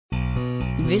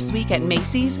This week at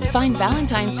Macy's, find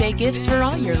Valentine's Day gifts for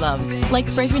all your loves, like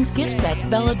fragrance gift sets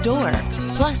they'll adore.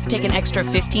 Plus, take an extra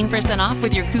 15% off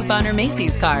with your coupon or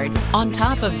Macy's card, on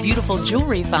top of beautiful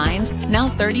jewelry finds, now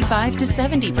 35 to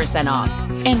 70% off,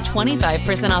 and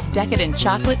 25% off decadent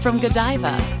chocolate from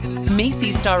Godiva.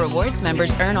 Macy's Star Rewards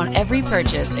members earn on every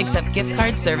purchase except gift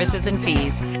card services and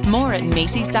fees. More at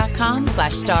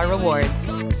Macys.com/Star Rewards.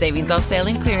 Savings off sale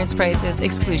and clearance prices.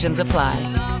 Exclusions apply.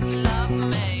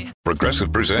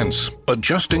 Progressive presents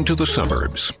Adjusting to the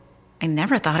Suburbs. I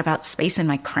never thought about space in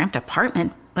my cramped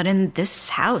apartment, but in this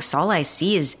house, all I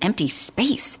see is empty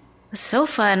space. The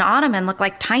sofa and ottoman look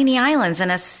like tiny islands in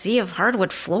a sea of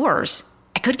hardwood floors.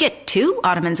 I could get 2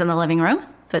 ottomans in the living room,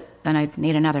 but then I'd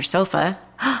need another sofa.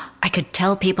 I could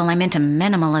tell people I'm into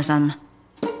minimalism.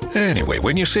 Anyway,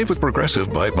 when you save with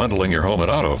Progressive by bundling your home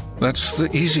and auto, that's the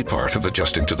easy part of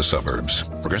adjusting to the suburbs.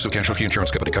 Progressive Casualty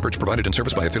Insurance Company. Coverage provided and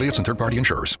serviced by affiliates and third-party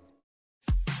insurers.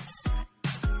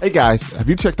 Hey guys, have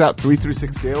you checked out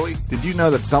 336 Daily? Did you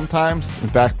know that sometimes, in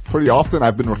fact pretty often,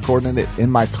 I've been recording it in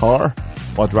my car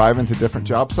while driving to different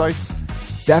job sites?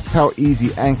 That's how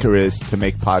easy Anchor is to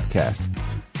make podcasts.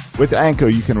 With Anchor,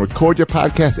 you can record your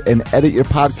podcast and edit your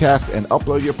podcast and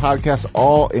upload your podcast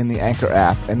all in the Anchor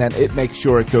app, and then it makes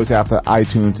sure it goes out to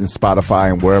iTunes and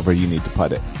Spotify and wherever you need to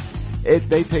put it.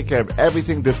 They take care of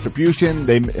everything distribution.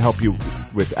 They help you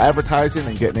with advertising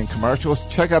and getting in commercials.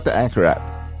 Check out the Anchor app.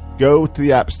 Go to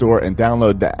the App Store and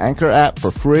download the Anchor app for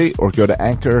free, or go to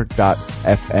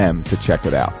anchor.fm to check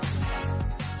it out.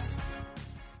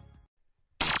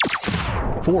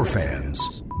 For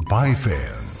fans, by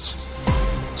fans.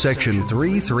 Section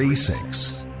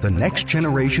 336, the next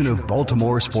generation of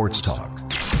Baltimore sports talk.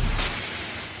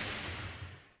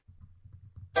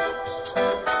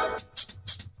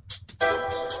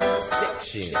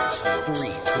 Section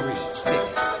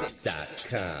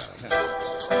 336.com.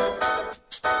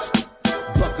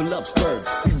 Buckle up, birds,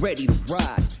 be ready to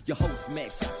ride. Your host,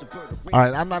 Max Joshua Bird. All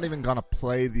right, I'm not even going to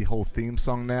play the whole theme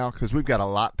song now because we've got a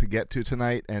lot to get to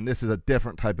tonight, and this is a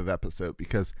different type of episode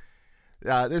because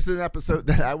this is an episode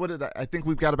that I think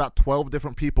we've got about 12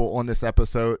 different people on this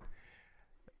episode.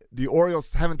 The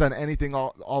Orioles haven't done anything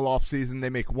all off season. They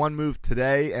make one move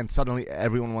today, and suddenly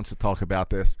everyone wants to talk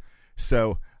about this.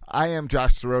 So I am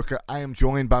Josh Soroka. I am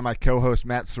joined by my co-host,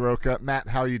 Matt Soroka. Matt,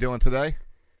 how are you doing today?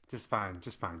 Just fine,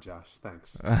 Josh.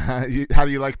 Thanks. How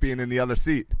do you like being in the other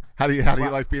seat? How do you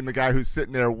like being the guy who's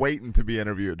sitting there waiting to be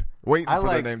interviewed, waiting for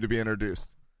their name to be introduced?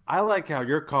 I like how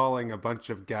you're calling a bunch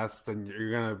of guests and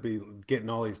you're gonna be getting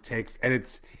all these takes, and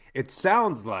it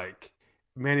sounds like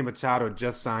Manny Machado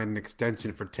just signed an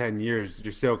extension for 10 years.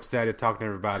 You're so excited talking to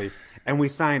everybody, and we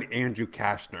signed Andrew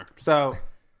Cashner. So,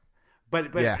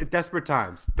 but yeah. Desperate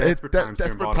times. Desperate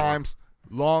times.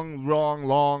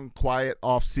 Long, quiet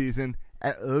off season.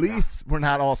 At least we're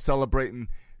not all celebrating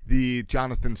the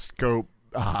Jonathan Scope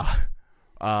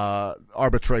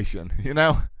arbitration. You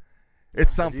know,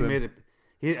 it's something.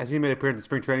 Has he made an appearance in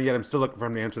spring training yet? I'm still looking for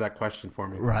him to answer that question for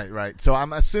me. Right. So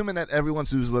I'm assuming that everyone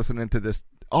who's listening to this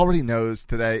already knows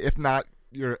today. If not,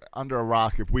 you're under a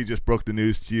rock if we just broke the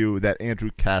news to you that Andrew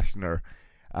Cashner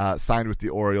signed with the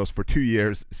Orioles for 2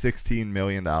 years, $16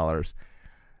 million.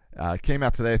 Came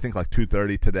out today, I think like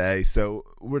 2:30 today. So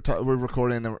we're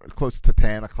recording close to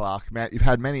 10 o'clock. Matt, you've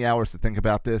had many hours to think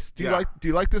about this. Do you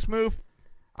like this move?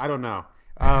 I don't know.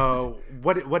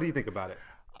 What do you think about it?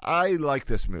 I like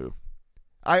this move.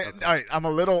 I'm a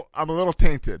little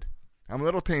tainted. I'm a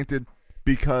little tainted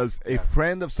because a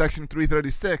friend of Section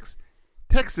 336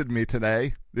 texted me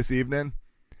this evening,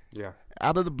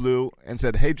 out of the blue, and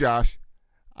said, "Hey Josh,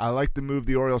 I like the move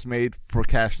the Orioles made for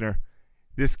Cashner.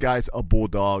 This guy's a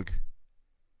bulldog."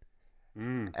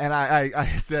 And I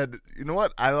said, you know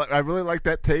what? I really like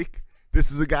that take.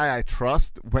 This is a guy I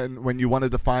trust when you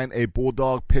wanted to find a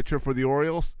bulldog pitcher for the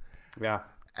Orioles. Yeah.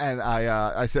 And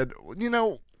I said, you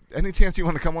know, any chance you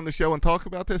want to come on the show and talk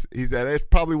about this? He said it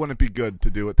probably wouldn't be good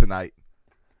to do it tonight.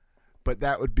 But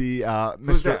that would be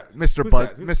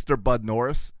Mr. Bud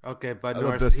Norris. Okay, Bud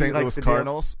Norris. Of the St. Louis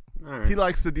Cardinals. Right. He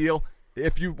likes the deal.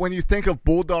 When you think of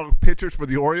bulldog pitchers for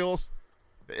the Orioles,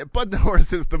 Bud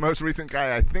Norris is the most recent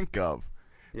guy I think of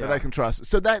that I can trust.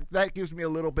 So that gives me a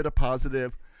little bit of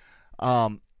positive. I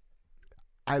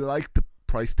like the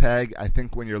price tag. I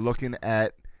think when you're looking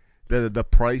at the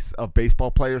price of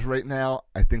baseball players right now,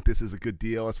 I think this is a good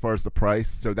deal as far as the price.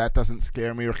 So that doesn't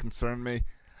scare me or concern me.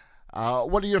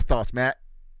 What are your thoughts, Matt?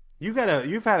 You've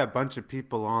had a bunch of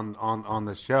people on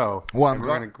the show. Well, I'm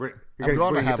going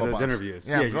to have a bunch. Interviews.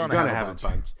 Yeah, I'm going to have a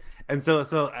bunch. And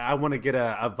so I want to get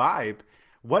a vibe.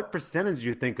 What percentage do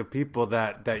you think of people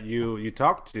that you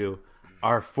talk to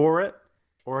are for it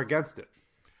or against it?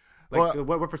 Like,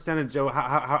 Well, what percentage, Joe?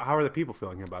 How are the people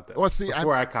feeling about this? Well, see,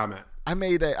 before I comment. I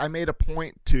made a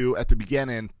point to, at the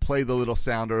beginning, play the little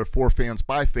sounder of for fans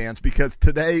by fans, because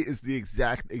today is the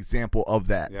exact example of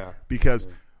that. Yeah. Because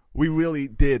we really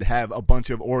did have a bunch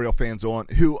of Oriole fans on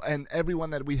who, and everyone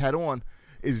that we had on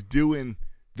is doing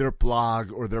their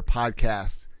blog or their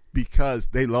podcast because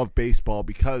they love baseball,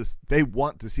 because they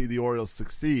want to see the Orioles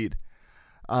succeed.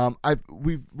 We're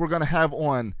going to have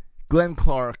on Glenn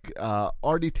Clark,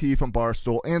 RDT from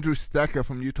Barstool, Andrew Stecca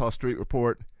from Utah Street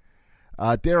Report,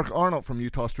 Derek Arnold from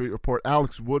Utah Street Report,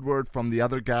 Alex Woodward from the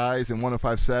other guys in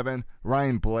 105.7,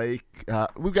 Ryan Blake.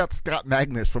 We've got Scott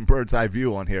Magnus from Bird's Eye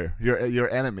View on here, your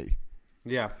enemy.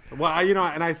 Yeah. Well,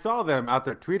 and I saw them out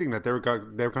there tweeting that they were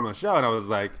coming on the show, and I was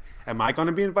like, am I going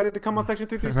to be invited to come on Section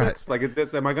 336? Right.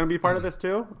 Like, am I going to be part of this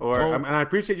too? And I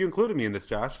appreciate you including me in this,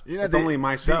 Josh. It's only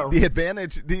my show. The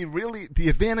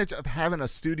advantage of having a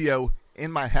studio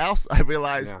in my house, I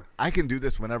realized I can do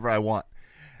this whenever I want.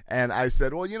 And I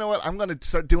said, well, you know what? I'm going to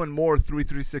start doing more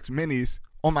 336 minis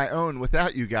on my own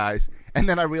without you guys. And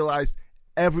then I realized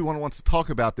everyone wants to talk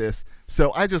about this.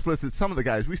 So I just listed some of the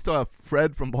guys. We still have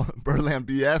Fred from Birdland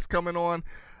BS coming on,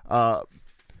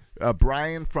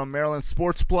 Brian from Maryland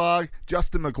Sports Blog,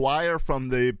 Justin McGuire from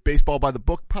the Baseball by the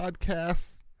Book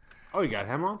podcast. Oh, you got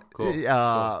him on? Cool.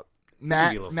 Cool.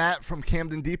 Matt from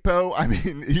Camden Depot. I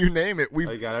mean, you name it.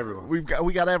 You got everyone. We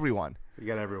got everyone. You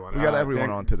got everyone. We got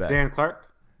everyone on today. Dan Clark?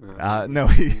 No,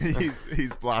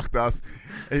 he's blocked us.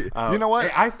 You know what?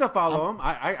 Hey, I still follow him.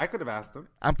 I could have asked him.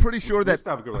 I'm pretty sure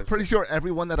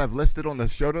everyone that I've listed on the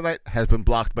show tonight has been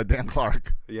blocked by Dan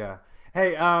Clark. Yeah.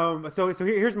 Hey, so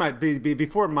here's my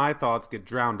before my thoughts get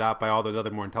drowned out by all those other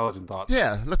more intelligent thoughts.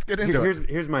 Yeah, let's get into it.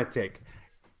 Here's my take.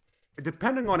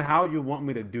 Depending on how you want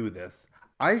me to do this,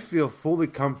 I feel fully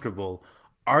comfortable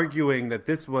arguing that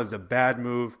this was a bad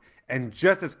move, and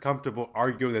just as comfortable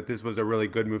arguing that this was a really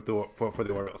good move for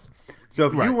the Orioles. So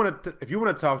if you want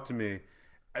to talk to me,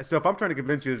 so if I'm trying to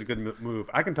convince you it's a good move,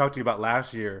 I can talk to you about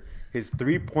last year, his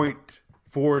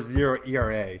 3.40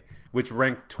 ERA, which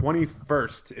ranked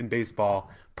 21st in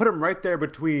baseball, put him right there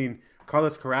between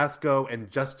Carlos Carrasco and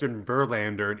Justin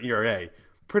Verlander in ERA.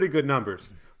 Pretty good numbers.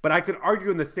 But I could argue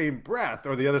in the same breath,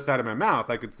 or the other side of my mouth,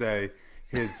 I could say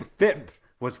his FIP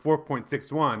was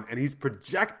 4.61, and he's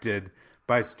projected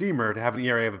by Steamer to have an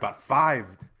ERA of about 5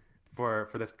 for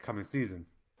this coming season.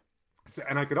 So,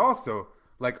 and I could also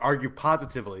argue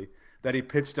positively that he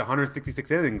pitched 166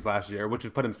 innings last year, which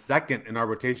would put him second in our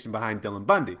rotation behind Dylan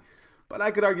Bundy. But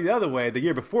I could argue the other way. The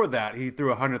year before that, he threw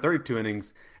 132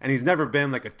 innings, and he's never been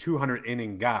like a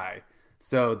 200-inning guy.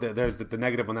 So there's the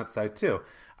negative on that side too.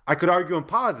 I could argue in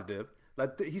positive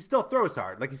that he still throws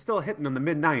hard. Like, he's still hitting in the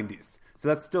mid-90s. So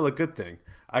that's still a good thing.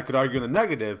 I could argue in the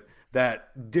negative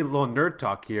that, did a little nerd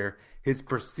talk here, his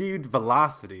perceived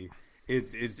velocity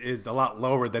is a lot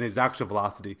lower than his actual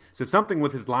velocity. So something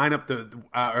with his lineup,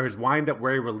 or his windup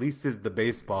where he releases the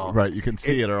baseball. Right, you can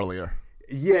see it earlier.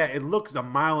 Yeah, it looks a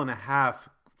mile and a half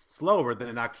slower than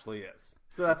it actually is.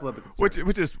 So that's a little bit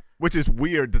concerning. Which is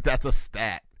weird that's a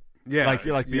stat. Yeah,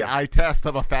 like the eye test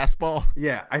of a fastball.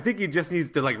 Yeah, I think he just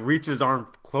needs to reach his arm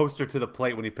closer to the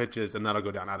plate when he pitches, and that'll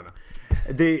go down. I don't know.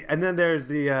 And then there's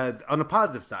the on the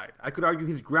positive side, I could argue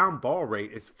his ground ball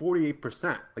rate is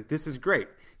 48%. This is great.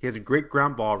 He has a great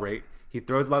ground ball rate. He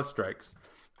throws a lot of strikes.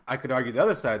 I could argue the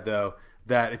other side though,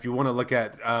 that if you want to look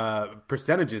at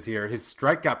percentages here, his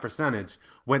strikeout percentage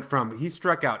went from, he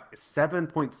struck out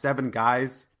 7.7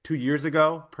 guys 2 years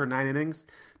ago per 9 innings,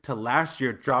 to last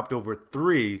year dropped over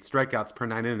 3 strikeouts per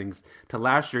 9 innings, to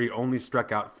last year he only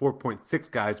struck out 4.6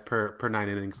 guys per 9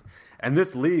 innings. And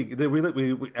this league,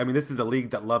 this is a league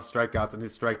that loves strikeouts, and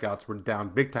his strikeouts were down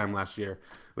big time last year,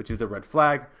 which is a red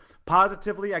flag.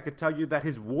 Positively, I could tell you that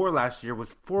his WAR last year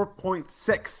was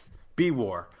 4.6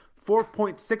 B-WAR.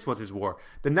 4.6 was his WAR.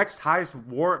 The next highest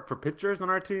WAR for pitchers on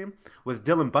our team was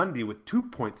Dylan Bundy with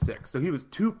 2.6. So he was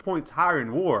 2 points higher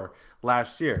in WAR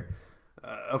last year.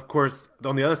 Of course,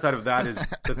 on the other side of that is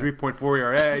the 3.4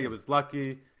 ERA. It was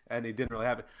lucky, and he didn't really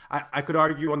have it. I could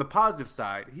argue on the positive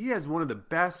side, he has one of the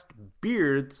best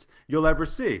beards you'll ever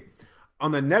see.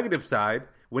 On the negative side,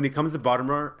 when he comes to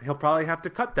Baltimore, he'll probably have to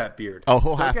cut that beard. Oh,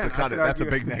 he'll have to cut it. That's a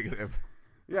big negative.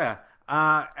 Yeah.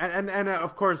 And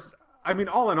of course,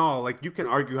 all in all, you can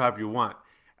argue however you want.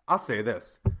 I'll say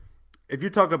this. If you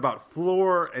talk about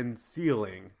floor and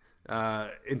ceiling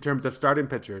in terms of starting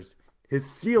pitchers, his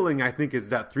ceiling, I think, is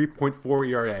that 3.4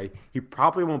 ERA. He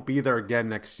probably won't be there again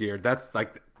next year. That's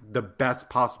the best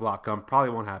possible outcome. Probably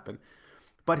won't happen.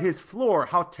 But his floor,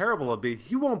 how terrible it'll be,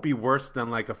 he won't be worse than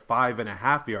a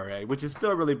 5.5 ERA, which is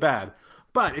still really bad.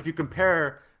 But if you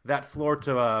compare that floor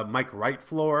to a Mike Wright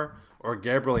floor or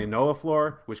Gabriel Ynoa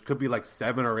floor, which could be like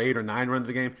 7 or 8 or 9 runs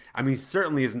a game. I mean, he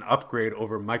certainly is an upgrade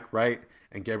over Mike Wright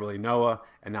and Gabriel Ynoa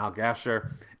and Al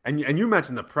Gasher. And you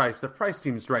mentioned the price. The price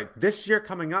seems right. This year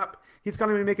coming up, he's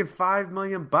going to be making $5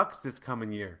 million this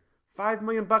coming year. $5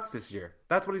 million this year.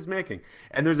 That's what he's making.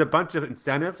 And there's a bunch of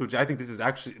incentives, which I think this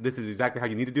is exactly how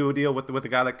you need to do a deal with a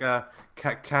guy like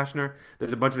Cashner.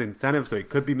 There's a bunch of incentives, so he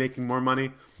could be making more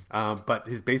money. But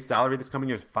his base salary this coming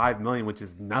year is $5 million, which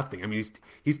is nothing. I mean,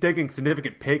 he's taking a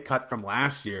significant pay cut from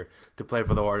last year to play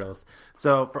for the Orioles.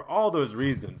 So for all those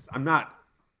reasons, I'm not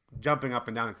jumping up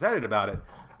and down excited about it.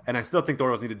 And I still think the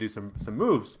Orioles need to do some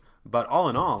moves. But all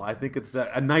in all, I think it's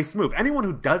a nice move. Anyone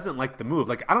who doesn't like the move,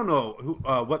 like I don't know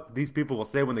what these people will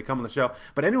say when they come on the show,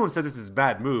 but anyone who says this is a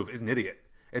bad move is an idiot.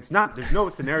 It's not. There's no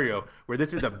scenario where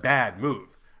this is a bad move,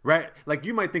 right? Like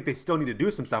you might think they still need to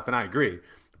do some stuff, and I agree.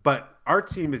 But our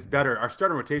team is better. Our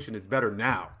starting rotation is better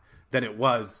now than it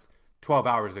was 12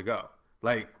 hours ago.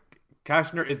 Like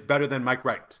Cashner is better than Mike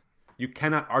Wright. You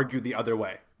cannot argue the other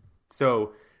way.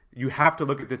 So you have to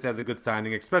look at this as a good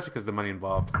signing, especially because of the money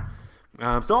involved.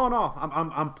 So all in all,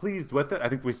 I'm pleased with it. I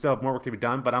think we still have more work to be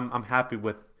done, but I'm happy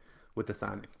with the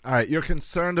signing. All right, you're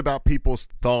concerned about people's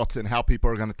thoughts and how people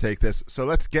are going to take this. So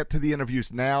let's get to the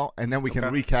interviews now, and then we can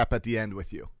recap at the end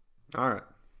with you. All right.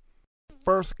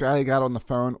 First guy I got on the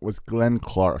phone was Glenn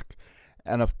Clark,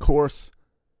 and of course,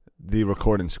 the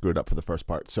recording screwed up for the first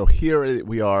part. So here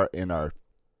we are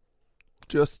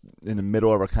just in the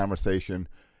middle of our conversation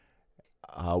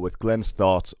with Glenn's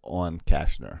thoughts on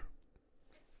Cashner.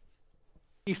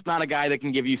 He's not a guy that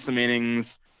can give you some innings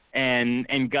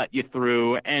and gut you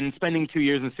through. And spending 2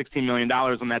 years and $16 million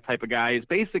on that type of guy is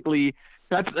basically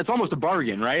that's almost a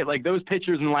bargain, right? Like those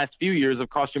pitchers in the last few years have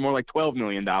cost you more like $12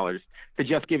 million to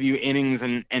just give you innings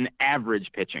and average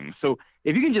pitching. So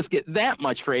if you can just get that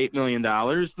much for $8 million,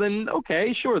 then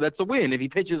okay, sure, that's a win. If he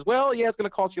pitches well, yeah, it's going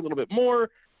to cost you a little bit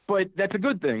more, but that's a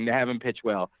good thing to have him pitch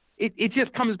well. It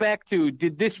just comes back to,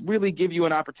 did this really give you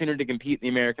an opportunity to compete in the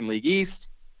American League East?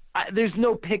 There's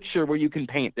no picture where you can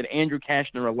paint that Andrew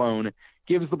Cashner alone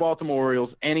gives the Baltimore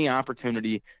Orioles any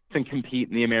opportunity to compete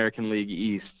in the American League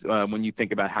East when you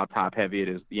think about how top-heavy it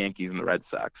is, the Yankees and the Red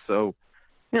Sox. So,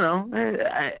 you know,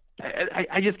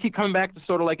 I just keep coming back to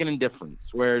sort of like an indifference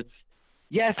where it's,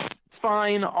 yes, it's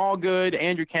fine, all good,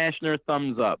 Andrew Cashner,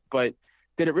 thumbs up. But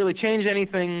did it really change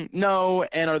anything? No.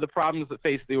 And are the problems that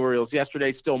faced the Orioles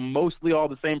yesterday still mostly all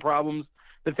the same problems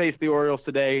that face the Orioles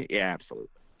today? Yeah, absolutely.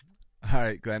 All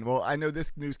right, Glenn. Well, I know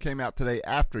this news came out today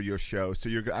after your show, so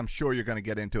I'm sure you're going to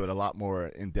get into it a lot more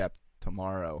in depth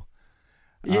tomorrow.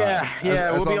 Yeah,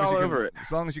 we'll be all over it.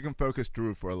 As long as you can focus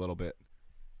Drew for a little bit.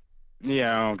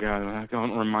 Yeah, oh, God,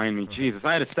 don't remind me. Jesus,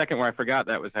 I had a second where I forgot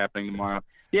that was happening tomorrow.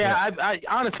 Yeah. I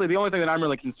honestly, the only thing that I'm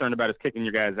really concerned about is kicking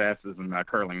your guys' asses and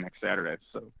curling next Saturday.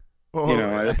 So,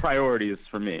 the priority is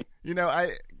for me.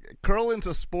 Curling's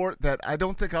a sport that I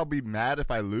don't think I'll be mad if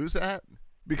I lose at.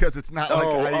 Because it's not like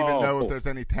I even know if there's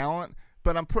any talent,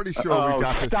 but I'm pretty sure we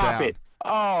got this down. It.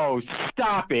 Oh,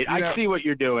 stop it. I see what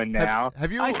you're doing now.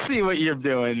 Have you? I see what you're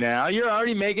doing now. You're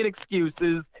already making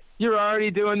excuses. You're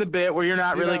already doing the bit where you're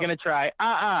not really going to try.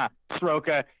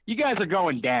 Sroka, you guys are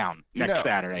going down next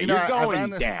Saturday. You're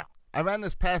going down. I ran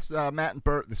this past Matt and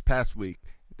Bert this past week,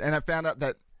 and I found out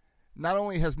that not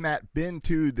only has Matt been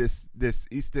to this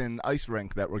Easton ice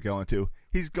rink that we're going to,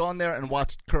 he's gone there and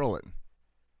watched curling.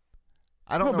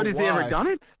 I don't know but has he ever done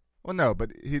it? Well, no, but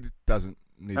he doesn't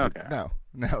need to.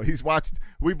 No.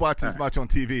 We've watched as much on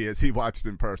TV as he watched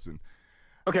in person.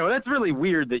 Okay, well, that's really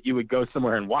weird that you would go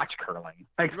somewhere and watch curling.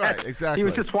 Like, right, exactly. He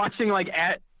was just watching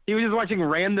he was just watching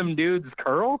random dudes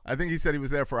curl? I think he said he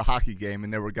was there for a hockey game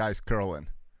and there were guys curling.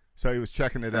 So he was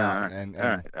checking it out.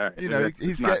 All right.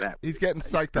 He's getting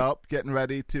psyched up, getting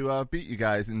ready to beat you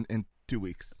guys in 2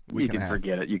 weeks. You can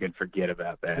forget it. You can forget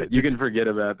about that.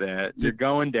 You're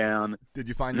going down. Did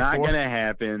you find not going to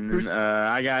happen?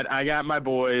 I got my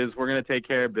boys. We're going to take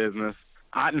care of business.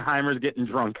 Ottenheimer's getting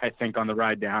drunk, I think, on the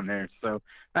ride down there. So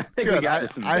I think we got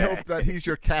this in the bag. I hope that he's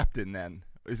your captain then.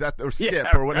 Is that or Skip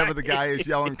or whatever the guy is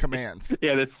yelling commands?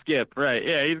 Yeah, the Skip. Right.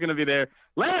 Yeah, he's going to be there.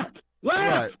 Left.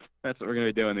 Right. That's what we're going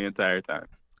to be doing the entire time.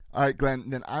 All right, Glenn,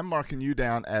 then I'm marking you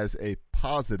down as a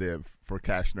positive for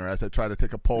Cashner as I try to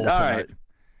take a poll tonight. Right.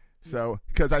 So,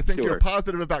 because I think you're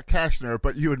positive about Cashner,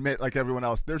 but you admit, like everyone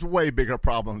else, there's way bigger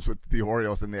problems with the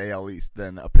Orioles in the AL East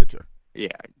than a pitcher. Yeah,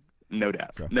 no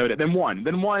doubt. So. No doubt. Then one,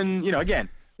 again,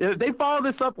 if they follow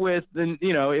this up with, then,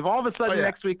 if all of a sudden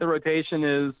next week the rotation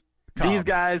is Cobb. These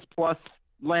guys plus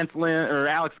Lance Lynn or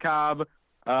Alex Cobb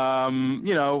I'll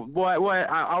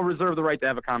reserve the right to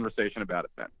have a conversation about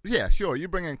it then. Yeah, sure. You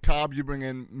bring in Cobb, you bring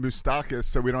in Moustakas,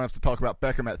 so we don't have to talk about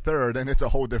Beckham at third, and it's a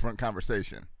whole different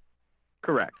conversation.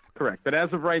 Correct. But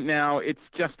as of right now, it's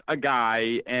just a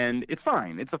guy, and it's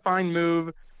fine. It's a fine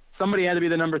move. Somebody had to be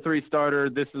the number 3 starter.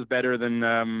 This is better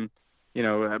than,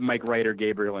 Mike Wright or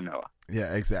Gabriel Ynoa.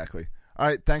 Yeah, exactly. All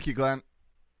right, thank you, Glenn.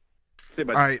 See you,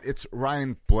 bud. All right, it's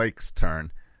Ryan Blake's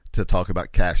turn to talk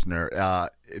about Cashner.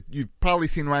 You've probably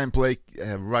seen Ryan Blake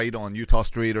write on Utah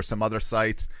Street or some other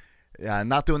sites.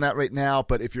 Not doing that right now,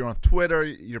 but if you're on Twitter,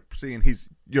 you're seeing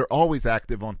you're always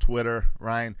active on Twitter,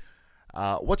 Ryan.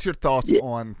 What's your thoughts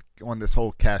on this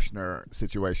whole Cashner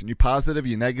situation? You positive?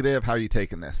 You negative? How are you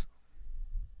taking this?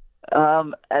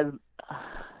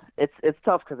 It's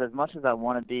tough because as much as I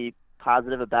want to be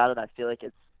positive about it, I feel like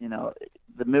it's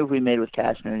the move we made with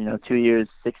Cashner. 2 years,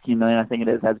 $16 million, I think it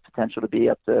is, has potential to be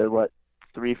up to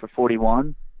 3 for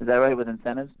 41. Is that right with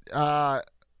incentives?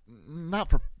 Not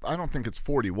for. I don't think it's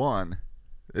 41.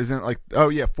 Isn't it like? Oh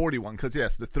yeah, 41. Because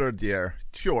yes, the third year.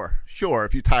 Sure.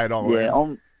 If you tie it all in.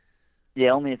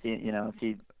 Only if if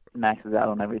he maxes out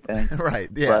on everything. Right.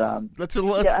 Yeah. But,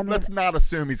 let's not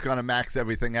assume he's going to max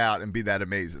everything out and be that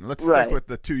amazing. Let's stick with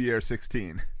the 2 year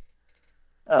 16.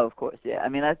 Oh, of course. Yeah. I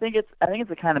mean, I think it's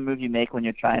the kind of move you make when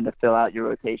you're trying to fill out your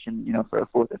rotation. For a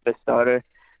 4th or 5th starter.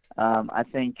 I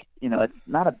think it's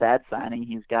not a bad signing.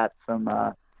 He's got some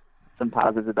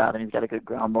positives about him. He's got a good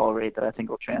ground ball rate that I think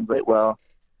will translate well.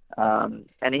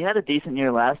 And he had a decent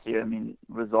year last year. I mean,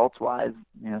 results wise,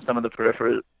 some of the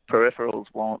peripherals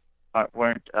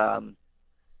weren't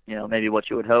maybe what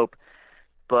you would hope.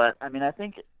 But I mean, I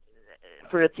think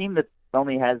for a team that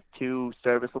only has 2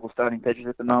 serviceable starting pitchers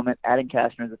at the moment, adding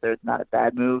Cashner as a third is not a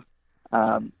bad move.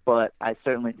 But I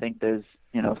certainly think there's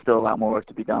still a lot more work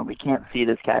to be done. We can't see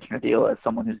this Cashner deal as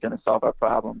someone who's going to solve our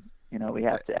problems. We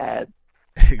have to add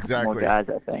more guys,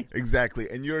 I think. Exactly.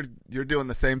 And you're doing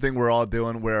the same thing we're all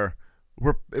doing, where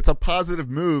it's a positive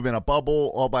move in a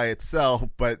bubble all by itself,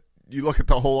 but you look at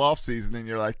the whole offseason and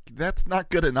you're like, that's not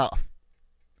good enough.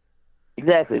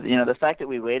 Exactly. The fact that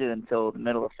we waited until the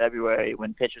middle of February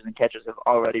when pitchers and catchers have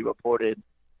already reported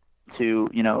to,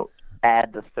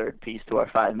 add the third piece to our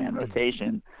 5-man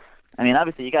rotation. I mean,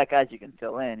 obviously you got guys you can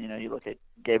fill in. You look at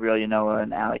Gabriel Ynoa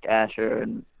and Alec Asher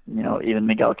and, even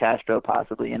Miguel Castro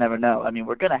possibly. You never know. I mean,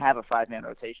 we're going to have a 5-man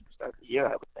rotation to start the year,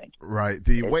 I would think. Right.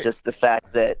 It's just the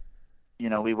fact that,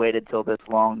 we waited till this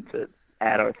long to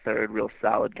add our third real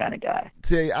solid kind of guy.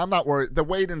 See, I'm not worried. The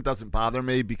waiting doesn't bother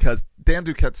me because Dan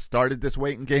Duquette started this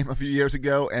waiting game a few years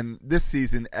ago, and this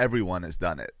season everyone has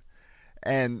done it.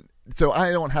 And so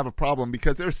I don't have a problem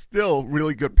because there's still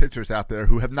really good pitchers out there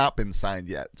who have not been signed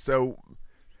yet. So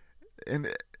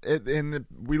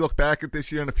we look back at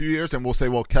this year in a few years and we'll say,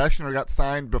 well, Cashner got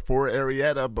signed before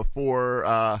Arrieta, before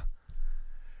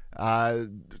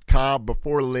Cobb,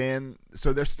 before Lynn.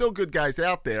 So there's still good guys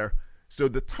out there. So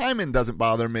the timing doesn't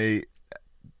bother me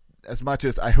as much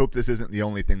as I hope this isn't the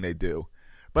only thing they do.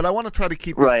 But I want to try to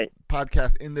keep this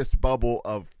podcast in this bubble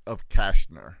of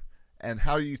Cashner. And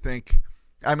how do you think –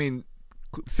 I mean,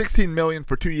 $16 million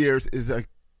for 2 years is a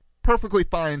perfectly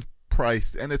fine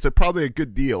price, and it's probably a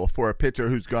good deal for a pitcher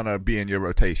who's going to be in your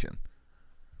rotation.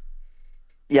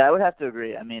 Yeah, I would have to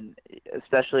agree. I mean,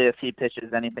 especially if he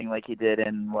pitches anything like he did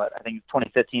in,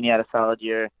 2015 he had a solid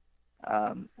year.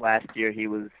 Last year he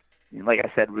was – like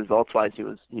I said, results-wise, he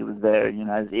was there.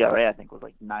 His ERA, I think, was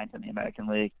like 9th in the American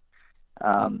League.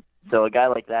 So a guy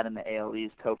like that in the AL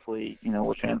East, hopefully,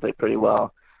 will translate pretty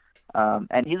well.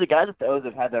 And he's a guy that the O's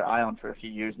have had their eye on for a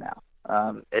few years now.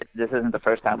 This isn't the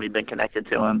first time we've been connected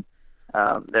to him.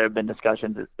 There have been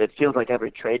discussions. It feels like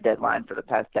every trade deadline for the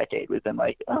past decade, we've been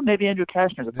like, oh, maybe Andrew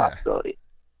Cashner's a possibility.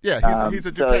 Yeah, he's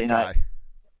a Duquette guy.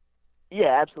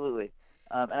 Yeah, absolutely.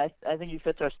 And I think he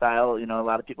fits our style. A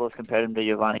lot of people have compared him to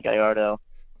Giovanni Gallardo,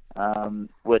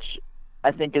 which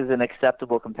I think is an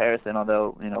acceptable comparison,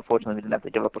 although, fortunately we didn't have to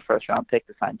give up a first-round pick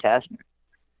to sign Cashner.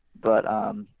 But,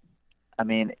 I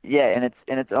mean, yeah,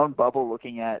 in its own bubble,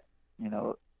 looking at,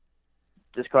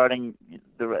 discarding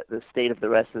the state of the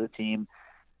rest of the team,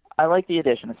 I like the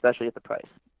addition, especially at the price.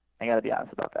 I got to be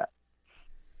honest about that.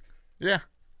 Yeah,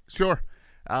 sure.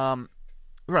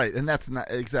 Right, and that's not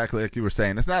exactly like you were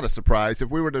saying. It's not a surprise.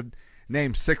 If we were to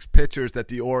name 6 pitchers that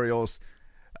the Orioles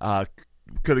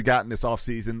could have gotten this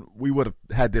offseason, we would have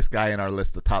had this guy in our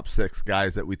list of top 6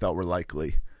 guys that we thought were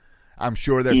likely. I'm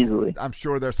sure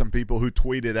there's some people who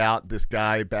tweeted out this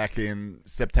guy back in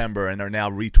September and are now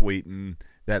retweeting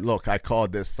that, look, I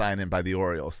called this signing by the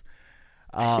Orioles.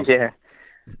 Yeah.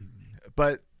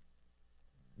 But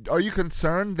are you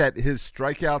concerned that his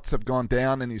strikeouts have gone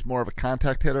down and he's more of a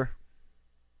contact hitter?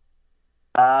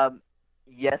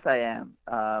 Yes, I am.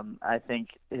 I think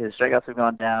his strikeouts have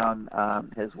gone down.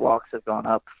 His walks have gone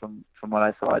up from what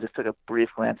I saw. I just took a brief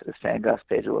glance at his Fangraphs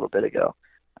page a little bit ago.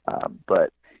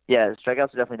 But yeah, his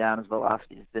strikeouts are definitely down. His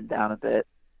velocity has been down a bit.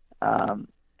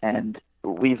 And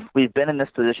we've been in this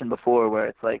position before where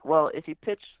it's like, well, if he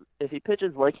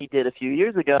pitches like he did a few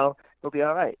years ago, he'll be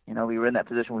all right. We were in that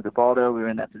position with Ubaldo. We were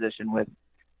in that position with,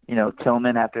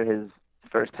 Tillman after his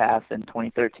first half in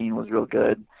 2013 was real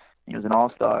good. He was an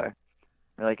all-star.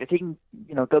 We're like, if he can,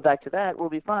 go back to that, we'll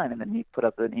be fine. And then he put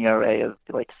up an ERA of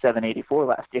like 7.84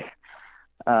 last year.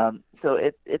 So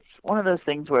it's one of those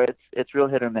things where it's real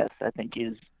hit or miss. I think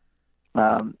he's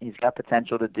got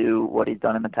potential to do what he's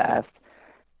done in the past,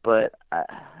 but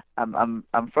I'm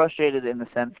frustrated in the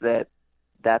sense that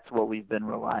that's what we've been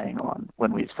relying on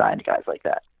when we've signed guys like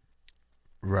that.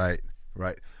 Right.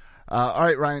 All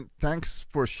right, Ryan, thanks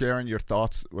for sharing your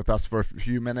thoughts with us for a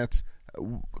few minutes.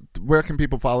 Where can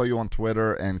people follow you on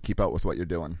Twitter and keep up with what you're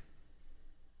doing?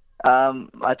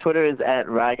 My Twitter is at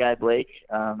RyeGuyBlake.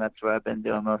 That's where I've been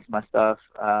doing most of my stuff.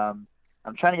 I'm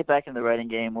trying to get back in the writing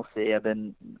game. We'll see. I've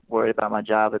been worried about my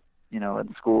job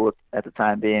in school at the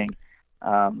time being.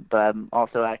 But I'm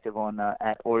also active on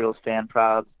at Orioles Fan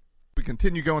Proud. We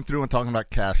continue going through and talking about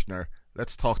Cashner.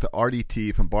 Let's talk to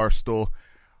RDT from Barstool.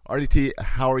 RDT,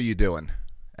 how are you doing?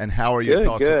 And how are your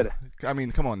thoughts? Good. I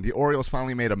mean, come on. The Orioles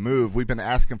finally made a move. We've been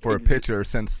asking for a pitcher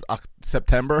since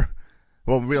September.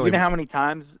 Well, really. You know how many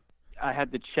times I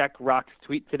had to check Rock's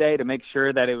tweet today to make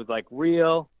sure that it was like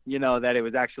real, that it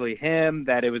was actually him,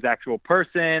 that it was actual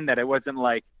person, that it wasn't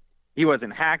like he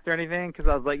wasn't hacked or anything? Because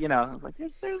I was like,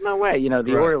 there's no way.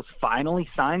 The Orioles finally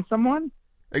signed someone.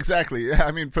 Exactly.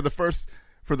 I mean, for the first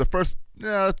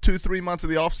 2-3 months of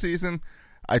the off season,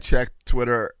 I checked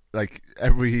Twitter like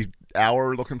every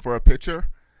hour looking for a pitcher.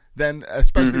 Then,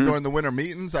 especially during the winter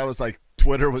meetings, I was like,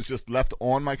 Twitter was just left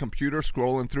on my computer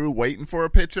scrolling through, waiting for a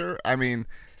pitcher. I mean,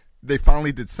 they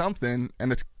finally did something,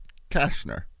 and it's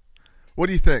Cashner. What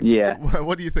do you think? Yeah.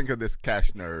 What do you think of this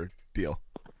Cashner deal?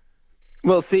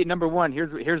 Well, see, number one,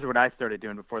 here's what I started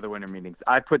doing before the winter meetings.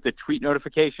 I put the tweet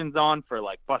notifications on for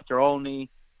like Buster Olney,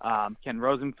 Ken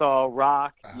Rosenthal,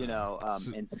 Rock,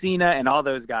 and Cena, and all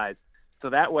those guys. So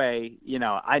that way,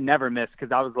 I never miss,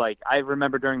 because I was like, I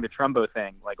remember during the Trumbo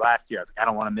thing, like last year, I was like, I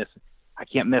don't want to miss. I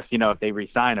can't miss, if they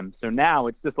re-sign him. So now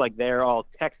it's just like they're all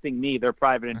texting me their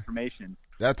private information.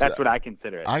 That's what I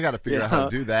consider it. I got to figure out how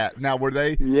to do that. Now, were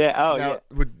they? Yeah. Oh, now,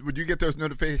 yeah. Would you get those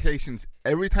notifications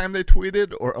every time they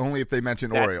tweeted, or only if they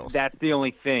mention Orioles? That's the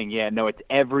only thing. Yeah, no, it's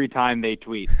every time they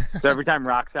tweet. So every time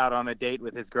Rock's out on a date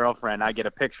with his girlfriend, I get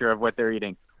a picture of what they're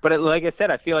eating. But like I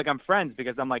said, I feel like I'm friends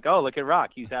because I'm like, oh, look at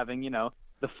Rock. He's having,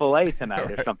 the filet tonight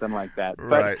right. or something like that.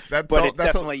 Right. But it's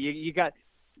definitely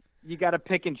you got to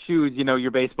pick and choose, your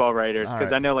baseball writers,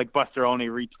 because right. I know like Buster only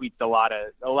retweets a lot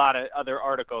of other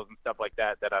articles and stuff like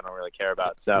that I don't really care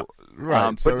about. So,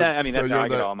 right. But that's how I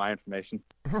get all my information.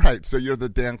 Right. So you're the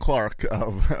Dan Clark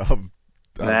of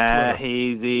Twitter.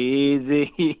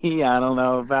 Easy. I don't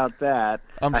know about that.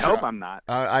 I hope I'm not.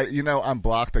 I'm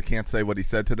blocked. I can't say what he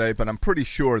said today, but I'm pretty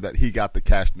sure that he got the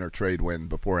Cashner trade win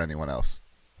before anyone else.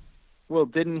 Well,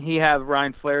 didn't he have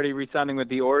Ryan Flaherty re-signing with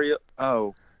the Orioles?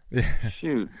 Oh,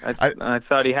 shoot! I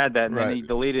thought he had that, and then he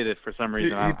deleted it for some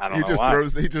reason. I don't know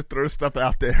why. He just throws stuff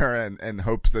out there and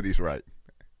hopes that he's right.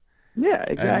 Yeah,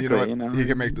 exactly. And he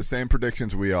can make the same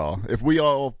predictions we all. If we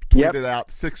all tweeted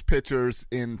out 6 pitchers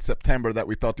in September that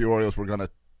we thought the Orioles were going to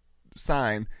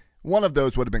sign, one of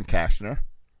those would have been Cashner.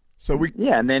 So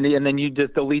and then you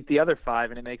just delete the other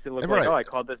 5, and it makes it look like, I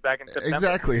called this back in September.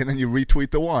 Exactly, and then you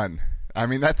retweet the one. I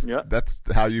mean, that's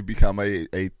how you become a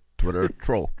Twitter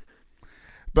troll.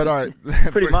 But all right,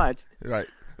 pretty much. Right.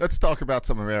 Let's talk about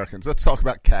some Americans. Let's talk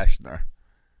about Cashner.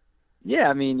 Yeah,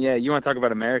 I mean, you want to talk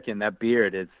about American? That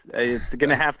beard, it's going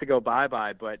to have to go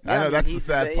bye-bye. But I know that's the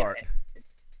sad part.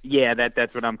 Yeah,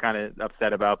 that's what I'm kind of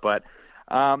upset about. But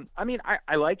I mean,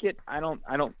 I like it. I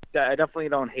definitely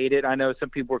don't hate it. I know some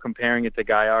people were comparing it to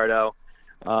Gallardo,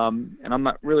 and I'm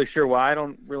not really sure why. I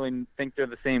don't really think they're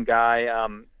the same guy.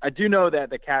 I do know that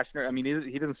the Cashner, I mean,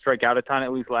 he didn't strike out a ton.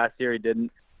 At least last year he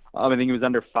didn't. I think he was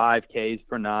under 5 Ks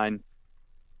per 9.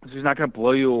 So he's not going to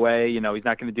blow you away. He's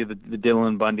not going to do the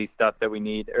Dylan Bundy stuff that we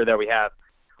need or that we have.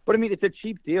 But, I mean, it's a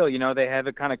cheap deal. They have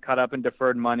it kind of cut up in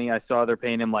deferred money. I saw they're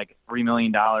paying him like $3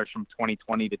 million from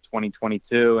 2020 to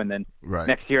 2022. And then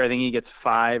next year I think he gets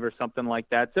 5 or something like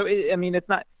that. So, it's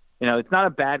not it's not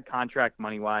a bad contract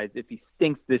money-wise. If he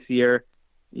stinks this year,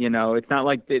 it's not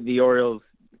like the Orioles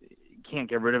can't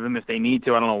get rid of him if they need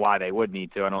to. I don't know why they would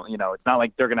need to. It's not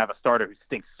like they're going to have a starter who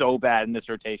stinks so bad in this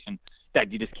rotation that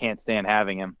you just can't stand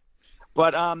having him.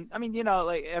 But I mean,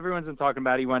 like everyone's been talking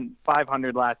about, he went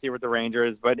 500 last year with the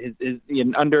Rangers, but his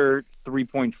under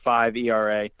 3.5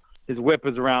 ERA. His WHIP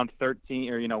is around 13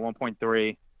 or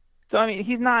 1.3. So I mean,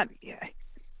 he's not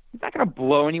going to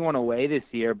blow anyone away this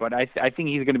year, but I think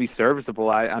he's going to be serviceable.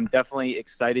 I'm definitely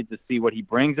excited to see what he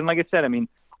brings. And like I said, I mean,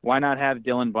 why not have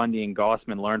Dylan Bundy and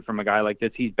Gossman learn from a guy like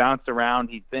this? He's bounced around.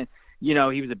 He's been, he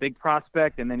was a big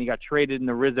prospect, and then he got traded in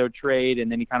the Rizzo trade,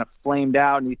 and then he kind of flamed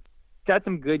out, and he's got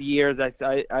some good years.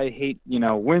 I hate,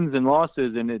 wins and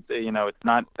losses, and it's, it's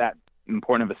not that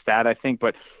important of a stat, I think,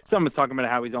 but someone's talking about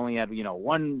how he's only had,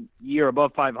 1 year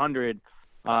above 500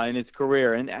 in his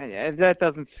career, and that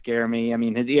doesn't scare me. I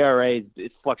mean, his ERA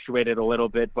is fluctuated a little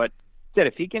bit, but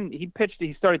if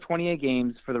he started 28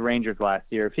 games for the Rangers last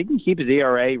year. If he can keep his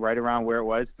ERA right around where it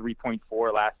was,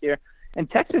 3.4 last year, and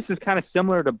Texas is kind of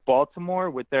similar to Baltimore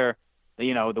with their,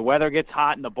 the weather gets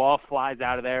hot and the ball flies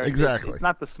out of there. Exactly. It's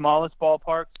not the smallest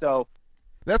ballpark, so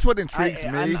that's what intrigues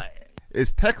me.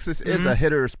 Is Texas is a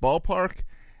hitter's ballpark,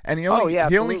 and he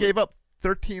only gave up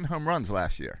 13 home runs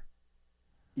last year.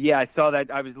 Yeah, I saw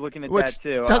that. I was looking at that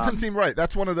too. Doesn't seem right.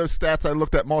 That's one of those stats I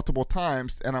looked at multiple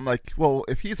times, and I'm like, well,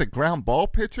 if he's a ground ball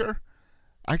pitcher,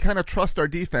 I kind of trust our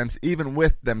defense, even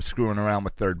with them screwing around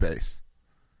with third base.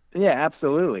 Yeah,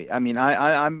 absolutely. I mean,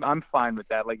 I'm fine with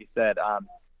that. Like you said,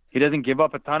 he doesn't give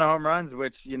up a ton of home runs,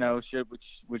 which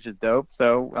which is dope.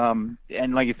 So,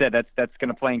 and like you said, that's going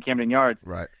to play in Camden Yards.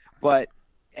 Right. But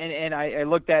and I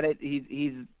looked at it.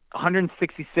 He's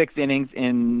 166 innings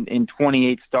in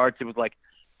 28 starts. It was like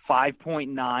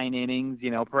 5.9 innings,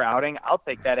 per outing. I'll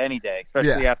take that any day,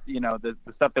 especially after, the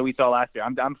stuff that we saw last year.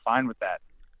 I'm fine with that.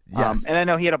 Yes. And I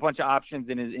know he had a bunch of options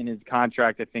in his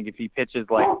contract. I think if he pitches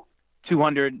like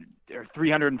 200 or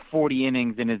 340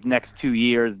 innings in his next 2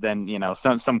 years, then,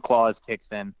 some clause kicks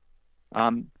in.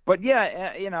 But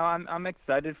yeah, I'm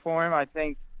excited for him.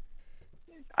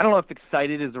 I don't know if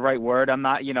excited is the right word. I'm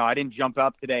not, I didn't jump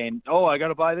up today and, I got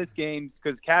to buy this game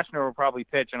because Cashner will probably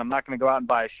pitch and I'm not going to go out and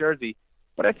buy a jersey.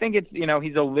 But I think it's,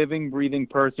 he's a living, breathing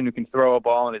person who can throw a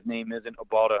ball, and his name isn't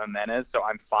Ubaldo Jimenez, so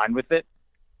I'm fine with it.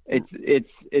 It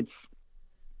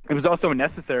was also a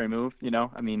necessary move,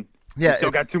 I mean,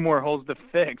 still got 2 more holes to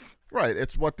fix. Right.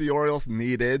 It's what the Orioles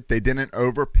needed. They didn't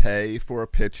overpay for a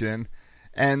pitch-in.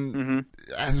 And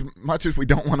as much as we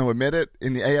don't want to admit it,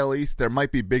 in the AL East, there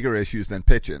might be bigger issues than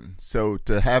pitching. So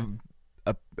to have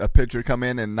a pitcher come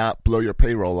in and not blow your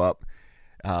payroll up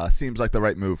seems like the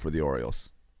right move for the Orioles.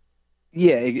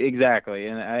 Yeah, exactly.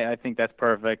 And I think that's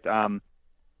perfect.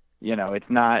 It's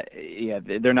not,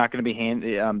 they're not going to be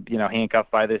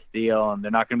handcuffed by this deal, and they're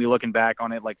not going to be looking back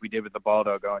on it like we did with the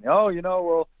Baldo going,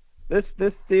 well,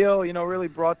 this deal, really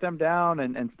brought them down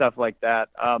and stuff like that.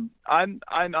 I'm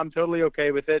totally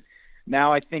okay with it.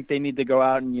 Now I think they need to go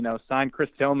out and, sign Chris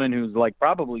Tillman, who's like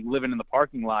probably living in the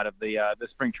parking lot of the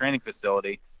spring training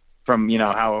facility from,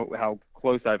 how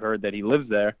close I've heard that he lives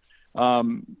there.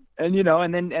 And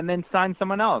then sign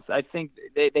someone else. I think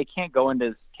they can't go into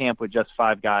this camp with just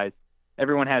 5 guys.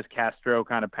 Everyone has Castro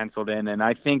kind of penciled in, and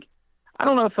I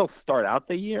don't know if he'll start out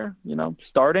the year,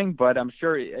 starting, but I'm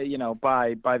sure,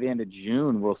 by the end of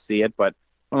June we'll see it. But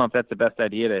I don't know if that's the best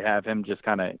idea to have him just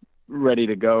kind of ready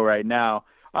to go right now.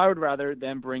 I would rather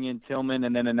them bring in Tillman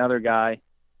and then another guy,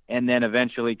 and then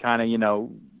eventually kind of,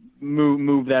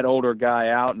 move that older guy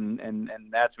out, and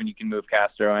that's when you can move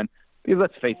Castro in. Because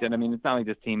let's face it, I mean, it's not like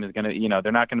this team is going to,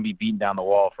 they're not going to be beaten down the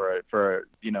wall for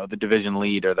the division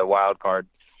lead or the wild card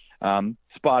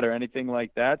spot or anything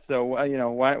like that. So,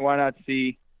 why not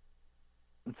see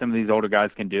what some of these older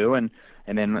guys can do and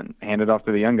then hand it off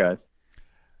to the young guys?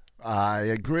 I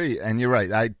agree, and you're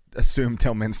right. I assume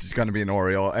Tillman's just going to be an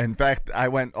Oriole. In fact, I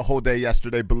went a whole day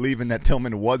yesterday believing that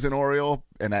Tillman was an Oriole,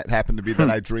 and that happened to be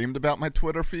that I dreamed about my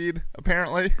Twitter feed,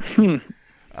 apparently.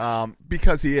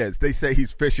 Because he is. They say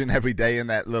he's fishing every day in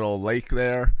that little lake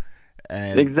there.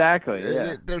 And exactly,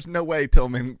 yeah. There's no way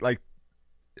Tillman,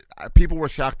 people were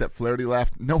shocked that Flaherty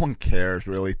left. No one cares,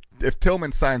 really. If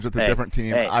Tillman signs with a different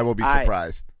team, I will be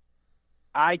surprised.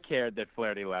 I cared that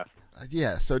Flaherty left.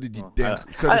 Yeah, so did you.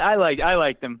 I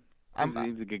liked him.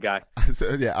 He was a good guy. So,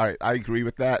 yeah, all right, I agree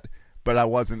with that, but I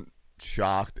wasn't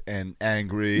shocked and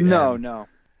angry. No.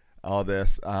 All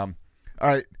this. All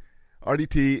right,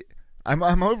 RDT.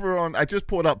 I'm over on. I just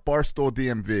pulled up Barstool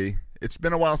DMV. It's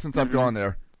been a while since I've gone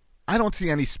there. I don't see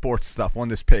any sports stuff on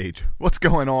this page. What's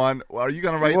going on? Are you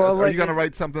gonna write? Are you gonna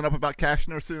write something up about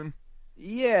Cashner soon?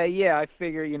 Yeah. I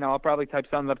figure I'll probably type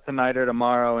something up tonight or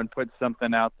tomorrow and put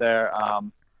something out there. I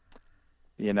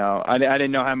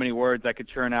didn't know how many words I could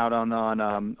churn out on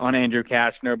Andrew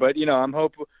Cashner, but I'm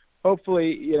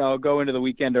hopefully go into the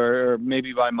weekend or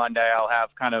maybe by Monday I'll have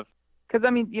kind of because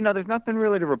I mean, there's nothing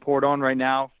really to report on right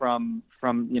now from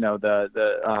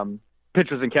the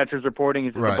pitchers and catchers reporting.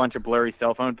 It's just a bunch of blurry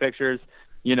cell phone pictures.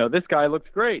 This guy looks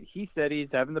great. He said he's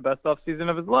having the best off season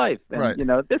of his life, and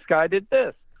this guy did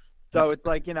this. So it's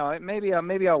like, maybe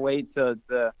I'll wait to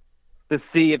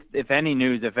see if any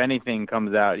news, if anything,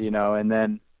 comes out, and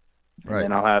then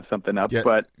I'll have something up.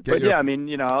 But yeah, I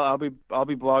mean, I'll be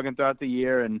blogging throughout the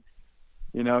year and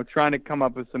trying to come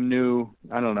up with some new,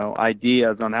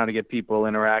 ideas on how to get people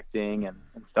interacting and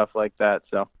stuff like that.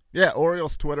 So. Yeah,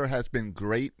 Orioles Twitter has been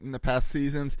great in the past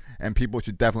seasons, and people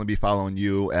should definitely be following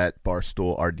you at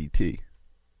Barstool RDT.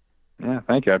 Yeah,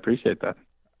 thank you. I appreciate that.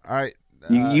 All right.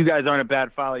 You guys aren't a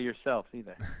bad follow yourself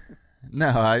either. No,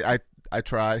 I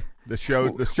try. The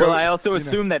show. Well, I also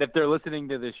assume that if they're listening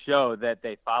to this show that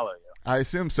they follow you. I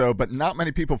assume so, but not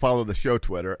many people follow the show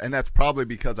Twitter, and that's probably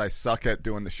because I suck at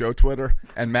doing the show Twitter,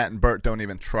 and Matt and Bert don't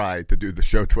even try to do the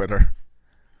show Twitter.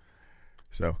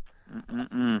 So...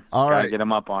 All right, get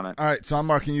him up on it. All right, so I'm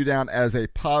marking you down as a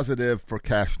positive for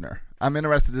Cashner. I'm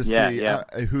interested to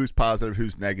see who's positive,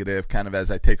 who's negative, kind of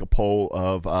as I take a poll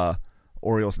of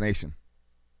Orioles Nation.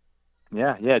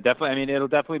 Yeah, definitely. I mean, it'll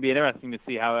definitely be interesting to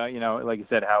see how like you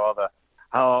said, how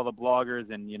all the bloggers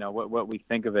and what we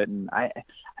think of it. And I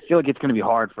feel like it's going to be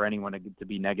hard for anyone to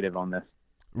be negative on this.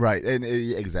 Right, and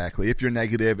exactly. If you're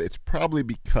negative, it's probably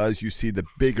because you see the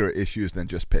bigger issues than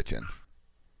just pitching.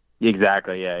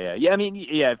 Exactly. Yeah. I mean,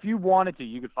 if you wanted to,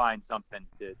 you could find something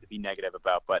to be negative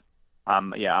about. But,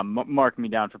 I'm marking me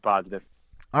down for positive.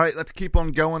 All right, let's keep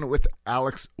on going with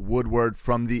Alex Woodward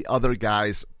from the Other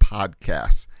Guys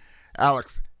podcast.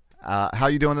 Alex, how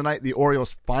you doing tonight? The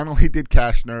Orioles finally did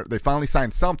Cashner. They finally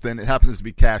signed something. It happens to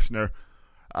be Cashner.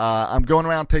 I'm going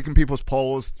around taking people's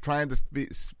polls, trying to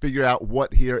figure out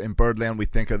what here in Birdland we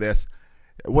think of this.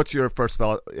 What's your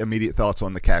immediate thoughts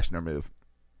on the Cashner move?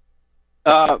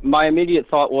 My immediate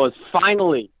thought was,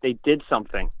 finally, they did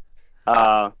something.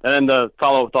 And then the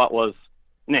follow-up thought was,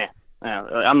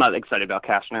 I'm not excited about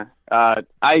Cashner.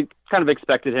 I kind of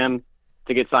expected him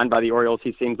to get signed by the Orioles.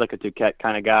 He seems like a Duquette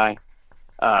kind of guy.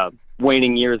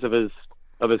 Waning years of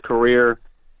his career.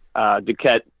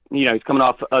 Duquette, he's coming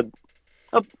off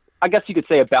I guess you could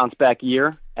say a bounce-back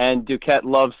year. And Duquette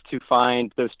loves to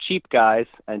find those cheap guys.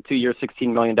 And 2 years,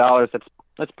 $16 million,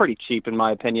 that's pretty cheap in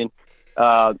my opinion.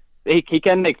 He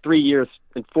can make 3 years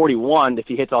and 41 if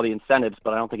he hits all the incentives,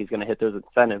 but I don't think he's going to hit those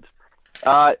incentives.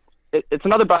 It's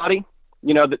another body.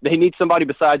 They need somebody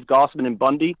besides Gausman and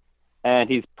Bundy, and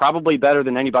he's probably better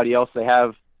than anybody else they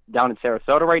have down in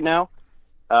Sarasota right now.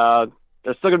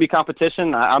 There's still going to be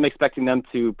competition. I'm expecting them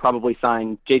to probably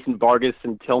sign Jason Vargas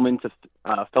and Tillman to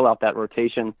fill out that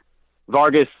rotation.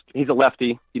 Vargas, he's a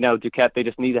lefty. Duquette, they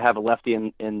just need to have a lefty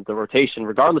in the rotation.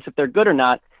 Regardless if they're good or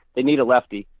not, they need a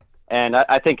lefty. And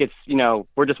I think it's,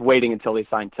 we're just waiting until they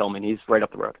sign Tillman. He's right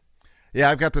up the road. Yeah,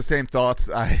 I've got the same thoughts.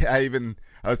 I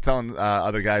was telling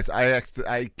other guys,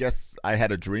 I guess I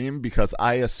had a dream because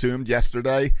I assumed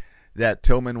yesterday that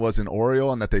Tillman was an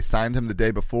Oriole and that they signed him the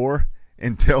day before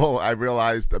until I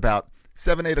realized about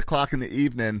 7, 8 o'clock in the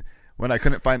evening when I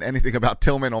couldn't find anything about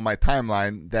Tillman on my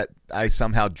timeline that I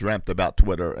somehow dreamt about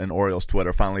Twitter and Orioles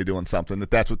Twitter finally doing something,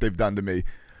 that's what they've done to me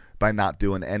by not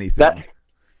doing anything.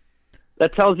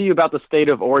 That tells you about the state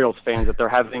of Orioles fans, that they're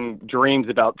having dreams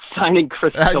about signing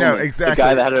Chris Tillman, I know, exactly. The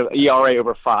guy that had an ERA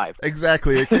over 5.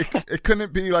 Exactly. It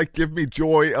couldn't be like give me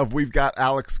joy of we've got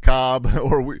Alex Cobb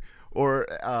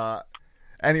or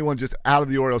anyone just out of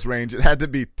the Orioles range. It had to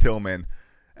be Tillman.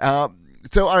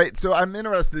 So all right. So I'm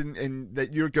interested in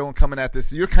that you're coming at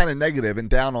this. You're kind of negative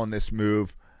and down on this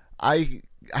move. I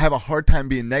have a hard time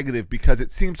being negative because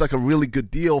it seems like a really good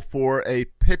deal for a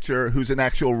pitcher who's an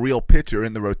actual real pitcher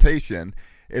in the rotation.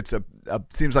 It's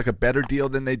seems like a better deal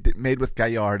than they made with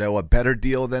Gallardo, a better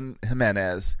deal than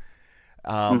Jimenez.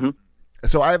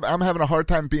 So I'm having a hard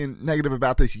time being negative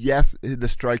about this. Yes, the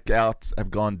strikeouts have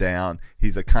gone down.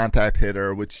 He's a contact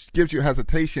hitter, which gives you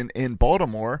hesitation in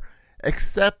Baltimore,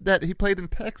 except that he played in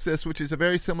Texas, which is a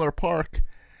very similar park,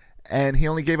 and he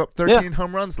only gave up 13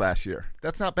 home runs last year.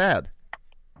 That's not bad.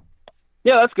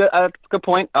 Yeah, that's good. That's a good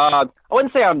point. I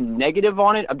wouldn't say I'm negative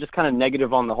on it. I'm just kind of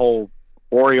negative on the whole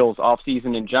Orioles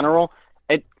offseason in general.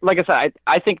 Like I said,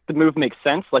 I think the move makes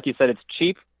sense. Like you said, it's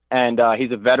cheap, and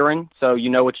he's a veteran, so you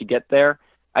know what you get there.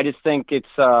 I just think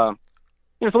it's a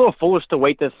little foolish to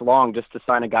wait this long just to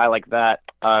sign a guy like that,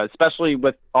 especially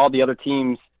with all the other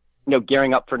teams,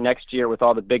 gearing up for next year with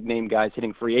all the big name guys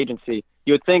hitting free agency.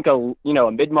 You would think a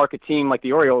mid-market team like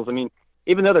the Orioles,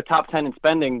 even though they're top 10 in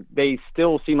spending, they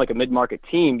still seem like a mid-market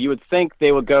team. You would think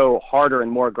they would go harder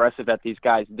and more aggressive at these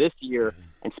guys this year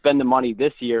and spend the money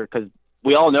this year because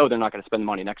we all know they're not going to spend the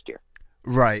money next year.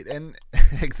 Right, and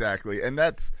exactly, and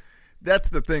that's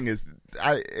the thing is,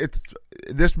 it's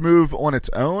this move on its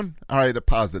own. All right, a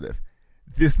positive.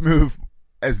 This move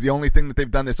as the only thing that they've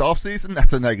done this offseason,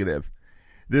 that's a negative.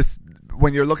 This,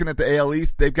 when you're looking at the AL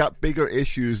East, they've got bigger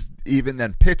issues even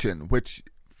than pitching, which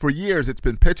for years it's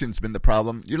been pitching's been the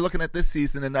problem. You're looking at this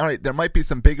season, and all right, there might be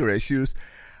some bigger issues.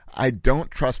 I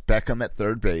don't trust Beckham at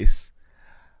third base.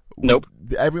 Nope.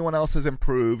 Everyone else has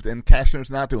improved, and Cashner's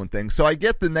not doing things. So I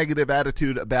get the negative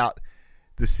attitude about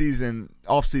the season,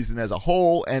 off-season as a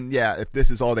whole, and yeah, if this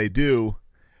is all they do.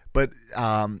 But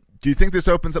do you think this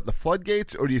opens up the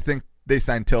floodgates, or do you think they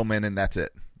sign Tillman and that's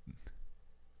it?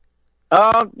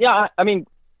 Yeah, I mean,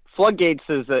 floodgates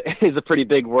is a pretty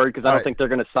big word because I don't think they're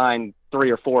going to sign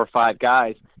 3 or 4 or 5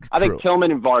 guys. I think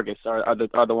Tillman and Vargas are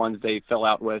the ones they fill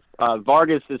out with.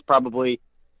 Vargas is probably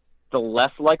the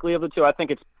less likely of the two. I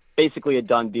think it's basically a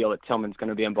done deal that Tillman's going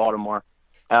to be in Baltimore.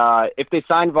 If they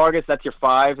sign Vargas, that's your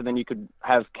 5, and then you could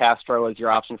have Castro as your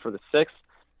option for the 6.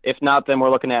 If not, then we're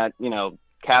looking at,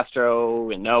 Castro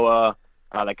and Noah,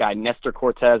 that guy Nestor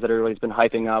Cortez that everybody's been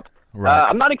hyping up. Right.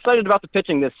 I'm not excited about the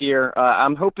pitching this year.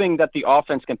 I'm hoping that the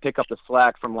offense can pick up the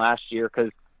slack from last year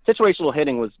because situational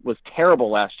hitting was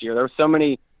terrible last year. There were so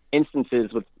many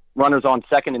instances with runners on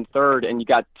second and third, and you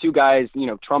got 2 guys,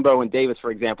 Trumbo and Davis,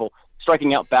 for example,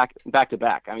 striking out back to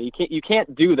back. I mean, you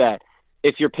can't do that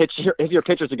if your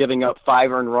pitchers are giving up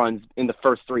 5 earned runs in the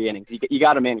first 3 innings. You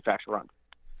got to manufacture runs.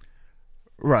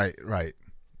 Right.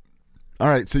 All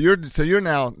right, so you're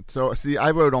now see, I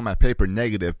wrote on my paper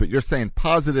negative, but you're saying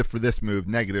positive for this move,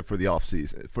 negative for the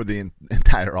offseason, for the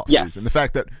entire offseason. Yes. The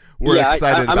fact that we're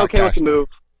excited I'm about okay with the Cashner.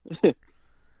 move.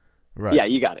 Right. Yeah,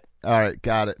 you got it. All right,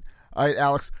 got it. All right,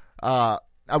 Alex,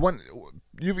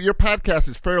 your podcast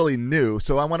is fairly new,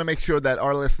 so I want to make sure that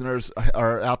our listeners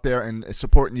are out there and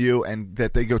supporting you, and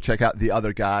that they go check out the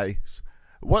other guys.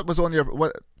 What was on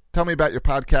tell me about your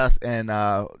podcast and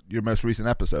your most recent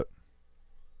episode.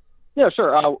 Yeah,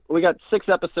 sure. We got 6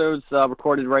 episodes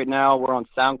recorded right now. We're on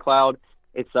SoundCloud.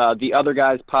 It's The Other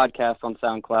Guys podcast on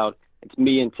SoundCloud. It's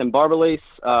me and Tim Barbalace.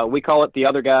 We call it The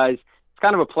Other Guys. It's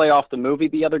kind of a play off the movie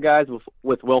The Other Guys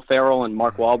with Will Ferrell and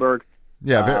Mark Wahlberg.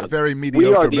 Yeah, very, very mediocre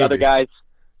We are movie. The Other Guys.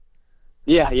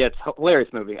 Yeah, it's a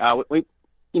hilarious movie.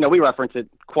 We reference it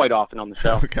quite often on the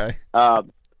show. Okay. But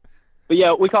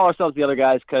yeah, we call ourselves The Other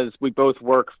Guys because we both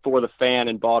work for the Fan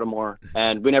in Baltimore,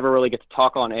 and we never really get to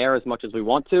talk on air as much as we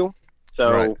want to. So,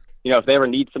 right. If they ever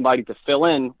need somebody to fill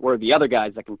in, we're the other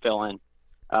guys that can fill in.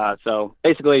 So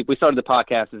basically, we started the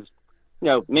podcast as,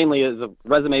 mainly as a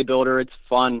resume builder. It's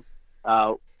fun.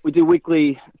 We do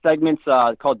weekly segments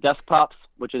called Desk Pops,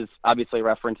 which is obviously a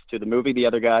reference to the movie The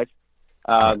Other Guys.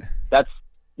 That's,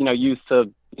 used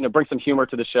to, bring some humor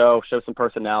to the show, show some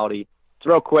personality. It's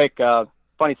real quick,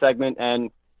 funny segment,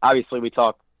 and obviously we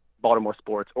talk Baltimore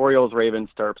sports, Orioles, Ravens,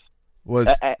 Terps.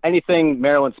 Anything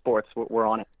Maryland sports, we're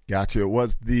on it. Gotcha.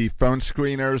 Was the phone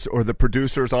screeners or the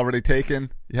producers already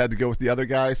taken? You had to go with the other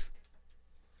guys?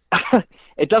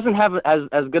 It doesn't have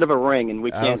as good of a ring, and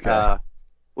we can't. Okay.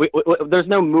 There's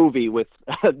no movie with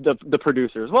the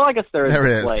producers. Well, I guess there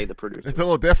is play the producers. It's a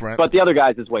little different, but The Other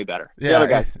Guys is way better. Yeah, The Other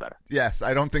Guys is better. Yes,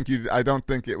 I don't think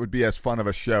it would be as fun of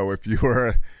a show if you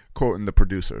were quoting the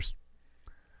producers.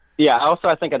 Yeah. Also,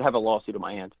 I think I'd have a lawsuit in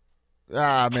my hands.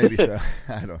 Maybe so.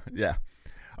 Yeah.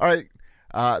 All right.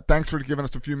 Thanks for giving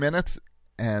us a few minutes,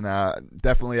 and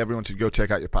definitely everyone should go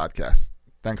check out your podcast.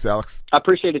 Thanks, Alex. I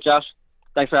appreciate it, Josh.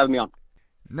 Thanks for having me on.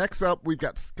 Next up, we've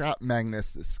got Scott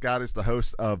Magnus. Scott is the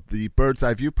host of the Bird's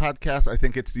Eye View podcast. I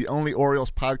think it's the only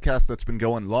Orioles podcast that's been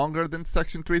going longer than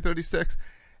Section 336.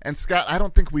 And Scott, I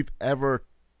don't think we've ever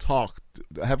talked.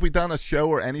 Have we done a show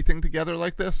or anything together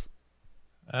like this?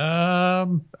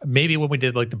 Maybe when we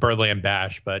did like the Birdland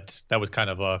Bash, but that was kind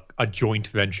of a joint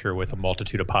venture with a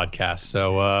multitude of podcasts.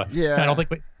 So yeah, I don't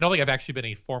think I've actually been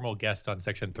a formal guest on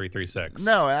Section 336.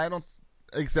 No, I don't.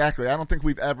 Exactly. I don't think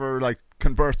we've ever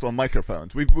conversed on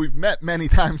microphones. We've met many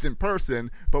times in person,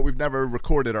 but we've never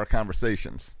recorded our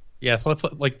conversations. Yeah, so let's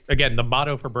again, the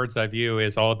motto for Bird's Eye View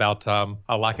is all about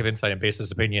a lack of insight and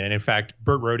baseless opinion. And in fact,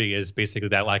 Burt Rohde is basically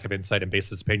that lack of insight and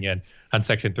baseless opinion on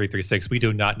Section 336. We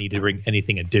do not need to bring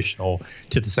anything additional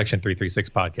to the Section 336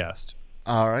 podcast.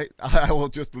 All right. I will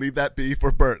just leave that be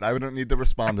for Burt. I don't need to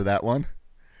respond to that one.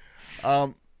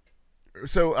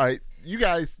 So, all right, you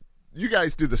guys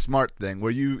do the smart thing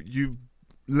where you've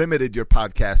limited your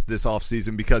podcast this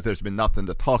offseason because there's been nothing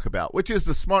to talk about, which is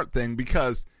the smart thing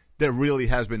because there really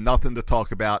has been nothing to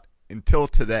talk about until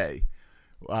today.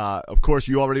 Of course,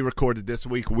 you already recorded this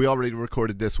week. We already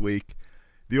recorded this week.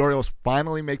 The Orioles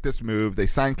finally make this move. They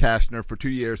signed Cashner for 2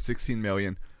 years, $16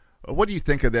 million. What do you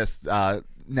think of this now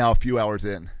a few hours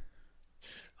in?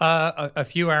 A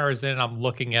few hours in, I'm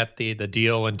looking at the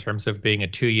deal in terms of being a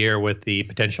 2-year with the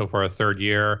potential for a 3rd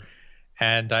year.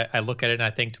 And I look at it and I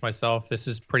think to myself, this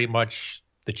is pretty much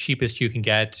the cheapest you can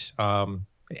get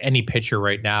any pitcher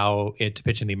right now to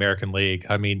pitch in the American League.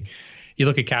 I mean, you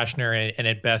look at Cashner and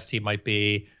at best he might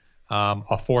be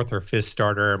a 4th or 5th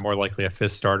starter, more likely a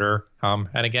 5th starter.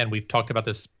 And again, we've talked about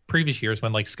this previous years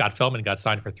when like Scott Feldman got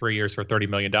signed for 3 years for $30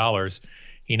 million.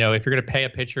 You know, if you're going to pay a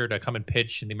pitcher to come and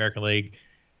pitch in the American League,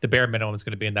 the bare minimum is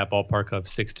going to be in that ballpark of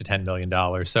 $6 to $10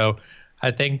 million. So I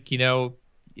think, you know,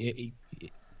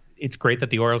 it's great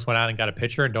that the Orioles went out and got a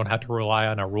pitcher and don't have to rely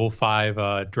on a Rule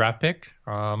 5 draft pick.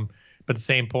 But at the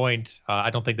same point,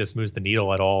 I don't think this moves the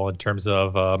needle at all in terms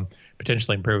of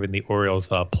potentially improving the Orioles'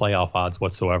 playoff odds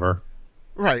whatsoever.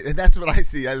 Right, and that's what I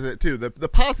see as it too. The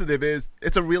positive is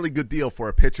it's a really good deal for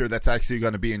a pitcher that's actually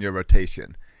going to be in your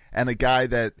rotation and a guy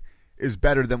that is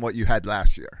better than what you had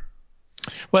last year.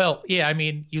 Well, yeah, I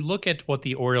mean, you look at what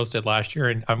the Orioles did last year,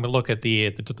 and I'm going to look at the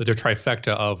trifecta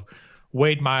of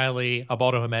Wade Miley,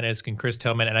 Ubaldo Jimenez, and Chris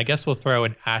Tillman, and I guess we'll throw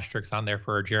an asterisk on there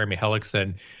for Jeremy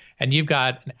Hellickson. And you've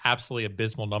got absolutely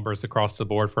abysmal numbers across the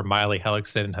board for Miley,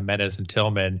 Hellickson, Jimenez, and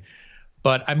Tillman.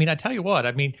 But, I mean, I tell you what,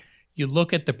 I mean, you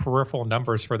look at the peripheral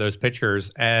numbers for those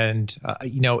pitchers, and,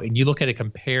 you know, and you look at it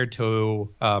compared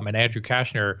to an Andrew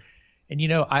Cashner. And, you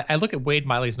know, I look at Wade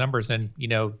Miley's numbers and, you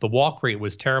know, the walk rate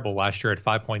was terrible last year at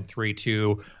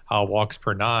 5.32 walks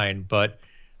per 9. But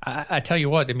I tell you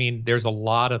what, I mean, there's a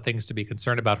lot of things to be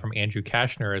concerned about from Andrew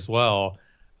Cashner as well.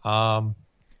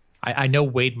 I know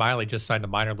Wade Miley just signed a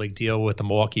minor league deal with the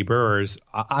Milwaukee Brewers.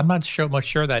 I'm not much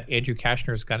sure that Andrew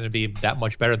Cashner is going to be that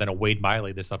much better than a Wade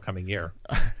Miley this upcoming year.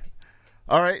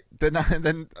 All right,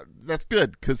 then that's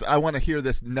good because I want to hear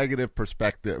this negative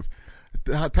perspective.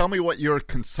 Tell me what your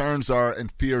concerns are and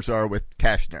fears are with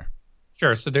Cashner.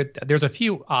 Sure. So there's a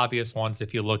few obvious ones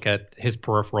if you look at his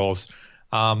peripherals.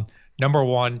 Number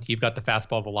one, you've got the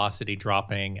fastball velocity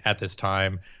dropping at this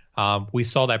time. We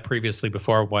saw that previously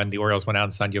before when the Orioles went out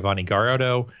and signed Giovanni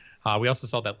Gallardo. We also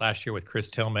saw that last year with Chris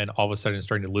Tillman, all of a sudden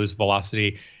starting to lose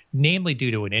velocity, namely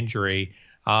due to an injury.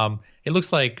 It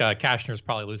looks like Cashner is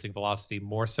probably losing velocity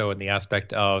more so in the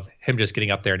aspect of him just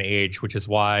getting up there in age, which is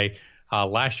why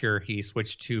last year he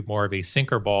switched to more of a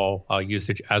sinker ball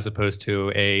usage as opposed to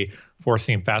a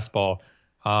four-seam fastball.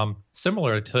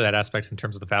 Similar to that aspect in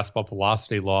terms of the fastball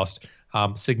velocity lost,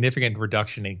 significant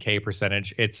reduction in K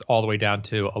percentage. It's all the way down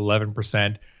to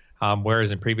 11%,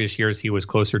 whereas in previous years he was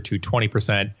closer to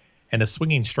 20%. And the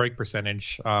swinging strike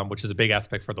percentage, which is a big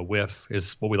aspect for the whiff,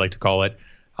 is what we like to call it,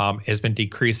 has been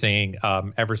decreasing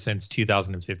ever since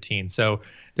 2015. So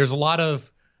there's a lot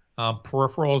of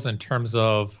peripherals in terms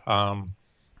of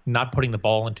not putting the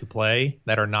ball into play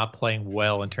that are not playing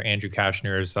well into Andrew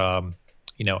Cashner's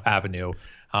avenue.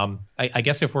 I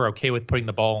guess if we're okay with putting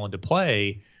the ball into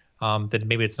play, then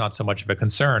maybe it's not so much of a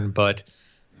concern. But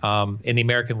in the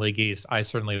American League East, I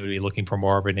certainly would be looking for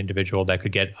more of an individual that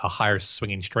could get a higher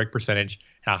swinging strike percentage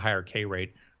and a higher K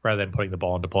rate rather than putting the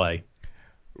ball into play.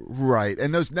 Right,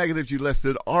 and those negatives you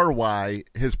listed are why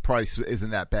his price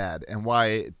isn't that bad and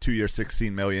why 2 years,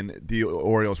 $16 million the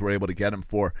Orioles were able to get him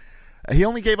for. He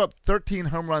only gave up 13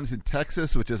 home runs in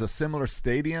Texas, which is a similar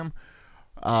stadium.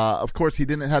 Of course, he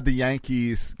didn't have the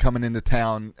Yankees coming into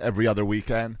town every other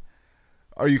weekend.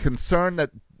 Are you concerned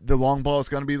that the long ball is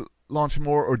going to be launched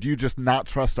more, or do you just not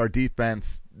trust our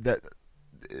defense that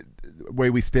way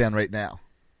we stand right now?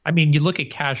 I mean, you look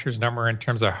at Cashner's number in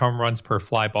terms of home runs per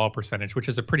fly ball percentage, which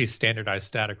is a pretty standardized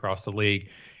stat across the league.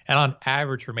 And on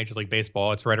average for Major League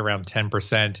Baseball, it's right around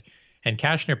 10%. And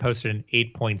Cashner posted an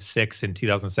 8.6 in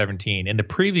 2017. In the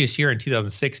previous year, in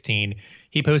 2016,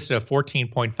 he posted a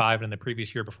 14.5, and in the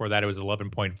previous year before that, it was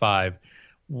 11.5.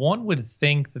 One would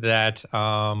think that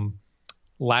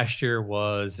last year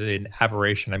was an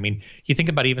aberration. I mean, you think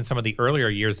about even some of the earlier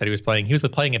years that he was playing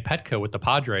at Petco with the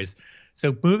Padres.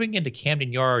 So moving into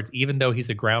Camden Yards, even though he's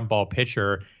a ground ball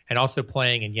pitcher and also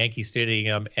playing in Yankee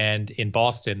Stadium and in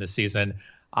Boston this season,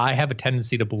 I have a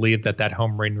tendency to believe that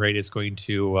home run rate is going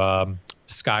to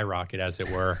skyrocket, as it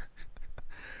were.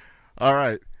 All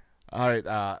right.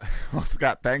 Well,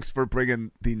 Scott, thanks for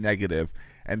bringing the negative,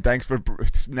 and thanks for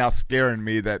now scaring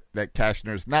me that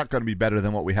Cashner is not going to be better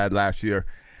than what we had last year.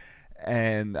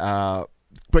 And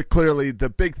but clearly, the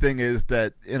big thing is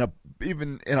that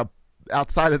even in a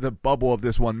outside of the bubble of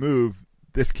this one move,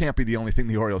 this can't be the only thing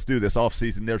the Orioles do this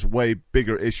offseason. There's way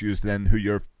bigger issues than who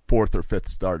your fourth or fifth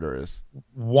starter is.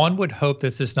 One would hope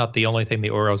this is not the only thing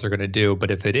the Orioles are going to do,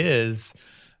 but if it is,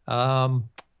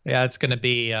 it's going to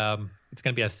be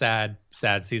a sad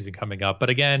season coming up. But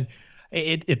again,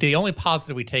 The only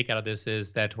positive we take out of this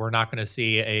is that we're not going to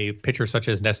see a pitcher such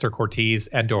as Nestor Cortes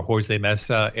and or Jose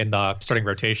Mesa in the starting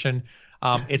rotation.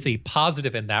 It's a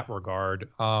positive in that regard.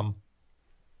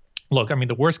 Look, I mean,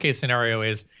 the worst case scenario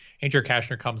is Andrew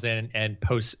Cashner comes in and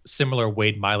posts similar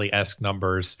Wade Miley-esque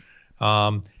numbers,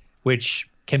 which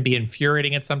can be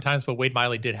infuriating at sometimes, but Wade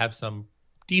Miley did have some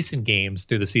decent games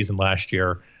through the season last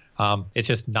year. It's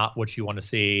just not what you want to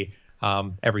see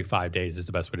every 5 days is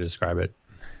the best way to describe it.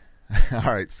 All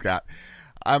right, Scott.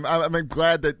 I'm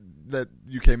glad that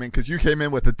you came in, because you came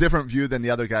in with a different view than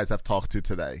the other guys I've talked to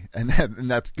today, and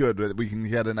that's good. We can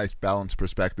get a nice balanced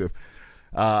perspective.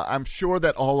 I'm sure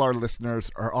that all our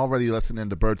listeners are already listening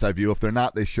to Bird's Eye View. If they're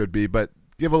not, they should be. But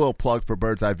give a little plug for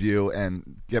Bird's Eye View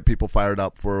and get people fired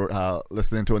up for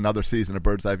listening to another season of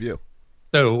Bird's Eye View.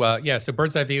 So, so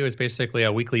Bird's Eye View is basically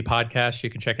a weekly podcast. You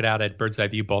can check it out at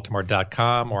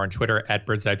birdseyeviewbaltimore.com or on Twitter at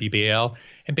birdseyebbl.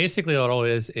 And basically all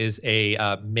it is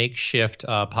a makeshift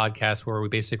podcast where we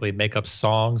basically make up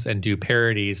songs and do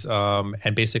parodies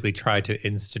and basically try to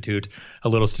institute a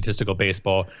little statistical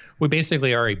baseball. We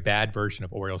basically are a bad version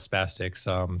of Oriole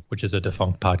Spastics, which is a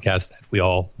defunct podcast that we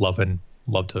all love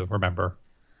to remember.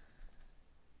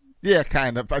 Yeah,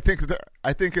 kind of. I think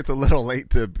it's a little late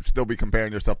to still be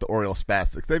comparing yourself to Oriole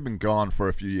Spastics. They've been gone for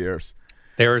a few years.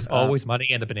 There is always money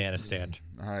in the banana stand.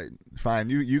 All right,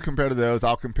 fine. You compare to those.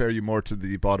 I'll compare you more to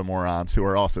the Baltimoreans, who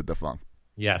are also defunct.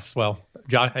 Yes, well,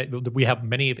 John, we have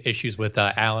many issues with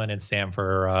Alan and Sam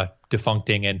for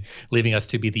defuncting and leaving us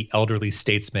to be the elderly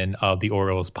statesmen of the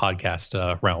Orioles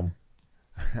podcast realm.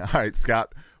 All right,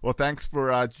 Scott. Well, thanks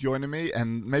for joining me,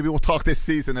 and maybe we'll talk this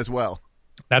season as well.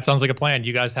 That sounds like a plan.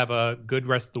 You guys have a good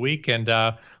rest of the week, and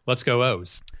let's go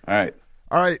O's. All right.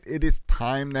 All right, it is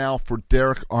time now for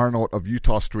Derek Arnold of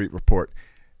Utah Street Report.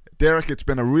 Derek, it's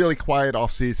been a really quiet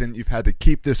offseason. You've had to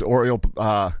keep this Oriole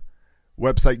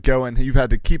website going. You've had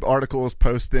to keep articles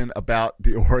posting about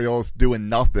the Orioles doing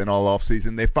nothing all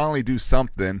offseason. They finally do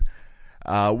something.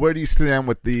 Where do you stand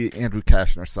with the Andrew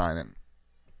Cashner signing?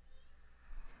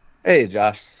 Hey,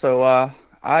 Josh. So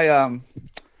I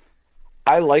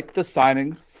like the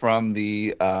signing from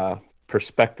the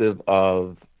perspective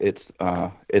of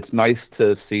it's nice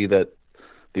to see that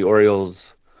the Orioles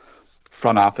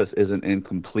front office isn't in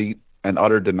complete and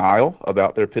utter denial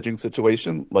about their pitching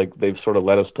situation, like they've sort of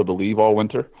led us to believe all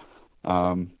winter.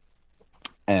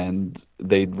 And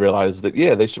they realized that,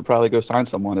 they should probably go sign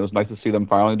someone. It was nice to see them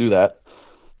finally do that.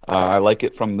 I like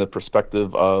it from the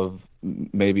perspective of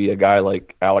maybe a guy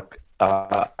like Alec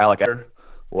Etter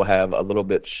will have a little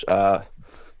bit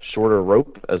shorter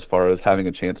rope as far as having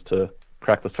a chance to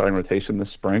crack the starting rotation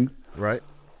this spring. Right.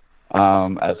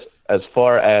 As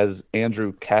far as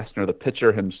Andrew Cashner, the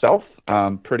pitcher himself,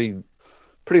 pretty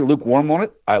lukewarm on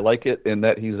it. I like it in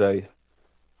that he's a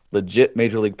legit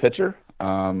major league pitcher.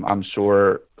 I'm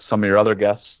sure some of your other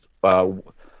guests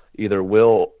either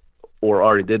will or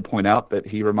already did point out that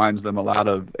he reminds them a lot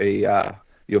of a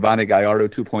Giovanni Gallardo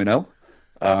 2.0.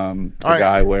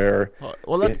 Guy where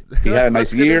he had a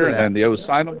nice year and the O's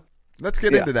signed him. Let's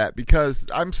get into that, because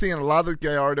I'm seeing a lot of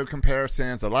Gallardo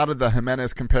comparisons, a lot of the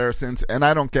Jimenez comparisons, and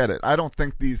I don't get it. I don't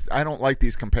like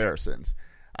these comparisons.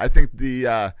 I think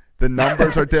the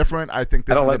numbers are different. I think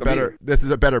this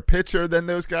is a better pitcher than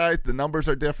those guys. The numbers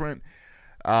are different.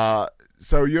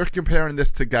 So you're comparing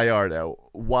this to Gallardo.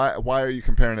 Why are you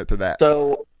comparing it to that?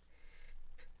 So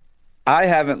I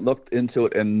haven't looked into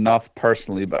it enough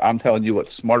personally, but I'm telling you what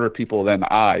smarter people than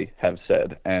I have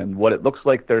said. And what it looks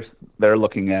like they're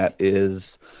looking at is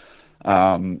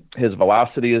his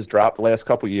velocity has dropped the last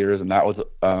couple of years, and that was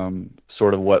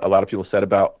sort of what a lot of people said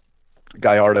about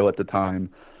Gallardo at the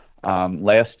time.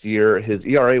 Last year, his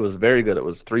ERA was very good. It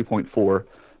was 3.4,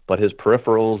 but his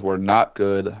peripherals were not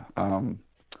good.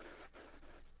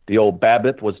 The old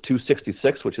BABIP was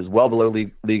 266, which is well below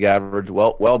league average,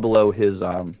 well below his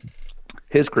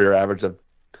career average of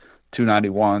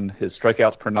 291. His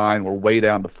strikeouts per nine were way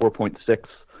down to 4.6.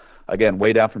 Again,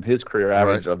 way down from his career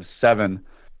average of 7.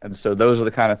 And so those are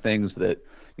the kind of things that,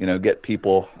 get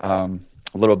people a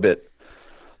little bit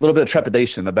of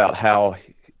trepidation about how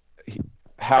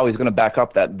he's going to back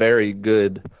up that very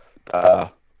good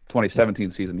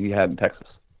 2017 season he had in Texas.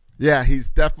 Yeah, he's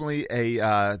definitely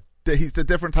he's a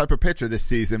different type of pitcher this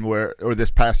season or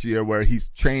this past year, where he's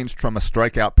changed from a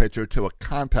strikeout pitcher to a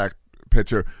contact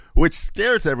pitcher, which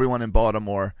scares everyone in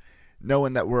Baltimore,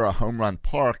 knowing that we're a home run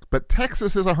park. But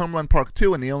Texas is a home run park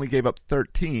too, and he only gave up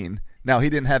 13. Now, he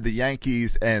didn't have the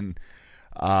Yankees and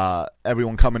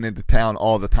everyone coming into town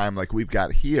all the time like we've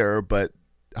got here, but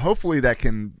hopefully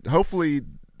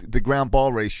the ground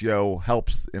ball ratio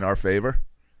helps in our favor.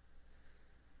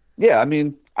 Yeah, I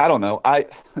mean, I don't know.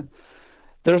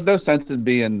 there's no sense in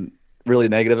being really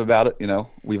negative about it. You know,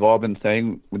 we've all been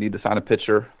saying we need to sign a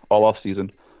pitcher all off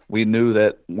season. We knew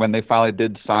that when they finally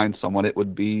did sign someone, it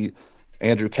would be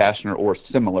Andrew Cashner or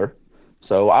similar.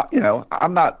 So,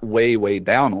 I'm not way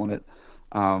down on it.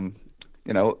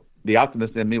 The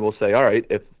optimist in me will say, all right,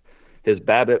 if his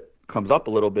BABIP comes up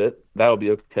a little bit, that'll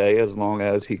be okay as long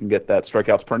as he can get that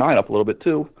strikeouts per nine up a little bit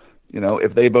too.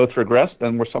 If they both regress,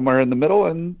 then we're somewhere in the middle,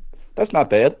 and that's not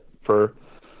bad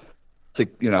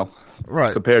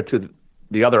right, compared to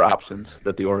the other options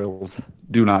that the Orioles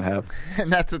do not have.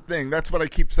 And that's the thing. That's what I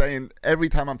keep saying every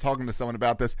time I'm talking to someone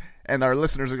about this, and our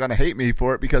listeners are going to hate me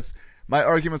for it because my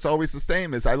argument's always the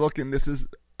same. Is I look and this is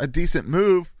a decent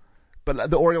move, but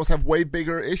the Orioles have way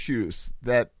bigger issues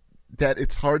that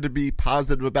it's hard to be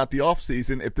positive about the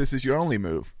offseason if this is your only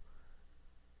move.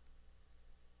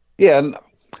 Yeah, and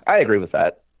I agree with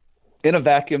that. In a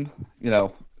vacuum,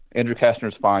 Andrew Cashner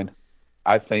is fine.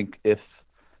 I think if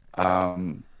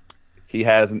he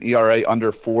has an ERA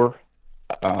under 4,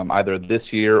 either this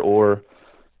year or,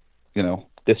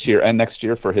 this year and next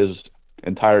year for his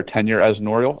entire tenure as an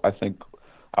Oriole, I think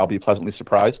I'll be pleasantly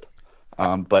surprised.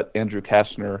 But Andrew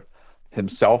Cashner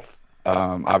himself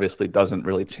obviously doesn't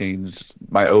really change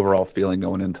my overall feeling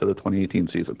going into the 2018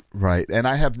 season. Right, and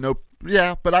I have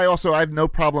I have no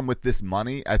problem with this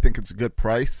money. I think it's a good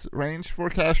price range for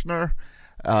Cashner,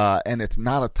 and it's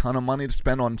not a ton of money to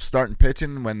spend on starting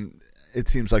pitching when it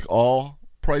seems like all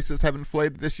prices have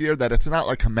inflated this year. That it's not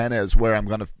like Jimenez where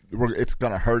it's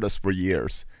gonna hurt us for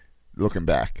years. Looking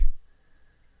back.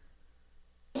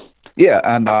 Yeah,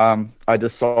 and I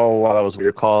just saw while I was with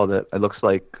your call that it looks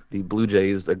like the Blue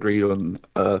Jays agreed on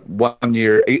a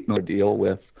 1-year, $8 million deal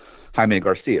with Jaime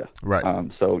Garcia. Right.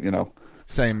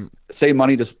 Same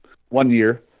money, just 1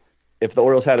 year. If the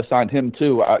Orioles had assigned him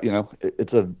too,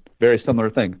 it's a very similar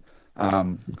thing.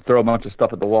 Throw a bunch of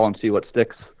stuff at the wall and see what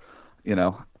sticks.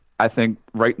 I think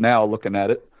right now, looking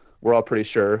at it, we're all pretty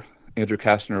sure Andrew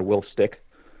Cashner will stick,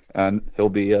 and he'll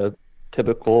be a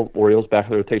typical Orioles back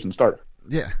of the rotation starter.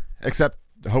 Yeah, except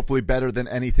hopefully better than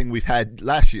anything we've had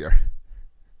last year.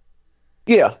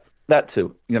 Yeah, that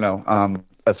too.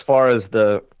 As far as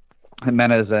the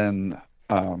Jimenez and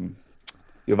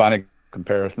Giovanni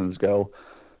comparisons go,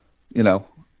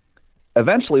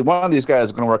 eventually one of these guys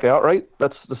is going to work out, right?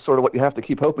 That's just sort of what you have to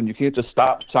keep hoping. You can't just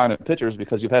stop signing pitchers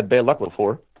because you've had bad luck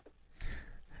before.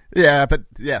 Yeah, but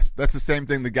yes, that's the same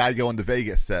thing the guy going to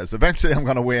Vegas says. Eventually I'm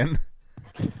going to win.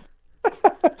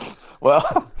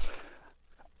 Well,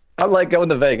 I like going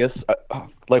to Vegas.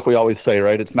 Like we always say,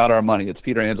 right? It's not our money. It's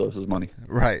Peter Angelos' money.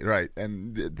 Right.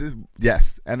 And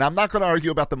yes, and I'm not going to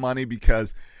argue about the money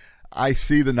because I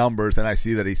see the numbers and I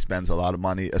see that he spends a lot of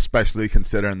money, especially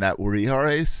considering that we are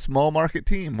a small market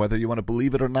team, whether you want to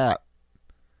believe it or not.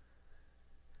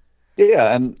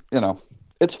 Yeah, and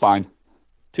it's fine.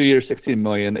 2 years, $16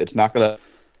 million. It's not going to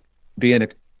be an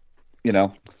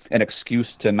excuse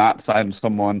to not sign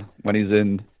someone when he's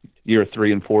in year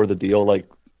 3 and 4 of the deal, like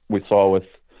we saw with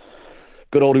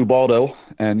good old Ubaldo,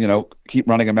 and keep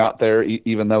running him out there,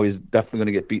 even though he's definitely going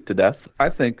to get beat to death. I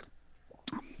think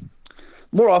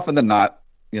more often than not,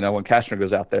 when Cashner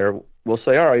goes out there, we'll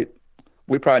say, all right,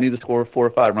 we probably need to score 4 or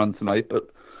 5 runs tonight, but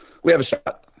we have a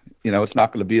shot. It's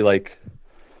not going to be like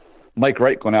Mike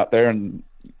Wright going out there and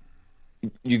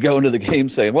you go into the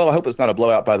game saying, well, I hope it's not a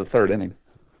blowout by the 3rd inning.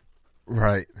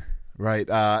 Right.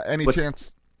 Any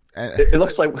chance? It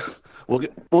looks like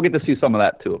we'll get to see some of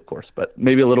that too, of course, but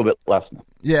maybe a little bit less now.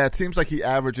 Yeah, it seems like he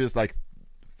averages like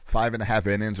 5.5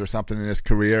 innings or something in his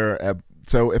career.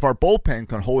 So if our bullpen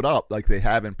can hold up like they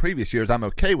have in previous years, I'm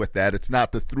okay with that. It's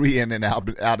not the 3-inning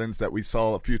outings that we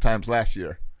saw a few times last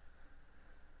year.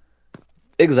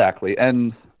 Exactly.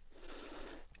 And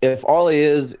if all he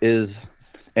is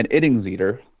an innings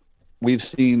eater, we've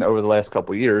seen over the last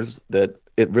couple of years that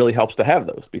it really helps to have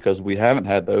those because we haven't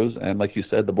had those. And like you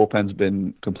said, the bullpen's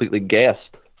been completely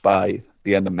gassed by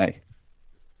the end of May.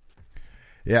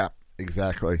 Yeah,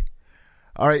 exactly.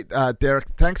 All right, Derek,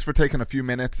 thanks for taking a few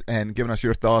minutes and giving us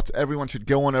your thoughts. Everyone should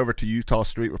go on over to Utah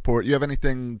Street Report. You have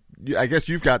anything? I guess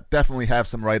you've definitely have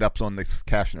some write-ups on this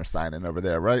Cashner signing over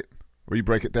there, right? Where you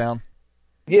break it down?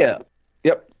 Yeah.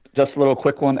 Yep. Just a little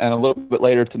quick one. And a little bit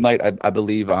later tonight, I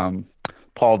believe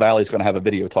Paul Valley's going to have a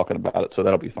video talking about it, so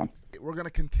that'll be fun. We're going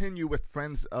to continue with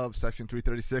Friends of Section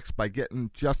 336 by getting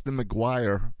Justin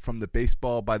McGuire from the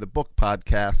Baseball by the Book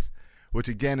podcast, which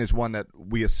again is one that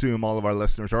we assume all of our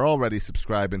listeners are already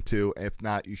subscribing to. If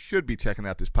not, you should be checking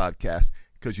out this podcast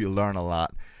because you learn a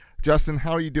lot. Justin,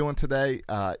 how are you doing today?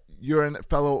 You're a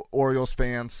fellow Orioles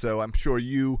fan, so I'm sure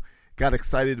you got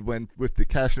excited with the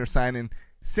Cashner signing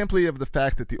simply of the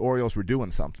fact that the Orioles were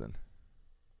doing something.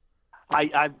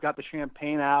 I've got the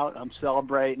champagne out. I'm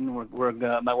celebrating.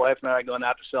 My wife and I are going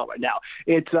out to celebrate now.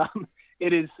 It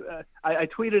is. I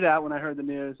tweeted out when I heard the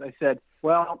news. I said,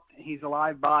 "Well, he's a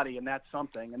live body, and that's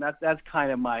something." And that's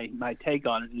kind of my take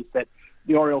on it. Is that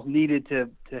the Orioles needed to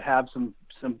have some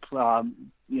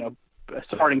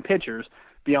starting pitchers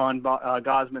beyond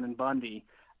Gausman and Bundy.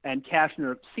 And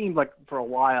Cashner seemed like for a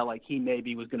while like he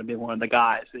maybe was going to be one of the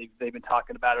guys. They've been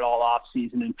talking about it all off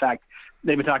season. In fact,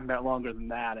 they've been talking about it longer than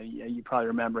that. And you probably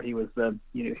remember he was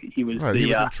he was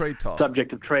in trade talk.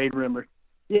 Subject of trade rumor.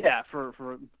 Yeah, for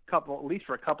at least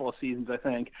for a couple of seasons, I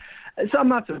think. So I'm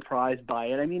not surprised by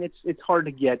it. I mean, it's hard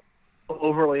to get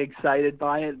overly excited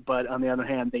by it, but on the other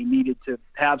hand, they needed to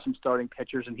have some starting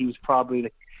pitchers, and he's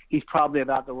probably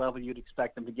about the level you'd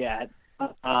expect them to get.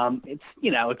 It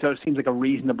seems like a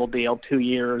reasonable deal. 2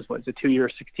 years. What is it? 2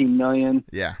 years, $16 million.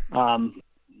 Yeah. That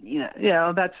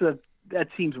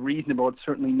seems reasonable. It's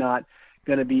certainly not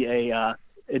going to be a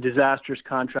disastrous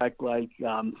contract like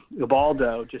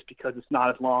Ubaldo, just because it's not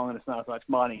as long and it's not as much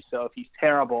money. So if he's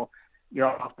terrible, you're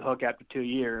off the hook after 2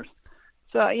 years.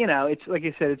 So, it's like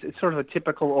I said, it's sort of a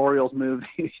typical Orioles move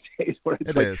these days where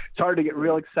it's hard to get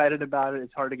real excited about it.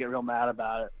 It's hard to get real mad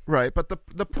about it. Right, but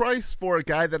the price for a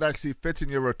guy that actually fits in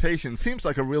your rotation seems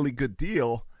like a really good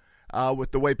deal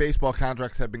with the way baseball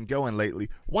contracts have been going lately.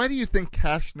 Why do you think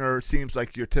Cashner seems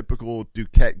like your typical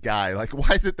Duquette guy? Like,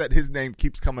 why is it that his name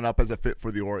keeps coming up as a fit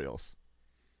for the Orioles?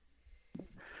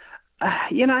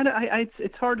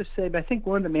 It's hard to say, but I think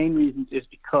one of the main reasons is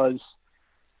because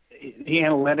the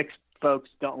analytics folks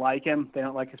don't like him. They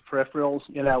don't like his peripherals,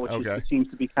 which seems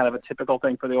to be kind of a typical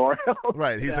thing for the Orioles.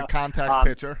 Right, he's a contact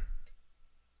pitcher.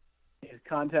 He's a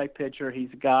contact pitcher. He's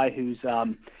a guy who's,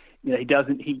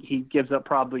 he gives up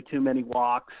probably too many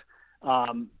walks.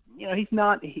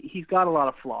 He's got a lot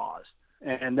of flaws,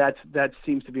 and that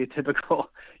seems to be a typical,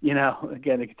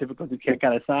 again, a typical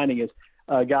kind of signing is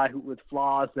a guy with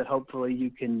flaws that hopefully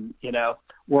you can,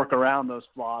 work around those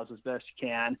flaws as best you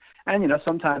can. And,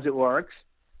 sometimes it works.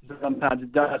 Sometimes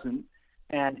it doesn't.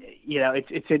 And,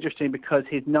 it's interesting because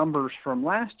his numbers from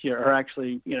last year are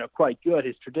actually, quite good.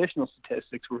 His traditional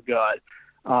statistics were good.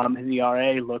 His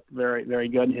ERA looked very, very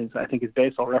good. I think his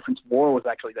baseball reference WAR was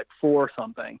actually like 4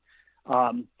 something.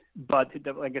 But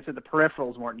like I said, the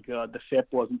peripherals weren't good. The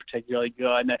FIP wasn't particularly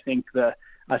good. And I think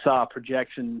I saw a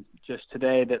projection just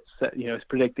today that, is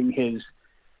predicting his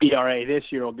ERA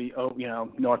this year will be,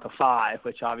 north of 5,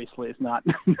 which obviously is not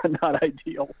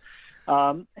ideal.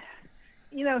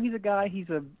 He's a guy. He's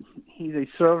a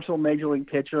serviceable major league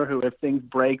pitcher who, if things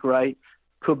break right,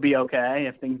 could be okay.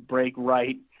 If things break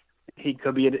right, he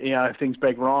could be. If things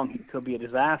break wrong, he could be a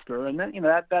disaster. And then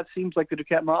that seems like the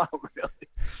Duquette model, really.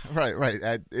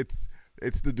 Right. It's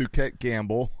the Duquette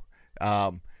gamble.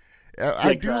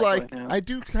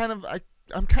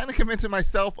 I'm kind of convincing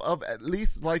myself of at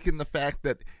least liking the fact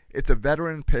that it's a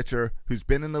veteran pitcher who's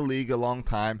been in the league a long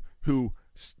time,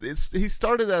 he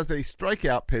started as a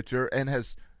strikeout pitcher and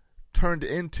has turned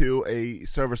into a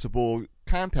serviceable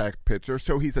contact pitcher,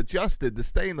 so he's adjusted to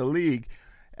stay in the league,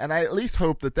 and I at least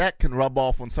hope that can rub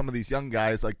off on some of these young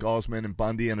guys like Gausman and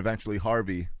Bundy and eventually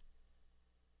Harvey.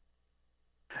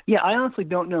 Yeah, I honestly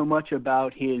don't know much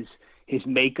about his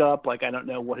makeup. Like, I don't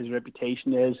know what his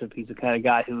reputation is, if he's the kind of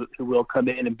guy who will come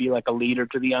in and be like a leader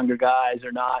to the younger guys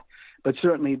or not. But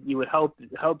certainly you would hope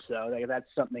so. Like, that's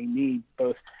something they need.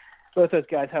 Both those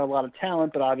guys have a lot of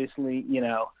talent, but obviously,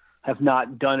 have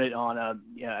not done it on a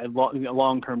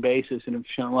long-term basis and have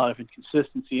shown a lot of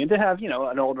inconsistency. And to have,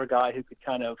 an older guy who could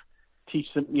kind of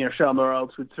teach them, show them the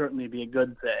ropes would certainly be a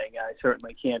good thing. I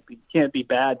certainly can't be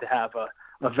bad to have a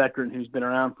veteran who's been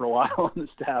around for a while on the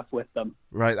staff with them.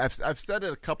 Right. I've said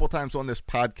it a couple times on this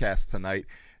podcast tonight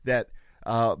that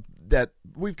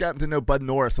we've gotten to know Bud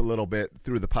Norris a little bit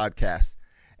through the podcast.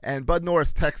 And Bud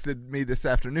Norris texted me this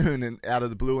afternoon and out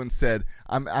of the blue and said,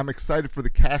 I'm excited for the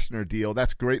Cashner deal.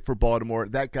 That's great for Baltimore.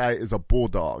 That guy is a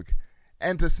bulldog.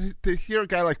 And to hear a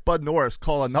guy like Bud Norris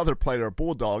call another player a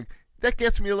bulldog, that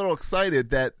gets me a little excited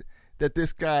that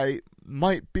this guy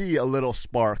might be a little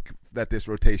spark that this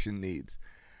rotation needs.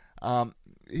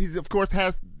 He, of course,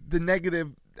 has the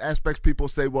negative aspects. People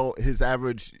say, well, his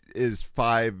average is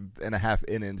 5.5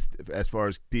 innings as far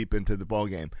as deep into the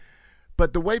ballgame.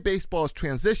 But the way baseball is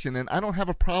transitioning, I don't have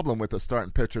a problem with a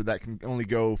starting pitcher that can only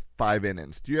go 5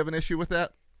 innings. Do you have an issue with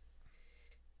that?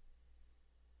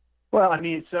 Well, I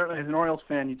mean, certainly as an Orioles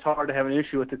fan, it's hard to have an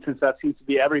issue with it since that seems to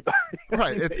be everybody.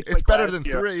 Right, it's better than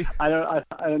 3. I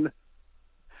don't.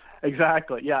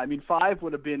 Exactly. Yeah, I mean, 5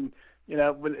 would have been.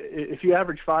 If you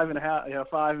average 5.5,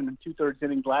 5 2/3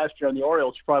 innings last year on the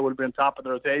Orioles, you probably would have been top of the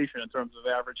rotation in terms of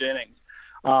average innings.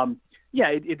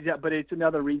 Yeah, but it's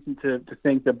another reason to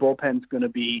think the bullpen's going to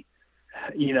be,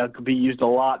 could be used a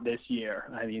lot this year.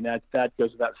 I mean, that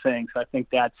goes without saying. So I think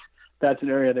that's an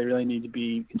area they really need to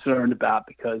be concerned about,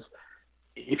 because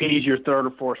if he's your third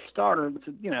or fourth starter,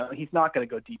 he's not going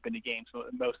to go deep into games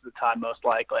most of the time, most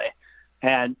likely.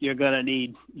 And you're going to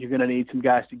need some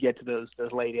guys to get to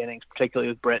those late innings,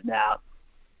 particularly with Britton out.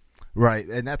 Right,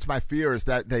 and that's my fear, is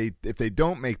that if they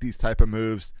don't make these type of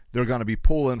moves, they're going to be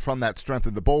pulling from that strength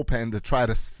of the bullpen to try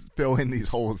to fill in these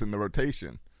holes in the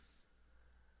rotation.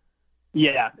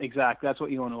 Yeah, exactly. That's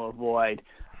what you want to avoid.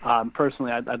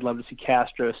 Personally, I'd love to see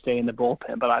Castro stay in the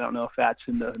bullpen, but I don't know if that's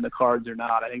in the cards or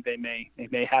not. I think they may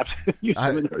have to use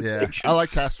him in the rotation. Yeah, I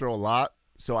like Castro a lot,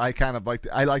 so I kind of like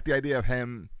the idea of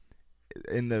him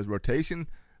in the rotation,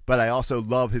 but I also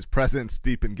love his presence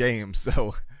deep in games.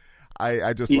 So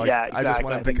I just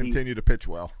want him to continue to pitch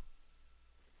well.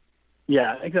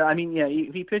 Yeah, exactly. I mean,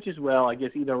 if he pitches well, I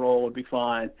guess either role would be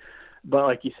fine. But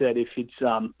like you said, if it's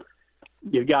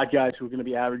you've got guys who are going to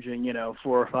be averaging 4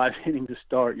 or 5 innings to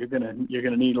start, you're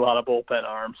gonna need a lot of bullpen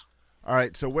arms. All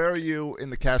right, so where are you in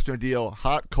the Castro deal?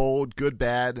 Hot, cold, good,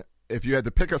 bad? If you had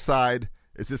to pick a side,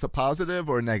 is this a positive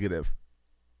or a negative?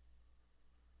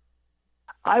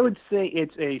 I would say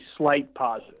it's a slight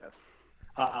positive.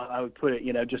 I would put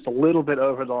it, just a little bit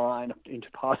over the line into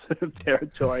positive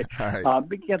territory. Right.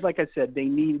 Because, like I said, they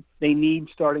need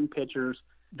starting pitchers.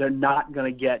 They're not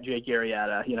going to get Jake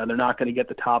Arrieta. They're not going to get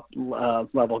the top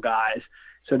level guys.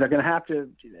 So they're going to have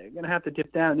to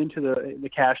dip down into the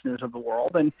Cashners of the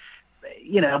world, and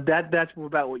that's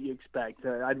about what you expect.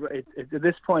 At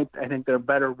this point, I think they're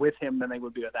better with him than they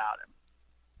would be without him.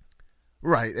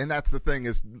 Right, and that's the thing,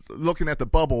 is looking at the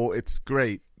bubble, it's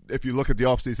great. If you look at the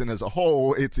offseason as a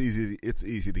whole, it's easy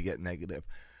to get negative.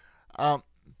 All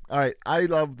right, I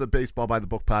love the Baseball by the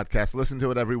Book podcast. Listen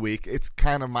to it every week. It's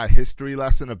kind of my history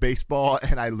lesson of baseball,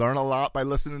 and I learn a lot by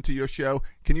listening to your show.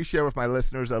 Can you share with my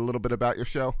listeners a little bit about your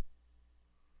show?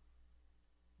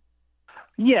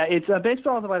 Yeah, it's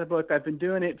Baseball by the Book. I've been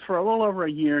doing it for a little over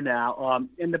a year now.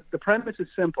 And the premise is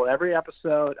simple. Every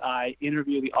episode, I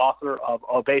interview the author of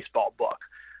a baseball book.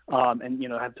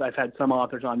 And I've had some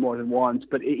authors on more than once,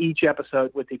 but each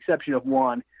episode, with the exception of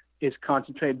one, is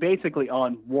concentrated basically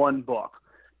on one book.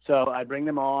 So I bring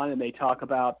them on, and they talk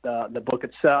about the book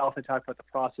itself. They talk about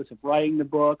the process of writing the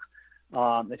book.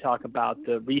 They talk about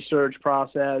the research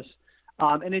process,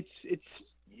 and it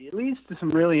leads to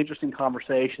some really interesting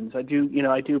conversations. I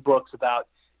do books about,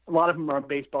 a lot of them are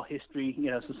baseball history.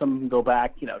 So some of them go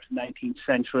back, to 19th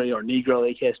century or Negro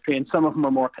League history, and some of them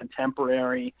are more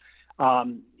contemporary.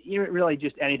 Really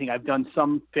just anything. I've done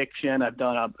some fiction. I've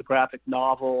done a graphic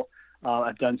novel.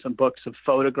 I've done some books of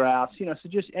photographs. So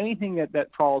just anything that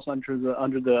falls under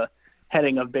the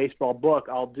heading of baseball book,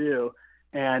 I'll do.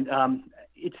 And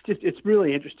it's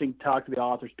really interesting to talk to the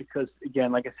authors, because,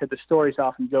 again, like I said, the stories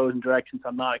often go in directions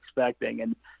I'm not expecting,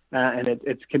 and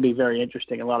it can be very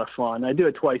interesting, a lot of fun. I do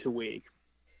it twice a week.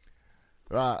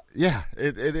 Yeah,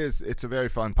 it is. It's a very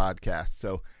fun podcast.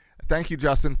 So thank you,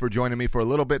 Justin, for joining me for a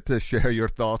little bit to share your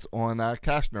thoughts on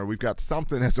Cashner. We've got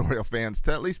something as Oriole fans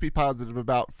to at least be positive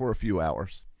about for a few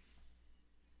hours.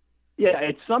 Yeah,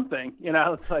 it's something.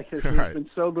 It's like there's been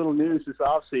so little news this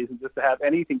offseason, just to have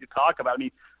anything to talk about. I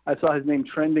mean, I saw his name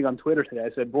trending on Twitter today. I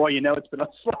said, boy, it's been a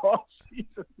slow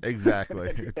offseason.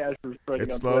 Exactly.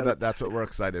 It's slow. That's what we're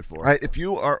excited for. All right, if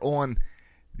you are on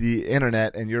the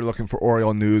internet and you're looking for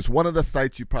Oriole news, one of the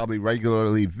sites you probably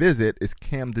regularly visit is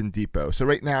Camden Depot. So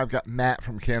right now I've got Matt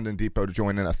from Camden Depot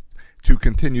joining us to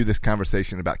continue this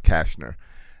conversation about Cashner.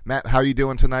 Matt, how are you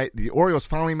doing tonight? The Orioles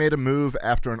finally made a move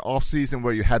after an offseason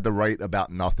where you had to write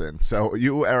about nothing. So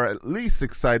you are at least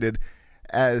excited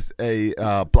as a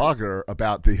blogger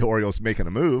about the Orioles making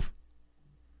a move.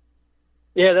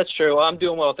 Yeah, that's true. I'm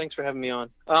doing well. Thanks for having me on.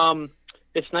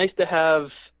 It's nice to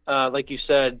have, like you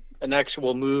said, an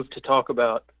actual move to talk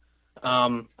about. I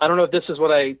don't know if this is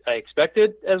what I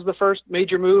expected as the first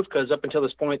major move, because up until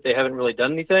this point they haven't really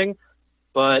done anything.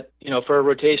 But, for a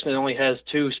rotation that only has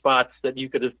 2 spots that you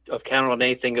could have counted on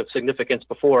anything of significance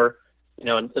before,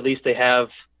 and at least they have,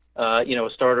 a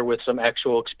starter with some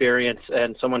actual experience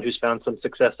and someone who's found some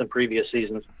success in previous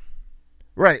seasons.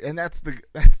 Right, and that's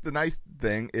the nice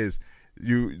thing is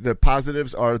the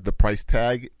positives are the price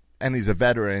tag, and he's a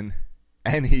veteran,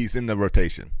 and he's in the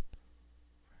rotation.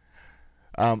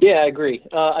 Yeah, I agree.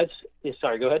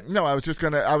 Sorry, go ahead. No, I was just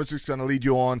gonna lead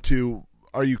you on to,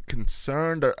 are you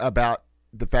concerned about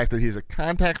the fact that he's a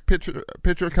contact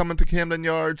pitcher coming to Camden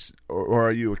Yards, or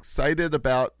are you excited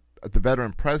about the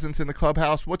veteran presence in the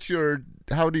clubhouse?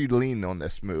 How do you lean on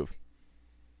this move?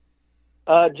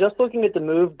 Just looking at the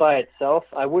move by itself,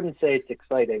 I wouldn't say it's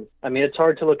exciting. I mean, it's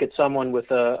hard to look at someone with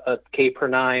a K per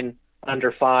 9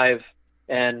 under 5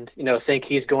 and, think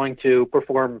he's going to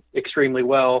perform extremely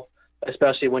well,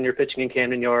 especially when you're pitching in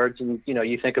Camden Yards and,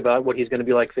 you think about what he's going to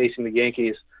be like facing the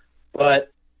Yankees.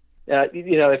 But,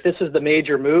 if this is the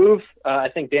major move, I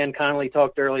think Dan Connolly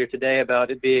talked earlier today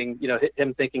about it being,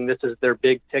 him thinking this is their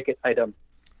big ticket item.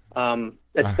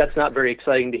 That's not very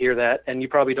exciting to hear that, and you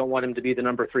probably don't want him to be the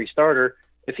number 3 starter.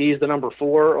 If he's the number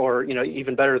 4 or,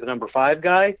 even better, the number 5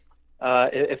 guy,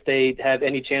 if they have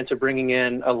any chance of bringing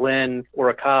in a Lynn or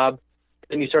a Cobb,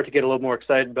 then you start to get a little more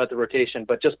excited about the rotation.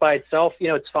 But just by itself,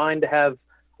 it's fine to have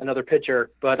another pitcher,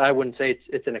 but I wouldn't say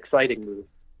it's an exciting move.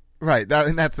 Right,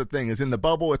 and that's the thing, is in the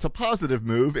bubble, it's a positive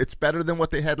move. It's better than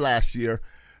what they had last year,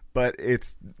 but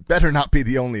it's better not be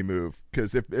the only move,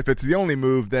 because if it's the only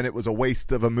move, then it was a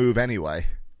waste of a move anyway.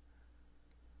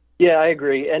 Yeah, I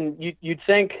agree. And you'd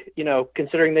think,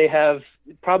 considering they have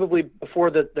probably before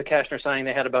the Cashner signing,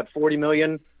 they had about $40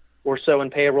 million or so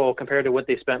in payroll compared to what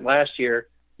they spent last year.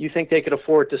 You think they could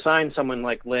afford to sign someone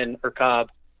like Lynn or Cobb,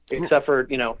 except for,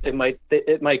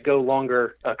 it might go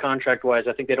longer contract-wise.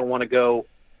 I think they don't want to go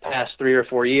past 3 or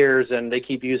 4 years, and they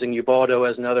keep using Ubaldo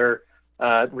as another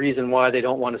reason why they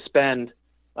don't want to spend.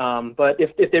 But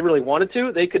if they really wanted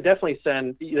to, they could definitely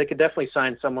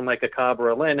sign someone like a Cobb or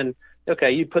a Lynn. And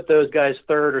okay, you put those guys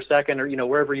 3rd or 2nd or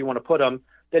wherever you want to put them.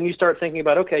 Then you start thinking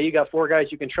about, okay, you got 4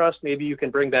 guys you can trust. Maybe you can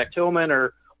bring back Tillman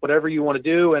or whatever you want to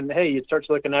do. And hey, it starts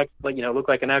to look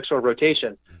like an actual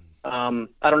rotation. I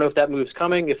don't know if that move's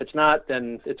coming. If it's not,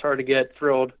 then it's hard to get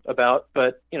thrilled about.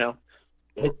 But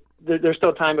there's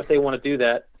still time if they want to do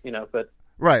that. But.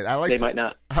 Right, might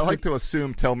not. I like to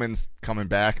assume Tillman's coming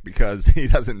back because he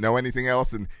doesn't know anything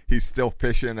else, and he's still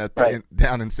fishing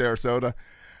down in Sarasota.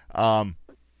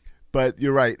 But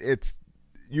you're right.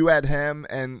 You add him,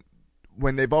 and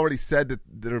when they've already said that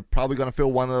they're probably going to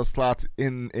fill one of those slots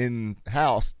in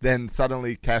house, then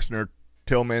suddenly Cashner,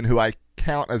 Tillman, who I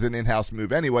count as an in-house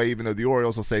move anyway, even though the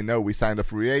Orioles will say no, we signed a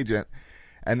free agent,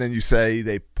 and then you say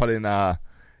they put in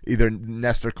either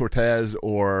Nestor Cortez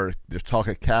or there's talk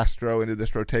of Castro into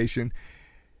this rotation,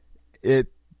 it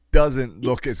doesn't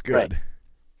look as good.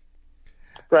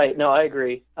 Right. No, I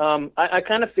agree. I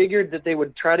kind of figured that they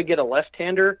would try to get a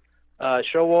left-hander.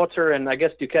 Showalter and I guess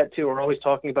Duquette too are always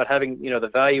talking about having, the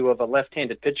value of a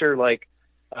left-handed pitcher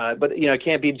but it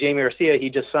can't be Jamie Garcia. He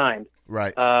just signed.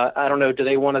 Right. I don't know. Do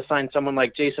they want to sign someone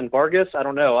like Jason Vargas? I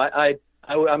don't know. I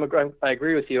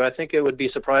agree with you. I think it would be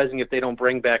surprising if they don't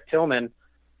bring back Tillman.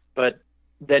 But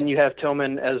then you have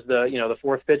Tillman as the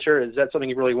 4th pitcher. Is that something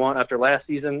you really want after last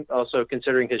season? Also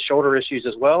considering his shoulder issues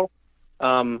as well,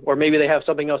 or maybe they have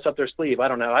something else up their sleeve. I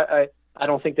don't know. I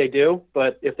don't think they do,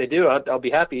 but if they do, I'll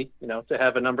be happy, to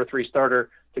have a number 3 starter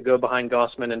to go behind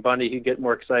Gossman and Bundy, who get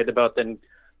more excited about than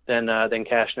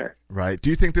Cashner. Right. Do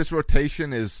you think this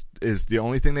rotation is the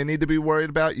only thing they need to be worried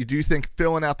about? Do you think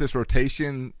filling out this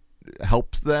rotation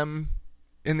helps them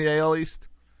in the AL East?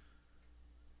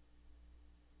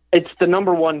 It's the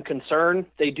number one concern.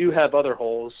 They do have other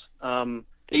holes.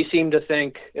 They seem to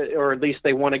think, or at least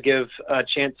they want to give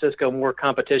Chance Sisco more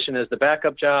competition as the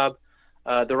backup job.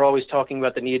 They're always talking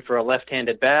about the need for a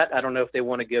left-handed bat. I don't know if they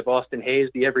want to give Austin Hayes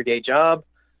the everyday job,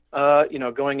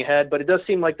 going ahead. But it does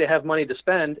seem like they have money to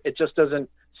spend. It just doesn't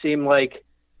seem like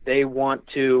they want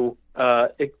to,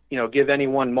 give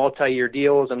anyone multi-year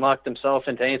deals and lock themselves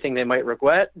into anything they might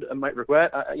regret. I'm not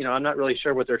really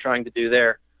sure what they're trying to do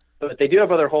there. But they do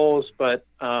have other holes, but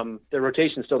their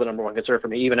rotation is still the number one concern for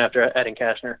me, even after adding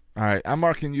Cashner. All right, I'm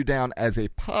marking you down as a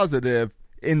positive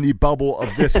in the bubble of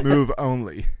this move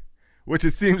only, which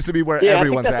it seems to be where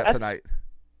everyone's at tonight.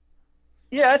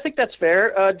 Yeah, I think that's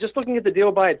fair. Just looking at the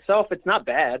deal by itself, it's not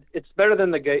bad. It's better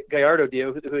than the Gallardo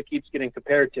deal, who it keeps getting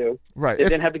compared to. Right. They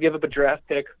didn't have to give up a draft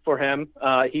pick for him.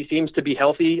 He seems to be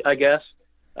healthy, I guess.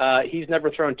 He's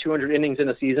never thrown 200 innings in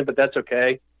a season, but that's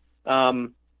okay.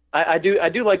 I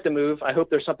do like the move. I hope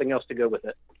there's something else to go with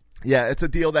it. Yeah, it's a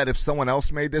deal that if someone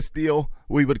else made this deal,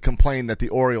 we would complain that the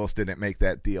Orioles didn't make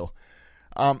that deal.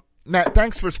 Matt,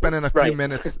 thanks for spending a few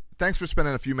minutes. Thanks for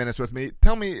spending a few minutes with me.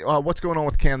 Tell me what's going on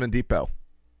with Camden Depot.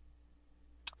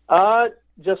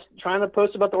 Just trying to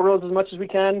post about the Orioles as much as we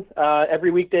can.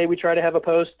 Every weekday we try to have a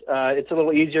post. It's a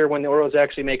little easier when the Orioles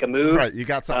actually make a move. Right, you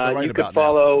got something to write you about could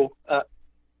follow,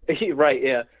 right,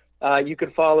 yeah. You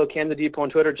could follow Camden Depot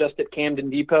on Twitter, just at Camden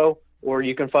Depot, or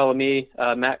you can follow me,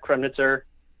 Matt Kremnitzer.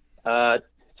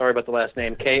 Sorry about the last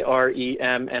name,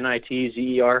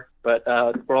 Kremnitzer. But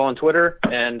we're all on Twitter,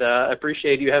 and I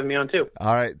appreciate you having me on too.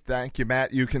 All right, thank you,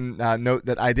 Matt. You can note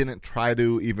that I didn't try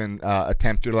to even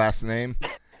attempt your last name,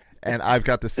 and I've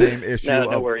got the same issue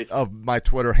No worries. of my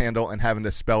Twitter handle and having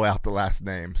to spell out the last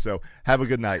name. So have a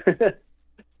good night.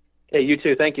 Hey, you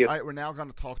too. Thank you. All right, we're now going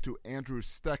to talk to Andrew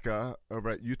Stecca over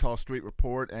at Utah Street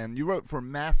Report, and you wrote for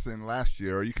Masson last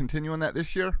year. Are you continuing that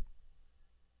this year?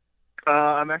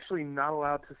 I'm actually not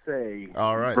allowed to say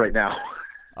right now.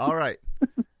 All right.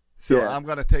 So Yeah. I'm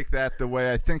going to take that the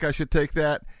way I think I should take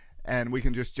that, and we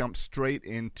can just jump straight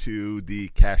into the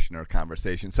Cashner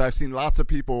conversation. So I've seen lots of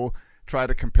people try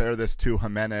to compare this to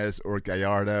Jimenez or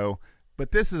Gallardo,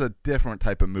 but this is a different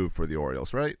type of move for the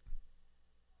Orioles, right?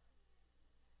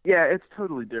 Yeah, it's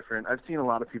totally different. I've seen a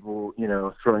lot of people,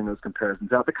 throwing those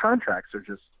comparisons out. The contracts are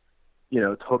just,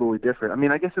 totally different. I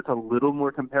mean, I guess it's a little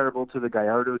more comparable to the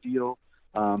Gallardo deal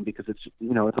because it's,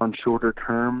 it's on shorter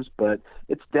terms, but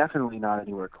it's definitely not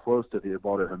anywhere close to the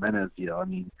Ubaldo Jimenez deal. I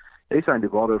mean, they signed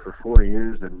Ubaldo for 4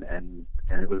 years, and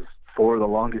it was 4 of the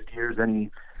longest years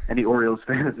any Orioles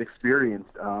fan has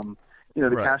experienced. The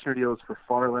Right. Cashner deal is for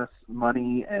far less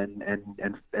money and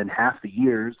half the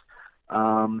years.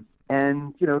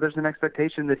 And, there's an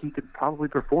expectation that he could probably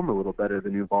perform a little better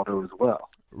than Ubaldo as well.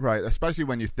 Right, especially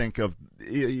when you think of,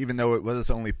 even though it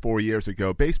was only 4 years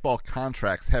ago, baseball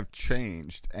contracts have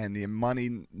changed, and the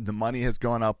money has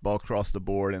gone up all across the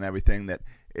board and everything, that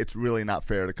it's really not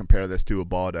fair to compare this to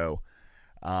Ubaldo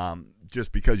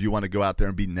just because you want to go out there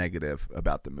and be negative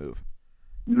about the move.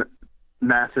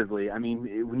 Massively. I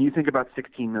mean, when you think about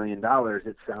 $16 million,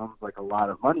 it sounds like a lot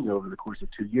of money over the course of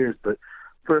 2 years, but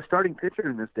for a starting pitcher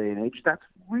in this day and age, that's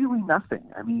really nothing.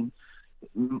 I mean,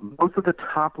 most of the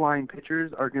top-line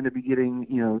pitchers are going to be getting,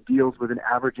 deals with an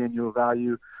average annual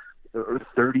value of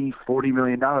 $30, $40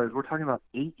 million. We're talking about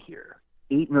 8 here.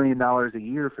 $8 million a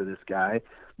year for this guy.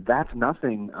 That's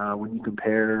nothing when you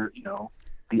compare,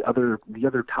 the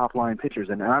other top-line pitchers.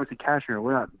 And obviously Cashner,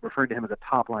 we're not referring to him as a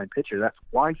top-line pitcher. That's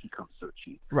why he comes so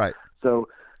cheap. Right. So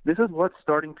this is what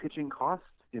starting pitching costs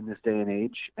in this day and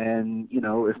age, and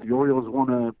if the Orioles want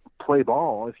to play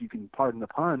ball, if you can pardon the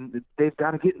pun, they've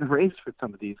got to get in the race for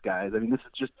some of these guys. I mean, this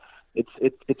is just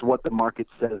it's what the market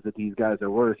says that these guys are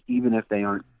worth, even if they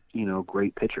aren't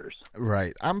great pitchers.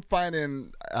 Right. I'm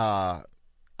finding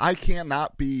I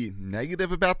cannot be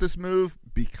negative about this move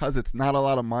because it's not a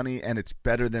lot of money and it's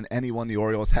better than anyone the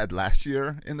Orioles had last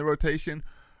year in the rotation.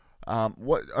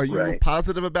 What are you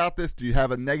positive about this? Do you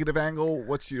have a negative angle?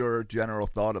 What's your general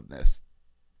thought of this?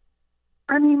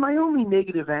 I mean, my only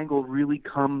negative angle really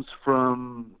comes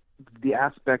from the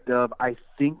aspect of I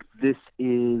think this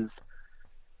is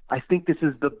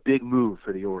the big move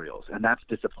for the Orioles, and that's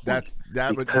disappointing.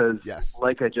 Because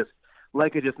like I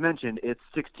just mentioned, it's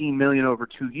 $16 million over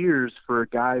 2 years for a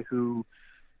guy who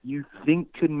you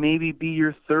think could maybe be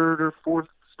your third or fourth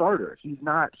starter. He's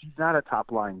not a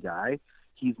top line guy.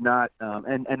 He's not,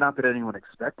 and not that anyone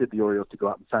expected the Orioles to go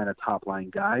out and sign a top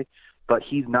line guy. But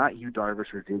he's not Yu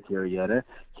Darvish or Jake Arrieta.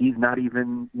 He's not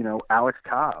even, Alex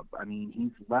Cobb. I mean,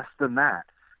 he's less than that.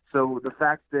 So the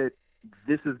fact that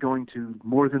this is going to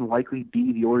more than likely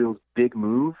be the Orioles' big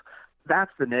move,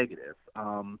 that's the negative.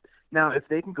 Now, if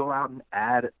they can go out and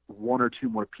add 1 or 2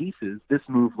 more pieces, this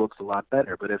move looks a lot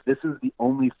better. But if this is the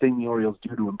only thing the Orioles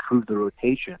do to improve the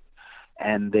rotation,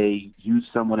 and they use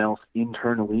someone else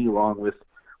internally along with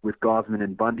Gausman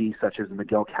and Bundy, such as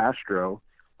Miguel Castro,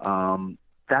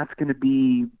 that's going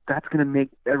to make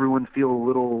everyone feel a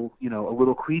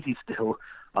little queasy still.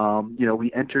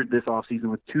 We entered this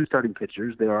offseason with 2 starting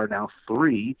pitchers. There are now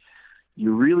 3.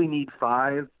 You really need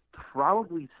 5,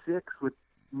 probably 6 with,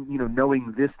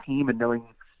 knowing this team and knowing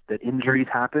that injuries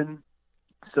happen.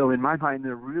 So in my mind,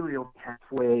 they're really only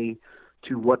halfway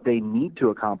to what they need to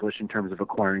accomplish in terms of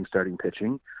acquiring starting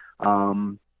pitching.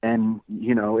 And,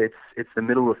 it's the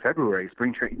middle of February.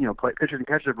 Spring training, pitchers and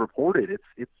catchers have reported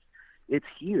it's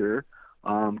here.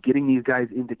 Getting these guys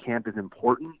into camp is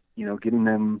important. Getting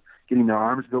their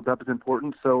arms built up is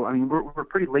important. So, I mean, we're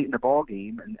pretty late in the ball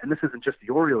game, and this isn't just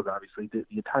the Orioles, obviously. The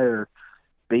entire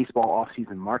baseball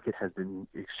offseason market has been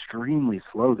extremely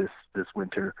slow this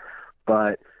winter.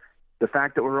 But the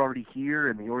fact that we're already here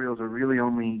and the Orioles are really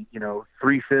only,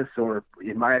 3/5 or,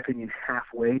 in my opinion,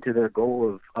 halfway to their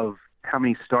goal of how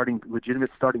many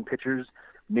legitimate starting pitchers,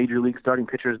 major league starting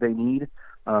pitchers they need,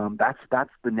 that's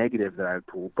the negative that I would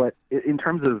pull. But in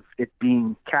terms of it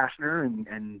being Cashner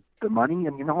and the money, I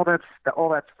mean, all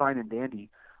that's fine and dandy.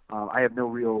 I have no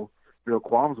real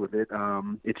qualms with it.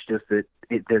 It's just that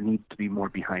there needs to be more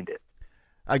behind it.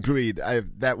 Agreed.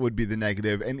 That would be the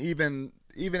negative. And even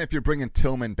if you're bringing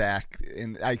Tillman back,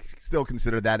 and I still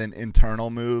consider that an internal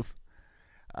move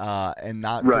and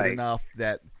not good enough.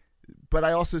 But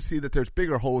I also see that there's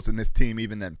bigger holes in this team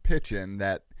even than pitching,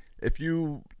 that if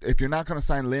you're not going to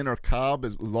sign Lynn or Cobb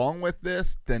along with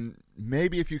this, then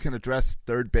maybe if you can address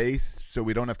third base so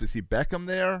we don't have to see Beckham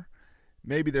there,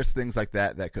 maybe there's things like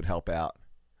that could help out.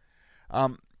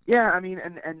 Yeah, I mean,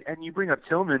 and you bring up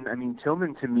Tillman. I mean,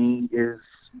 Tillman to me is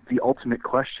the ultimate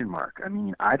question mark. I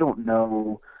mean, I don't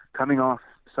know, coming off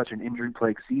such an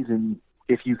injury-plagued season,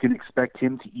 if you can expect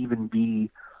him to even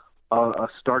be a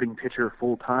starting pitcher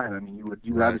full time. I mean, you would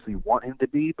Right. obviously want him to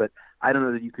be, but I don't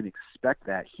know that you can expect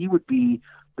that. He would be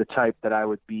the type that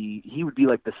he would be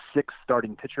like the sixth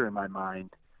starting pitcher in my mind,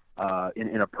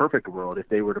 in a perfect world, if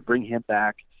they were to bring him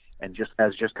back and just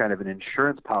kind of an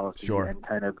insurance policy. Sure. And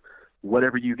kind of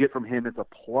whatever you get from him is a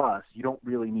plus. You don't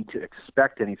really need to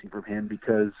expect anything from him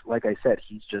because, like I said,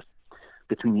 he's just,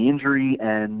 between the injury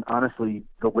and honestly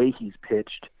the way he's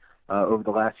pitched over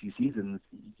the last few seasons,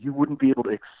 you wouldn't be able to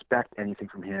expect anything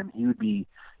from him. He would be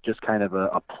just kind of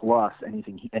a plus.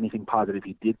 Anything positive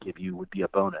he did give you would be a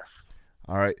bonus.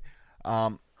 All right.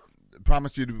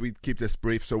 Promise you we'd keep this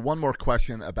brief. So one more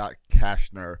question about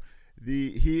Cashner.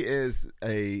 He is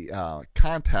a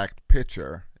contact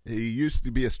pitcher. He used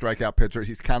to be a strikeout pitcher.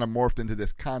 He's kind of morphed into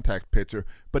this contact pitcher,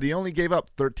 but he only gave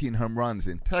up 13 home runs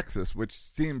in Texas, which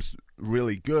seems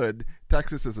really good.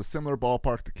 Texas is a similar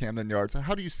ballpark to Camden Yards.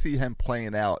 How do you see him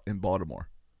playing out in Baltimore?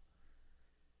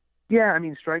 Yeah, I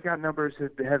mean, strikeout numbers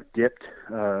have dipped,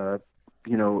 over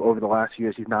the last few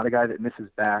years. He's not a guy that misses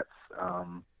bats.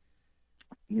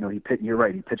 You're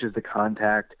right. He pitches to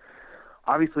contact.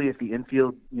 Obviously, if the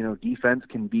infield, defense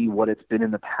can be what it's been in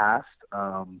the past,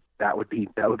 that would be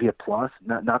a plus.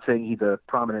 Not saying he's a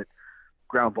prominent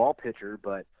ground ball pitcher,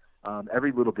 but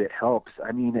every little bit helps.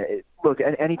 I mean, look,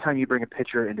 anytime you bring a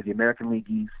pitcher into the American League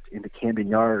East, into Camden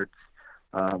Yards,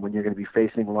 when you're going to be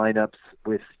facing lineups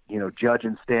with, Judge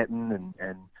and Stanton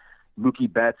and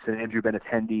Mookie Betts and Andrew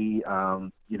Benintendi,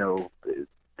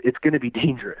 it's going to be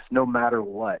dangerous no matter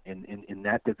what in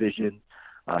that division,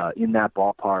 in that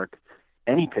ballpark.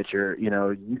 Any pitcher,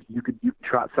 you could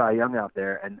trot Cy Young out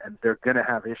there, and they're going to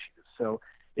have issues. So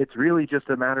it's really just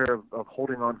a matter of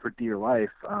holding on for dear life,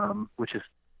 which is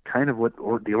kind of what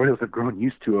the Orioles have grown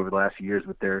used to over the last few years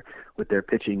with their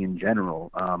pitching in general.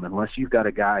 Unless you've got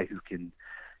a guy who can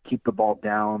keep the ball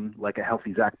down like a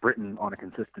healthy Zach Britton on a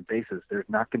consistent basis, there's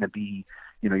not going to be,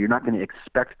 you're not going to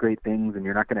expect great things, and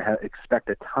you're not going to expect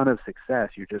a ton of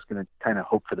success. You're just going to kind of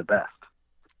hope for the best.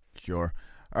 Sure.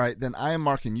 All right, then I am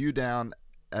marking you down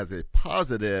as a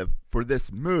positive for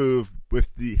this move,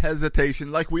 with the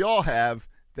hesitation, like we all have,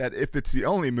 that if it's the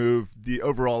only move, the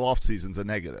overall offseason's a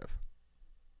negative.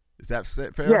 Is that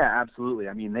fair? Yeah, absolutely.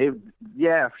 I mean,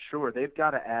 sure. They've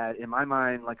got to add, in my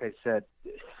mind, like I said,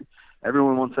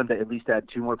 everyone wants them to at least add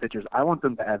 2 more pitchers. I want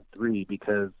them to add 3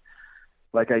 because,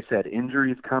 like I said,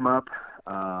 injuries come up,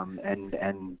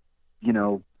 and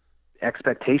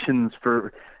expectations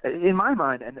for, in my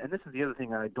mind, and this is the other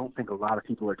thing I don't think a lot of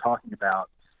people are talking about.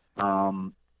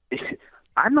 I'm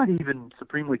not even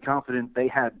supremely confident they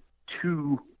had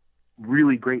 2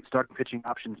 really great starting pitching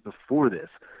options before this.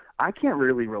 I can't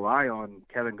really rely on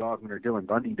Kevin Gausman or Dylan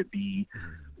Bundy to be,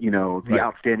 the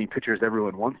outstanding pitchers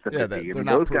everyone wants them to be. I mean,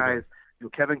 those guys,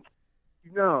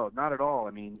 no, not at all.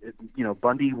 I mean,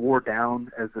 Bundy wore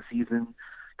down as the season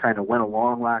kind of went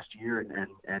along last year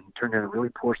and turned in a really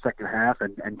poor second half.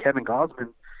 And Kevin Gausman,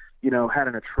 had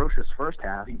an atrocious first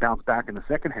half. He bounced back in the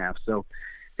second half. So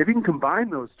if you can combine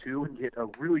those 2 and get a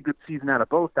really good season out of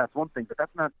both, that's one thing. But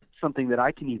that's not something that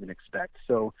I can even expect.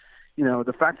 So,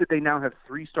 the fact that they now have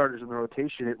 3 starters in the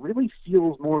rotation, it really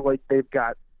feels more like they've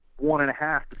got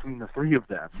 1.5 between the 3 of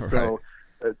them. Right. So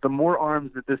the more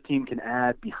arms that this team can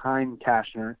add behind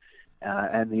Cashner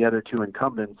and the other 2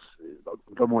 incumbents,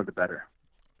 the more the better.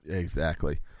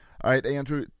 Exactly. All right,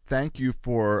 Andrew, thank you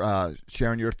for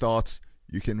sharing your thoughts.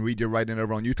 You can read your writing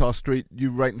over on Utah Street. You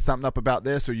writing something up about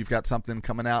this, or you've got something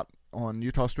coming out on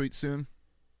Utah Street soon?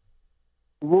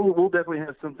 We'll definitely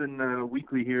have something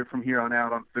weekly here from here on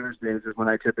out. On Thursdays is when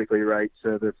I typically write.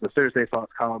 So the Thursday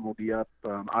Thoughts column will be up.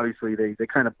 Obviously, they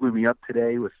kind of blew me up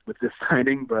today with this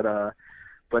signing, but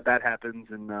that happens,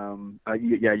 and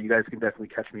you guys can definitely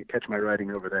catch my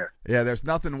writing over there. Yeah, there's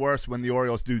nothing worse when the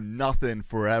Orioles do nothing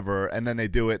forever, and then they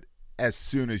do it as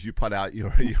soon as you put out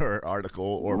your article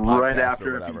or podcast right after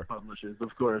or whatever. It publishes,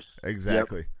 of course.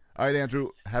 Exactly. Yep. All right, Andrew,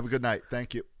 have a good night.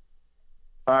 Thank you.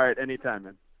 All right, anytime,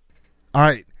 man. All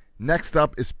right, next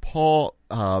up is Paul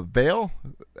Vale,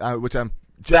 which I'm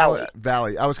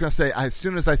Valley. I was going to say, as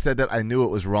soon as I said that, I knew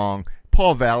it was wrong.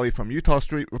 Paul Valley from Utah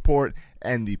Street Report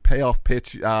and the Payoff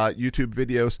Pitch YouTube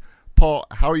videos. Paul,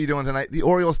 how are you doing tonight? The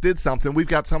Orioles did something. We've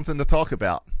got something to talk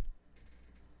about.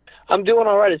 I'm doing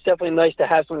all right. It's definitely nice to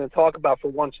have something to talk about for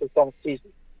once this off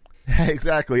season.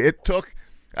 Exactly. It took,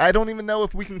 I don't even know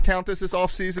if we can count this as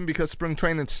off-season because spring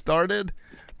training started,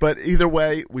 but either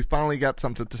way, we finally got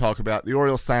something to talk about. The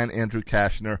Orioles signed Andrew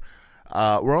Cashner.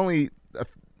 We're only,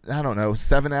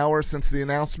 7 hours since the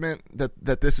announcement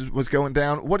that this was going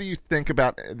down. What do you think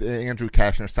about the Andrew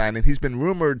Cashner signing? He's been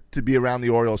rumored to be around the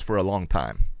Orioles for a long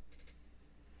time.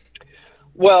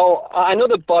 Well, I know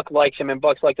that Buck likes him, and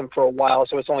Buck's liked him for a while,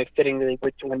 so it's only fitting that he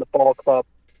would join the ball club.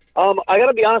 I got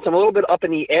to be honest, I'm a little bit up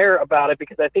in the air about it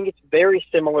because I think it's very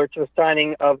similar to the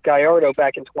signing of Gallardo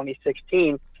back in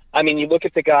 2016. I mean, you look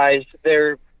at the guys,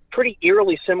 they're pretty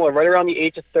eerily similar, right around the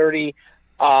age of 30,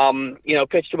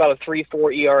 pitched about a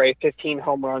 3.4 ERA, 15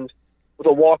 home runs.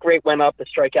 The walk rate went up, the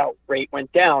strikeout rate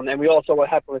went down, and we all saw what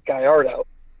happened with Gallardo.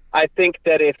 I think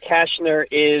that if Cashner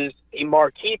is a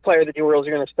marquee player that the Orioles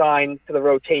are going to sign to the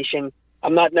rotation,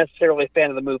 I'm not necessarily a fan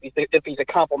of the move. If he's a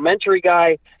complimentary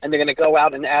guy and they're going to go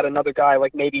out and add another guy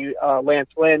like maybe Lance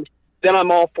Lynn, then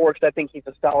I'm all for it because I think he's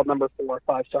a solid number 4 or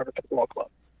 5 starter for the ball club.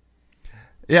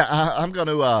 Yeah, I'm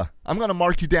gonna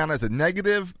mark you down as a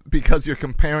negative because you're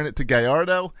comparing it to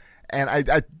Gallardo, and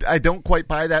I don't quite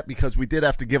buy that because we did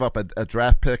have to give up a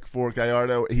draft pick for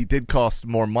Gallardo. He did cost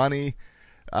more money.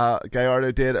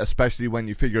 Gallardo did, especially when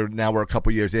you figure now we're a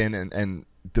couple years in and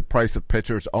the price of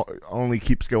pitchers only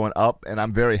keeps going up, and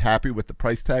I'm very happy with the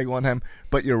price tag on him.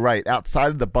 But you're right, outside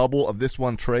of the bubble of this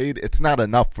one trade, it's not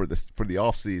enough for the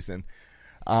offseason.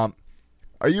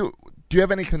 Do you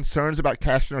have any concerns about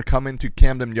Cashner coming to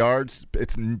Camden Yards?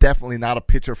 It's definitely not a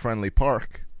pitcher-friendly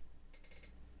park.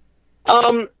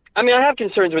 I have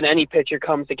concerns when any pitcher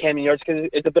comes to Camden Yards because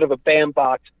it's a bit of a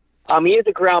bandbox. He is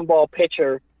a ground ball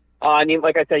pitcher.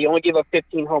 Like I said, he only gave up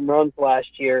 15 home runs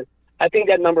last year. I think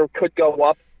that number could go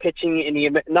up pitching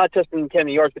in not just in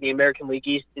Camden Yards, but the American League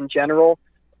East in general.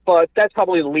 But that's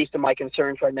probably the least of my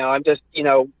concerns right now. I'm just,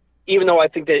 even though I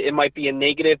think that it might be a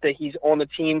negative that he's on the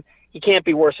team, he can't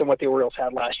be worse than what the Orioles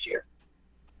had last year.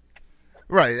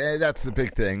 Right. That's the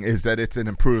big thing is that it's an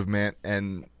improvement,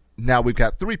 and now we've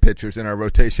got 3 pitchers in our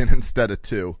rotation instead of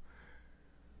 2.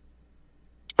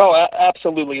 Oh,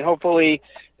 absolutely. Hopefully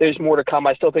there's more to come.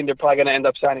 I still think they're probably going to end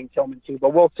up signing Tillman too,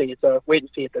 but we'll see. It's a wait and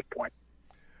see at this point.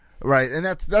 Right, and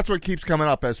that's what keeps coming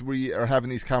up as we are having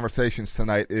these conversations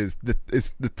tonight is the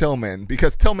Tillman,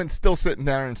 because Tillman's still sitting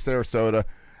there in Sarasota.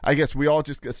 I guess we all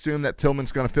just assume that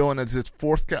Tillman's going to fill in as his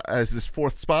fourth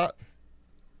spot.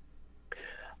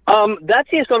 That's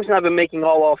the assumption I've been making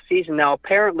all off season. Now,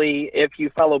 apparently, if you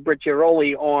follow Britt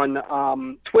Giroli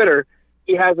on Twitter,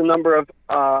 he has a number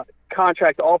of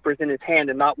contract offers in his hand,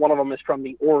 and not one of them is from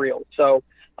the Orioles. So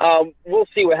we'll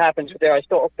see what happens there. I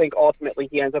still think ultimately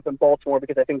he ends up in Baltimore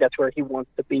because I think that's where he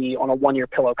wants to be on a 1-year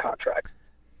pillow contract.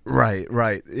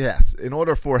 Right. Yes. In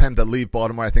order for him to leave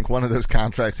Baltimore, I think one of those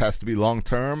contracts has to be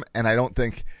long-term, and I don't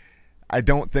think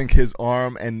his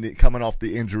arm and coming off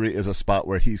the injury is a spot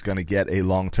where he's going to get a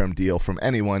long-term deal from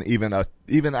anyone. Even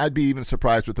I'd be even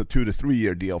surprised with a 2 to 3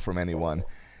 year deal from anyone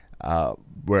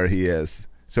where he is.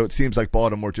 So it seems like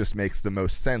Baltimore just makes the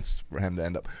most sense for him to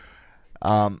end up.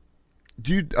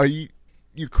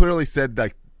 You clearly said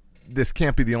like this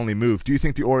can't be the only move. Do you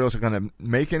think the Orioles are going to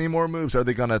make any more moves? Are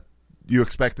they going to? You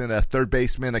expecting a third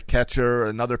baseman, a catcher,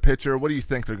 another pitcher? What do you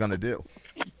think they're going to do?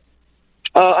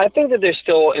 I think that they're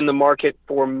still in the market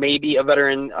for maybe a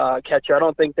veteran catcher. I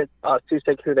don't think that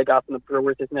Susek, who they got from the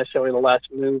Brewers, is necessarily the last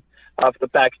move for the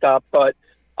backstop. But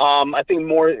I think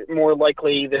more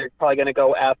likely they're probably going to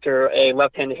go after a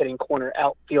left-handed hitting corner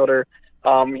outfielder.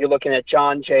 You're looking at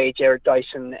John Jay, Jared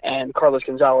Dyson, and Carlos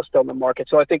Gonzalez still in the market.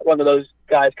 So I think one of those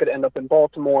guys could end up in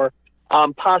Baltimore.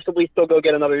 Possibly still go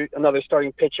get another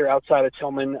starting pitcher outside of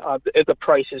Tillman if the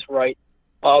price is right.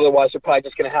 Otherwise, they're probably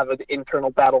just going to have an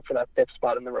internal battle for that 5th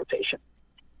spot in the rotation.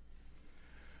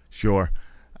 Sure.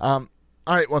 All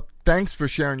right. Well, thanks for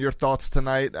sharing your thoughts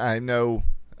tonight.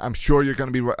 I'm sure you're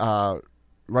going to be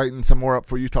writing some more up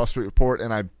for Utah Street Report,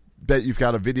 and I bet you've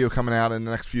got a video coming out in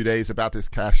the next few days about this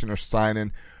Cashner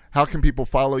signing. How can people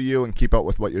follow you and keep up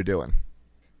with what you're doing?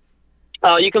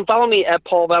 You can follow me at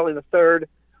Paul Valley III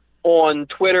on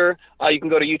Twitter. You can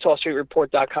go to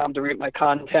UtahStreetReport.com to read my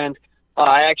content.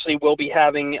 I actually will be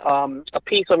having a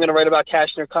piece I'm going to write about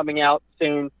Cashner coming out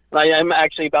soon. I am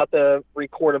actually about to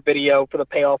record a video for the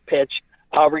payoff pitch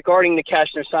regarding the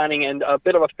Cashner signing and a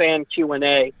bit of a fan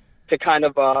Q&A to kind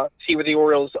of see where the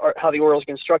Orioles are, how the Orioles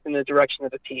construct in the direction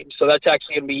of the team. So that's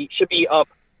actually should be up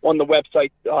on the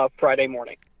website Friday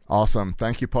morning. Awesome.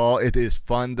 Thank you, Paul. It is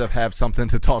fun to have something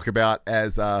to talk about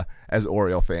as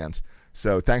Oriole fans.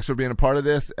 So thanks for being a part of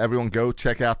this. Everyone go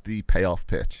check out the payoff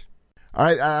pitch. All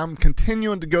right, I'm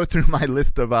continuing to go through my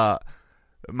list of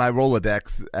my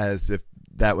Rolodex as if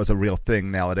that was a real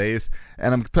thing nowadays.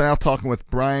 And I'm now talking with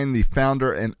Brian, the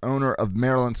founder and owner of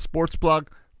Maryland Sports Blog.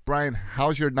 Brian,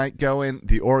 how's your night going?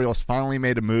 The Orioles finally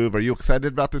made a move. Are you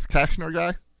excited about this Cashner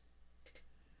guy?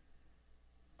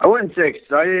 I wouldn't say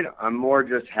excited. I'm more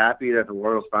just happy that the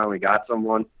Orioles finally got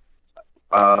someone.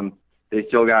 They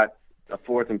still got the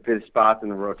 4th and 5th spots in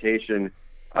the rotation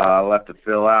left to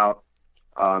fill out.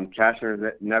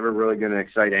 Cashner is never really going to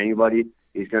excite anybody.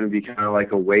 He's going to be kind of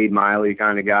like a Wade Miley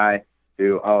kind of guy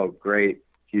who, oh, great,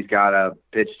 he's got a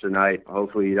pitch tonight.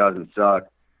 Hopefully he doesn't suck.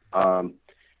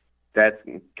 That's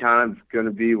kind of going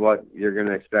to be what you're going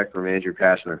to expect from Andrew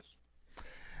Cashner.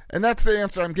 And that's the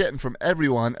answer I'm getting from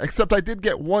everyone, except I did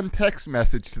get one text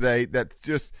message today that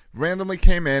just randomly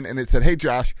came in, and it said, "Hey,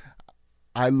 Josh,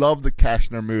 I love the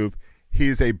Cashner move.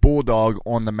 He's a bulldog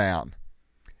on the mound."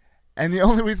 And the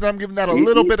only reason I'm giving that a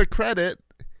little bit of credit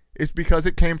is because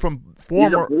it came from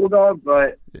former... He's a bulldog,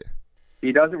 but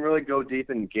he doesn't really go deep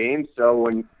in games. So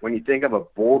when you think of a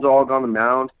bulldog on the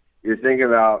mound, you're thinking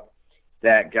about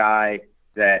that guy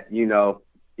that, you know,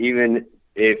 even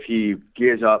if he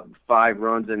gives up 5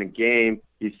 runs in a game,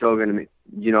 he's still going to,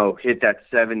 you know, hit that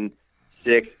 7,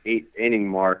 6, 8 inning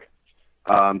mark.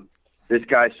 This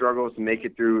guy struggles to make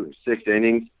it through 6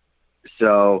 innings,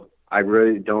 so I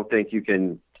really don't think you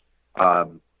can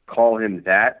call him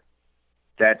that.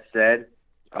 That said,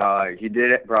 he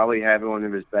did probably have one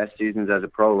of his best seasons as a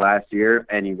pro last year,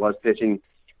 and he was pitching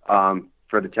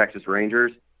for the Texas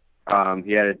Rangers.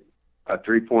 He had a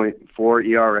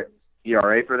 3.4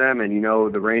 ERA for them, and you know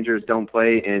the Rangers don't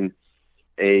play in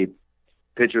a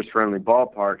pitchers-friendly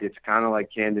ballpark. It's kind of like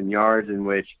Camden Yards, in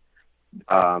which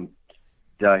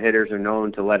the hitters are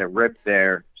known to let it rip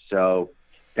there. So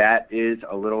that is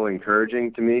a little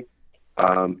encouraging to me.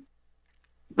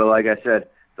 But like I said,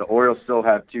 the Orioles still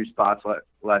have 2 spots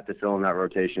left to fill in that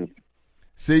rotation.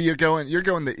 See, you're going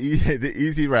the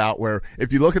easy route, where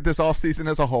if you look at this offseason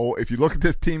as a whole, if you look at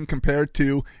this team compared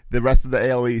to the rest of the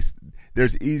AL East,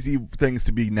 there's easy things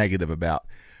to be negative about.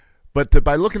 But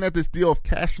by looking at this deal of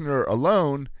Cashner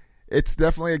alone, it's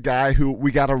definitely a guy who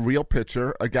we got a real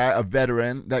pitcher, a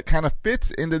veteran that kind of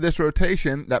fits into this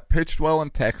rotation, that pitched well in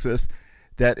Texas,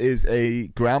 that is a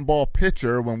ground ball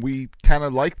pitcher when we kind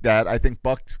of like that. I think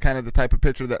Buck's kind of the type of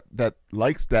pitcher that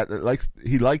likes that.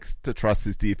 He likes to trust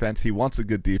his defense. He wants a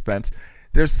good defense.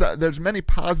 There's many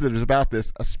positives about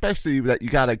this, especially that you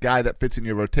got a guy that fits in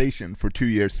your rotation for 2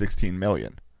 years, $16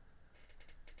 million.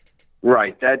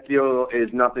 Right. That deal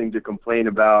is nothing to complain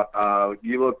about.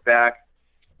 You look back,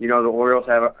 you know, the Orioles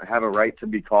have a right to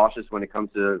be cautious when it comes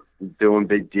to doing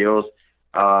big deals.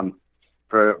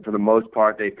 For the most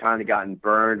part, they've kind of gotten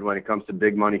burned when it comes to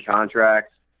big money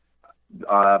contracts.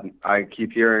 I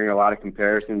keep hearing a lot of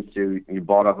comparisons to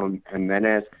Ubaldo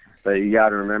Jimenez, but you got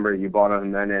to remember Ubaldo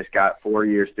Jimenez got 4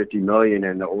 years, $50 million,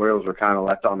 and the Orioles were kind of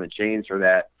left on the chains for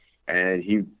that. And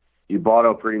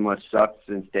Ubaldo pretty much sucked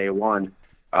since day one,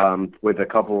 with a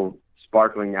couple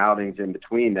sparkling outings in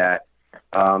between that.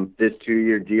 This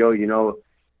 2-year deal, you know,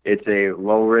 it's a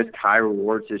low risk, high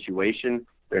reward situation.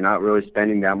 They're not really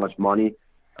spending that much money.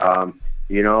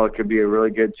 You know, it could be a really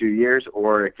good 2 years,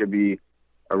 or it could be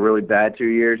a really bad 2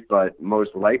 years, but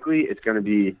most likely it's going to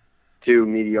be 2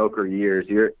 mediocre years.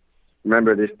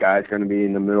 Remember, this guy's going to be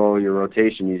in the middle of your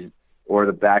rotation, or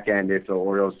the back end if the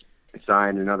Orioles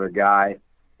sign another guy,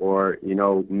 or, you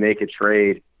know, make a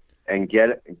trade and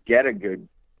get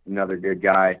another good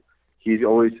guy. He's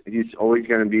always going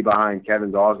to be behind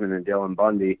Kevin Gausman and Dylan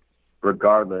Bundy,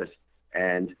 regardless.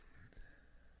 And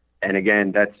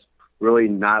again, that's really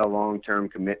not a long-term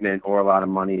commitment or a lot of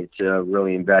money to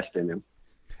really invest in him.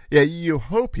 Yeah, you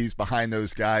hope he's behind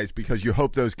those guys because you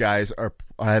hope those guys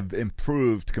have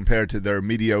improved compared to their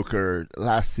mediocre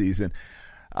last season.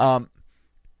 I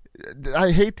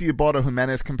hate the Ubaldo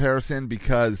Jimenez comparison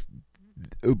because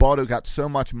Ubaldo got so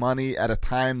much money at a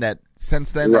time that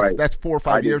since then, right. that's 4 or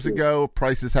 5 years ago,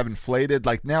 prices have inflated.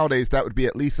 Like nowadays, that would be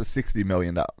at least a $60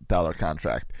 million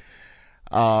contract.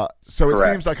 So it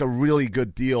Correct. seems like a really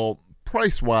good deal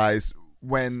price-wise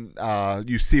when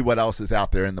you see what else is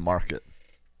out there in the market.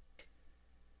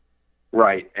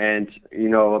 Right. And, you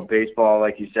know, baseball,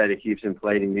 like you said, it keeps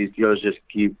inflating. These deals just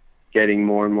keep getting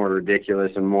more and more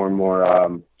ridiculous and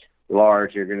more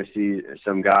large. You're going to see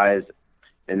some guys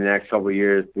in the next couple of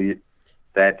years,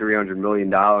 that $300 million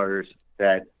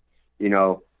that, you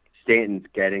know, Stanton's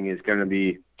getting is going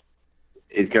to,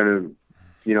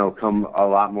 you know, come a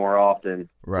lot more often,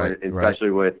 right?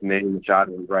 Especially with Manny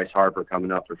Machado and Bryce Harper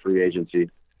coming up for free agency.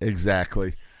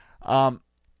 Exactly.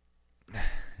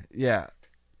 Yeah.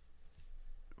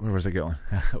 Where was I going?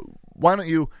 Why don't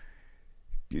you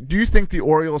Do you think the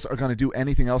Orioles are going to do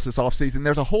anything else this offseason?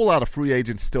 There's a whole lot of free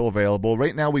agents still available.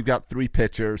 Right now we've got 3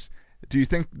 pitchers. Do you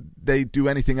think they do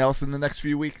anything else in the next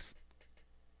few weeks?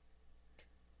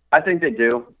 I think they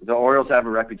do. The Orioles have a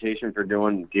reputation for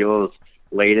doing deals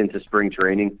late into spring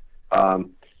training.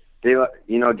 Dan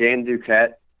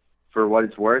Duquette, for what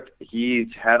it's worth, he's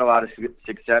had a lot of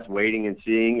success waiting and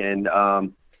seeing and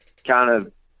kind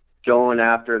of going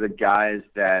after the guys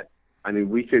that,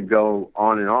 we could go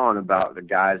on and on about the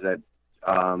guys that,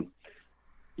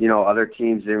 other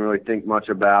teams didn't really think much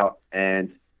about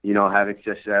and, having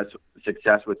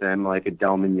success with them, like a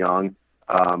Delman Young.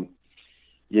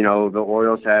 The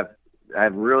Orioles have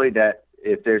really that,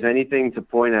 if there's anything to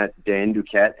point at Dan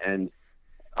Duquette and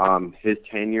his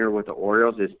tenure with the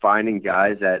Orioles, is finding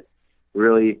guys that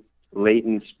really late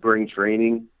in spring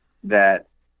training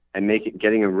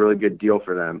getting a really good deal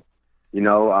for them.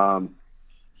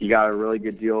 He got a really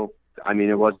good deal.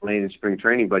 It wasn't late in spring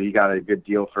training, but he got a good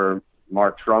deal for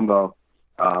Mark Trumbo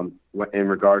in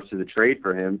regards to the trade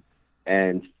for him.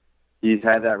 And he's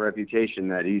had that reputation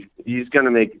that he's going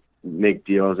to make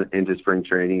deals into spring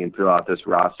training and fill out this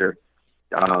roster.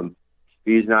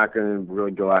 He's not going to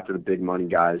really go after the big money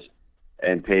guys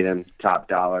and pay them top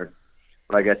dollar.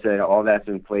 Like I said, all that's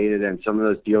inflated, and some of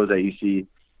those deals that you see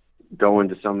going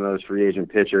to some of those free agent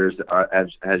pitchers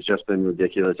has just been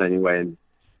ridiculous anyway. And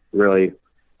really,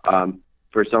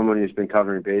 for someone who's been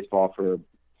covering baseball for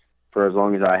as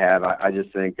long as I have, I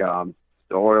just think the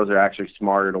Orioles are actually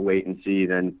smarter to wait and see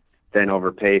than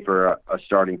overpay for a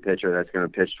starting pitcher that's going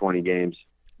to pitch 20 games.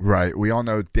 Right. We all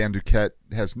know Dan Duquette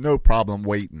has no problem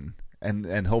waiting, and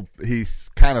he's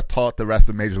kind of taught the rest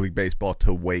of Major League Baseball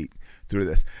to wait through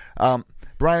this.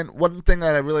 Brian, one thing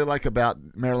that I really like about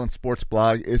Maryland Sports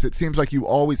Blog is it seems like you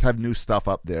always have new stuff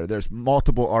up there. There's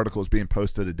multiple articles being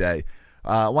posted a day.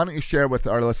 Why don't you share with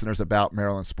our listeners about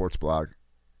Maryland Sports Blog?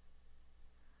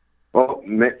 Well,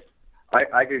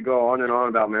 I could go on and on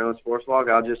about Maryland Sports Blog.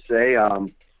 I'll just say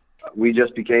we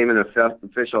just became an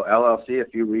official LLC a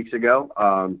few weeks ago.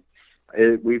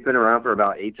 We've been around for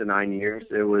about 8 to 9 years.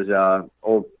 It was an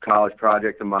old college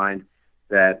project of mine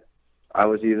that I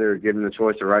was either given the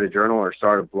choice to write a journal or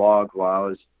start a blog while I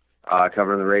was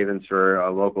covering the Ravens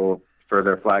for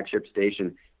their flagship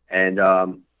station. And,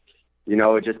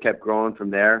 it just kept growing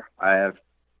from there. I have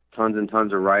tons and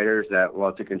tons of writers that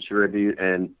want to contribute,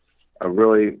 and a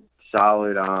really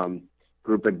solid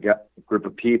group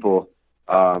of people.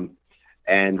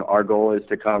 And our goal is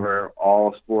to cover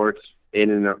all sports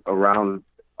in and around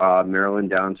Maryland,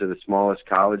 down to the smallest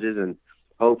colleges and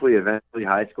hopefully eventually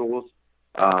high schools.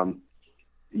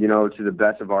 To the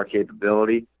best of our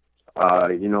capability.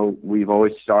 We've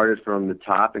always started from the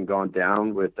top and gone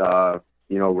down with,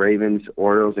 Ravens,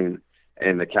 Orioles,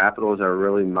 and the Capitals are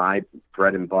really my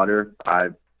bread and butter. I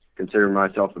consider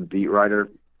myself a beat writers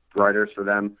for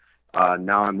them.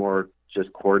 Now I'm more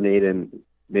just coordinate and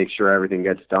make sure everything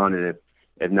gets done. And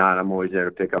if not, I'm always there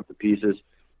to pick up the pieces.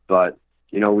 But,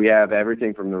 we have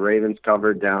everything from the Ravens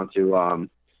covered down to,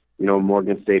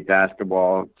 Morgan State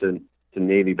basketball to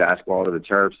Navy basketball, to the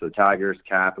Terps, the Tigers,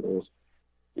 Capitals,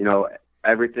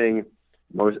 everything,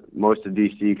 most of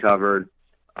DC covered,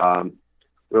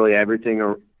 really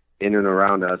everything in and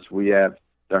around us. We have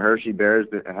the Hershey Bears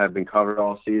have been covered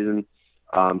all season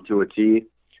to a T.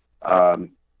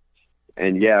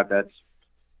 And yeah, that's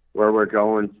where we're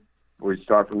going. We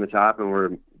start from the top and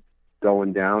we're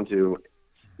going down to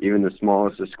even the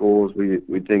smallest of schools.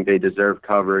 We think they deserve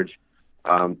coverage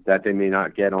that they may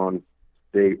not get on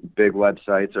big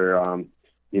websites or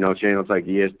channels like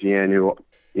ESPN, who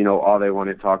all they want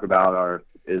to talk about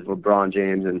is LeBron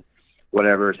James and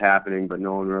whatever is happening, but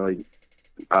no one really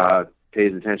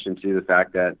pays attention to the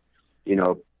fact that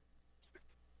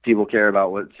people care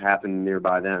about what's happening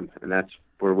nearby them, and that's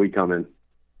where we come in.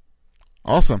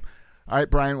 Awesome. All right,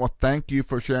 Brian, well, thank you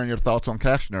for sharing your thoughts on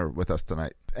Cashner with us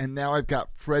tonight. And now I've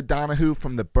got Fred Donahue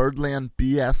from the Birdland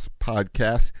BS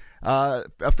podcast,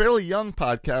 a fairly young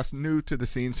podcast, new to the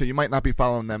scene, so you might not be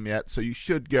following them yet. So you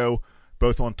should go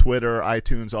both on Twitter,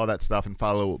 iTunes, all that stuff, and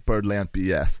follow Birdland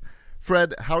BS.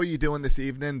 Fred, how are you doing this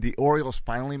evening? The Orioles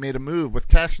finally made a move with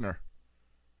Cashner.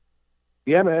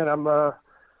 Yeah, man, I'm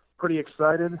pretty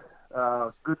excited.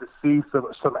 Good to see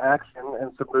some action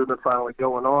and some movement finally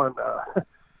going on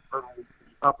from the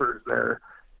uppers there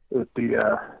with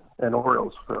the and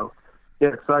Orioles. So,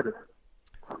 yeah, excited.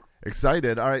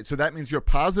 Excited. All right, so that means you're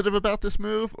positive about this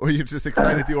move, or you're just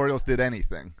excited the Orioles did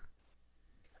anything?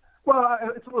 Well,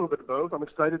 it's a little bit of both. I'm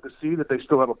excited to see that they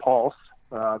still have a pulse.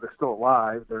 They're still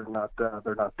alive. They're not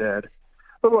dead.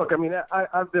 But look, I mean,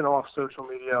 I've been off social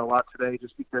media a lot today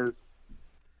just because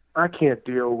I can't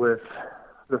deal with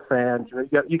the fans.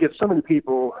 You get so many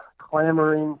people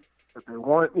clamoring that they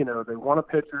want a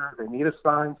pitcher, they need to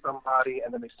sign somebody,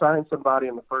 and then they sign somebody,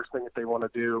 and the first thing that they want to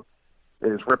do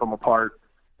is rip them apart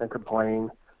and complain.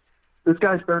 This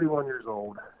guy's 31 years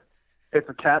old. It's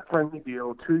a cap-friendly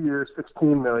deal, 2 years,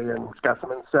 $16 million. It's got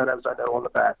some incentives, I know, on the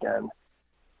back end.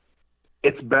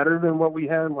 It's better than what we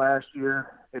had last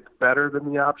year. It's better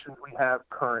than the options we have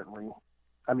currently.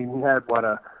 I mean, he had,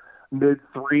 a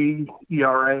mid-3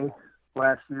 ERA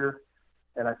last year.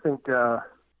 And I think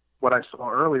what I saw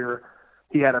earlier,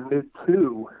 he had a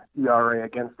mid-2 ERA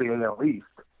against the AL East,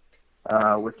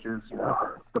 which is,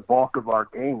 the bulk of our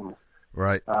games.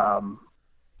 Right.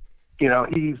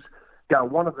 He's got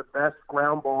one of the best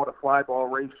ground ball to fly ball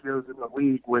ratios in the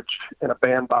league, which in a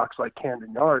bandbox like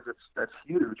Camden Yards, that's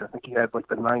huge. I think he had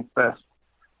the 9th best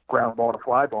ground ball to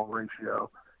fly ball ratio.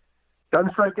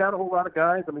 Doesn't strike out a whole lot of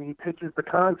guys. I mean, he pitches the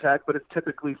contact, but it's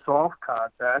typically soft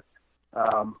contact.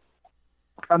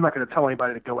 I'm not going to tell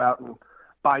anybody to go out and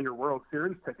buy your World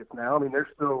Series tickets now. I mean, there's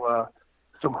still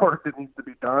some work that needs to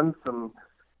be done, some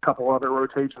couple other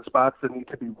rotation spots that need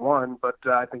to be won, but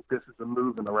I think this is a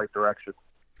move in the right direction.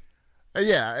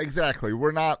 Yeah, exactly.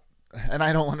 We're not, and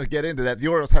I don't want to get into that. The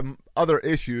Orioles have other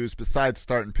issues besides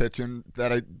starting pitching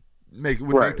that would make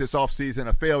this offseason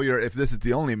a failure if this is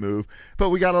the only move. But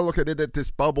we got to look at it at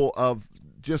this bubble of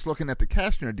just looking at the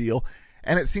Cashner deal,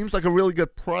 and it seems like a really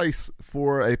good price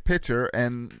for a pitcher,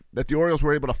 and that the Orioles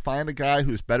were able to find a guy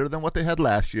who's better than what they had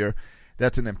last year.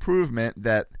 That's an improvement,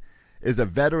 that is a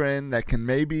veteran that can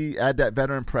maybe add that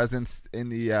veteran presence in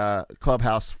the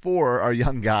clubhouse for our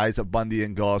young guys of Bundy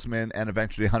and Gausman and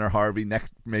eventually Hunter Harvey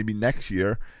next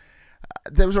year.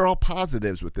 Those are all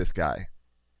positives with this guy.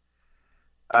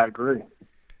 I agree.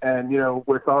 And,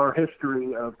 with our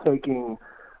history of taking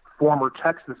former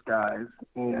Texas guys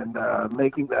and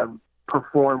making them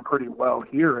perform pretty well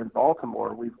here in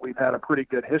Baltimore, we've had a pretty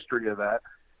good history of that,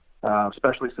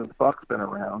 especially since Buck's been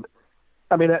around.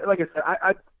 I mean, like I said,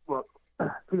 look,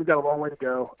 we've got a long way to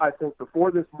go. I think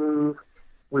before this move,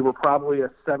 we were probably a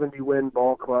 70-win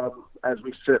ball club as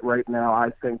we sit right now,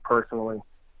 I think personally.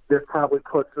 This probably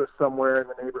puts us somewhere in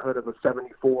the neighborhood of a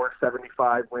 74,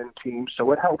 75-win team,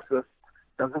 so it helps us.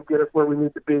 Doesn't get us where we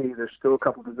need to be. There's still a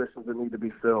couple positions that need to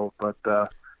be filled, but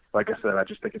like I said, I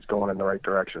just think it's going in the right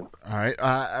direction. All right.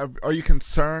 Are you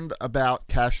concerned about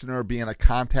Cashner being a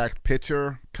contact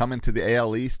pitcher coming to the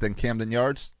AL East and Camden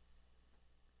Yards?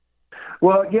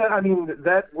 Well, yeah, I mean,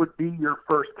 that would be your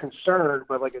first concern,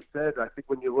 but like I said, I think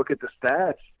when you look at the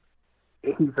stats,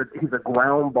 he's a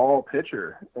ground ball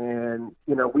pitcher, and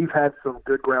we've had some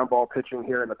good ground ball pitching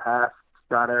here in the past.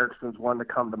 Scott Erickson's one to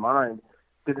come to mind.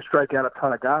 Didn't strike out a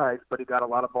ton of guys, but he got a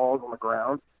lot of balls on the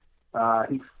ground.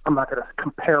 I'm not going to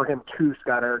compare him to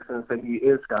Scott Erickson and say he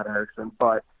is Scott Erickson,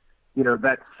 but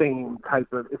that same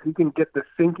type of, if he can get the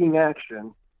sinking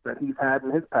action that he's had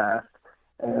in his past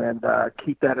and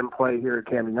keep that in play here at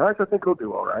Camden Yards, I think he'll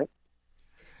do all right.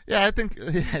 Yeah, I think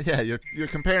you're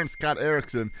comparing Scott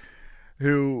Erickson,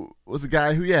 who was a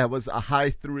guy who was a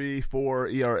high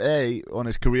 3.4 ERA on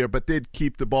his career, but did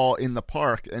keep the ball in the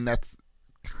park, and that's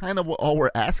kind of all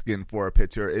we're asking for a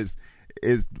pitcher is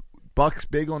Buck's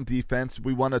big on defense.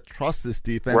 We want to trust this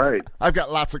defense. Right. I've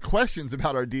got lots of questions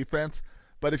about our defense,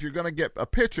 but if you're going to get a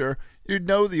pitcher,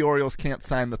 the Orioles can't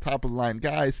sign the top-of-the-line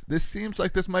guys. This seems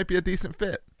like this might be a decent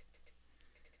fit.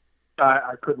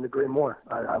 I couldn't agree more.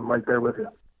 I'm right there with you.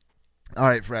 All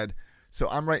right, Fred. So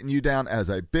I'm writing you down as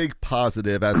a big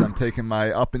positive as I'm taking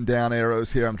my up and down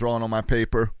arrows here. I'm drawing on my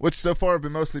paper, which so far have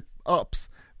been mostly ups,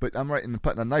 but I'm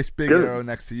putting a nice big arrow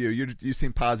next to you. You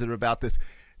seem positive about this.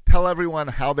 Tell everyone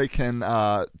how they can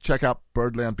check out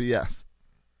Birdland BS.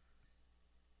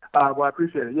 Well, I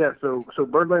appreciate it. Yeah, so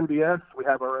Birdland BS, we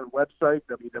have our own website,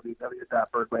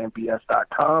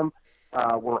 www.birdlandbs.com.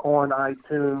 We're on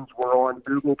iTunes. We're on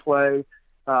Google Play.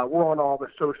 We're on all the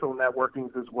social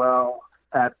networkings as well,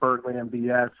 at Birdland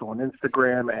BS on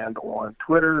Instagram and on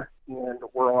Twitter. And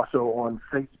we're also on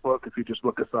Facebook if you just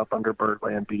look us up under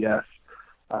Birdland BS.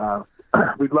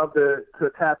 We'd love to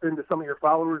tap into some of your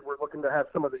followers. We're looking to have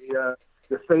some of the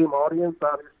same audience,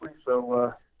 obviously,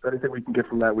 so anything we can get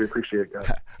from that, we appreciate it,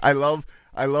 guys. I love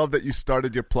that you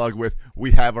started your plug with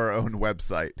 "We have our own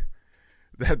website."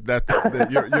 That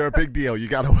you're a big deal. You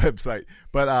got a website,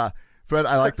 but Fred,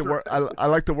 I like the work. I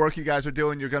like the work you guys are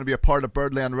doing. You're going to be a part of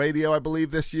Birdland Radio, I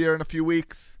believe, this year in a few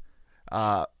weeks.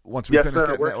 Once we finish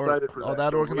getting all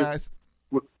that organized.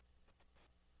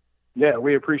 Yeah,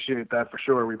 we appreciate that for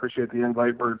sure. We appreciate the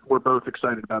invite. We're both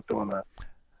excited about doing that.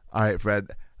 All right,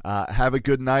 Fred. Have a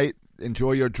good night.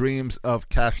 Enjoy your dreams of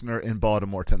Cashner in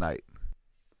Baltimore tonight.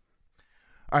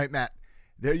 All right, Matt.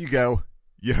 There you go.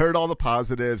 You heard all the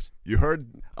positives. You heard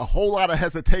a whole lot of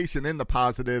hesitation in the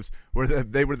positives, where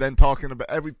they were then talking about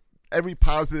every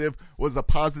positive was a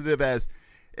positive. As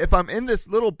if I'm in this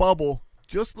little bubble,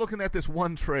 just looking at this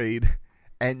one trade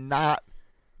and not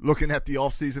looking at the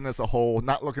offseason as a whole,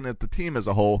 not looking at the team as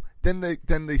a whole, then the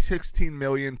 $16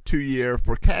 million 2-year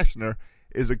for Cashner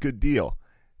is a good deal.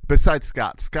 Besides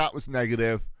Scott was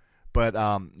negative, but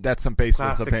that's some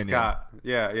baseless Classic opinion. Scott.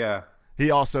 Yeah. He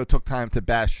also took time to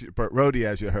bash Burt Rohde,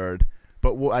 as you heard,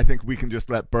 but I think we can just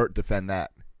let Burt defend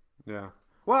that. Yeah.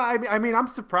 Well, I mean, I'm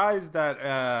surprised that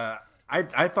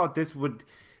I thought this would.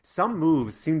 Some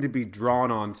moves seem to be drawn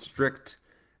on strict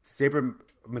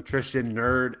sabermetrician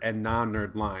nerd and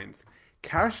non-nerd lines.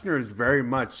 Cashner is very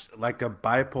much like a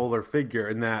bipolar figure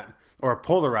in that, or a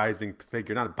polarizing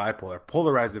figure, not a bipolar,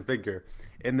 polarizing figure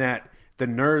in that the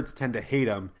nerds tend to hate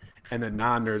him and the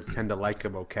non-nerds tend to like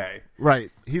him. Okay,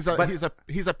 right. He's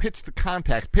a pitch to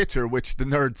contact pitcher, which the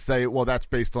nerds say, well, that's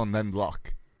based on then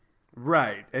luck.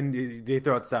 Right, and they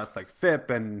throw out stats like FIP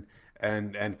and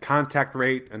contact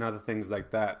rate and other things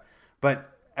like that.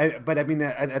 But I mean,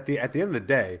 at the end of the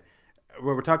day,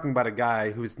 we're talking about a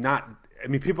guy who's not. I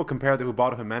mean, people compare the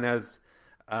Ubaldo Jimenez,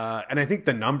 and I think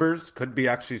the numbers could be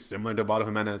actually similar to Ubaldo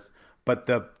Jimenez, but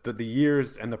the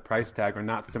years and the price tag are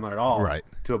not similar at all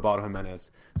to Ubaldo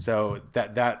Jimenez. So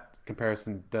that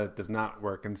comparison does not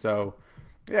work. And so,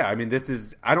 yeah, I mean, this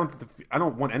is I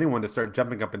don't want anyone to start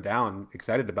jumping up and down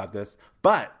excited about this,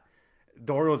 but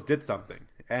the Orioles did something.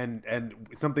 And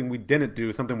something we didn't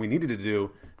do, something we needed to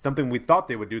do, something we thought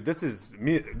they would do. This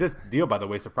deal, by the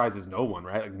way, surprises no one,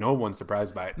 right? Like, no one's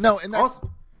surprised by it. No, and that's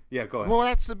also, yeah, go ahead. Well,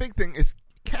 that's the big thing is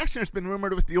Cashner's been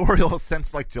rumored with the Orioles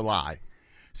since like July.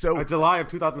 So July of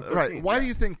 2013. Right. Why do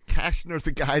you think Cashner's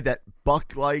a guy that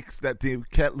Buck likes, that they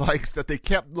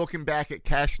kept looking back at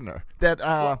Cashner?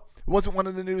 That wasn't one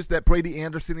of the news that Brady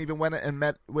Anderson even went and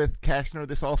met with Cashner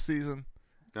this offseason?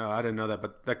 No, I didn't know that,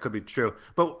 but that could be true.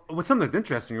 But what's something that's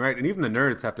interesting, right? And even the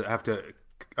nerds have to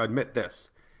admit this.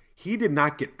 He did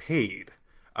not get paid.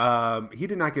 He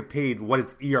did not get paid what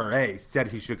his ERA said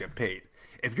he should get paid.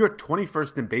 If you're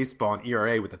 21st in baseball in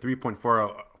ERA with a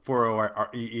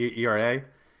 3.40 ERA,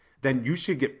 then you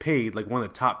should get paid like one of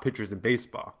the top pitchers in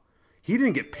baseball. He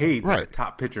didn't get paid like a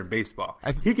top pitcher in baseball.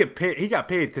 He got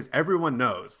paid because everyone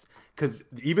knows. Because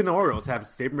even the Orioles have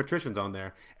sabermetricians on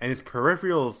there, and his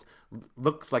peripherals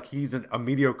looks like he's a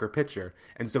mediocre pitcher,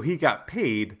 and so he got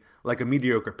paid like a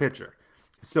mediocre pitcher.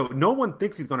 So no one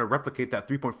thinks he's going to replicate that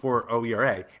 3.40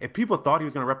 ERA. If people thought he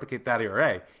was going to replicate that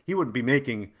ERA, he would be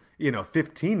making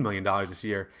 $15 million this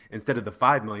year instead of the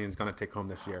 $5 million he's going to take home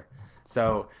this year.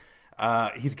 So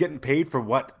he's getting paid for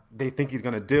what they think he's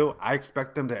going to do. I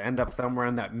expect him to end up somewhere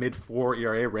in that mid-4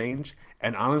 ERA range,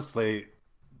 and honestly,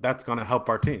 that's going to help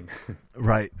our team.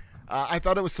 Right. I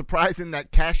thought it was surprising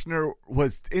that Cashner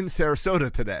was in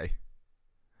Sarasota today.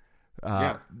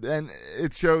 And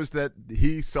it shows that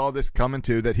he saw this coming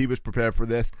too, that he was prepared for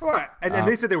this. Right. And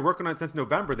they said they were working on it since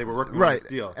November. They were working on this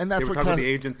deal. And that's they were talking to the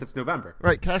agents since November.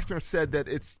 Right. Cashner said that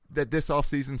this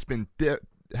offseason's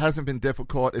hasn't been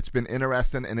difficult. It's been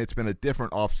interesting, and it's been a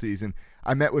different offseason.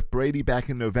 I met with Brady back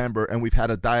in November, and we've had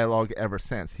a dialogue ever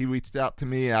since. He reached out to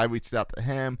me. I reached out to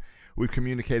him. We've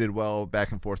communicated well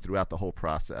back and forth throughout the whole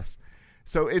process.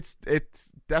 So it's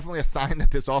definitely a sign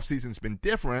that this offseason's been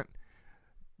different.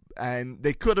 And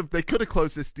they could have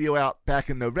closed this deal out back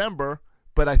in November,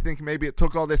 but I think maybe it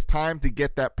took all this time to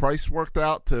get that price worked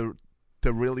out to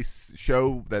really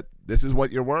show that this is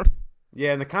what you're worth.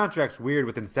 Yeah, and the contract's weird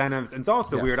with incentives. And it's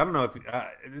also weird. I don't know if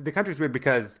the contract's weird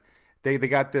because they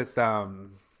got this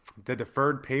the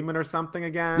deferred payment or something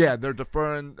again. Yeah, they're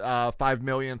deferring $5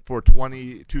 million for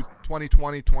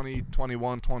 2020,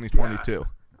 2021, 2022. Yeah.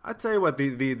 I'll tell you what,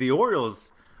 the Orioles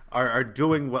are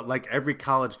doing what like every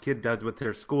college kid does with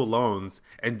their school loans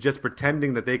and just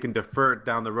pretending that they can defer it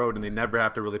down the road and they never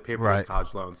have to really pay for those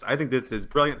college loans. I think this is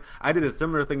brilliant. I did a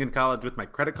similar thing in college with my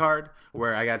credit card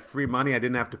where I got free money. I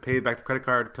didn't have to pay back the credit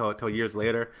card till years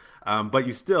later. But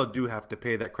you still do have to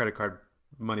pay that credit card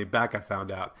money back, I found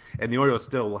out. And the Orioles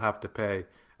still will have to pay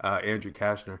Andrew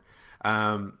Cashner.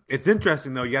 It's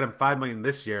interesting, though. You got him $5 million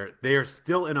this year. They are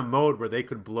still in a mode where they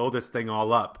could blow this thing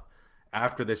all up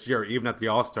after this year, even at the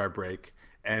All-Star break,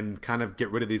 and kind of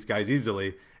get rid of these guys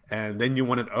easily. And then you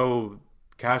wouldn't owe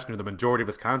Cashner the majority of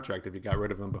his contract if you got rid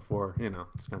of him before,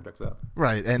 his contract's up.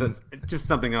 Right. And so it's just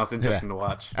something else interesting to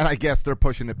watch. And I guess they're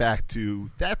pushing it back to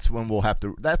that's when we'll have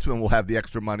the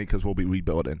extra money because we'll be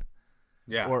rebuilding.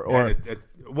 Yeah.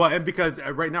 And because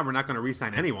right now we're not going to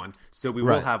re-sign anyone, so we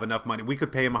will have enough money. We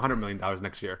could pay him $100 million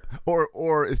next year.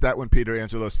 Or is that when Peter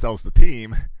Angelos sells the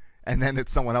team, and then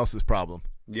it's someone else's problem?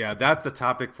 Yeah, that's the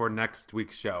topic for next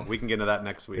week's show. We can get into that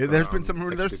next week. There's been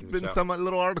some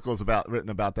little articles written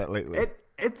about that lately.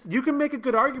 You can make a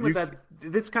good argument that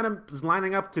this kind of is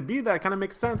lining up to be that. It kind of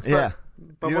makes sense. Yeah.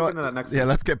 But we'll get into that next week. Yeah,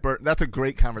 let's get Bert. That's a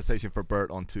great conversation for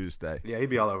Bert on Tuesday. Yeah, he'd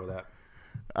be all over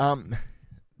that.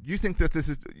 You think that this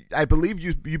is? I believe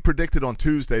you predicted on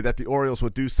Tuesday that the Orioles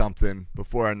would do something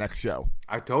before our next show.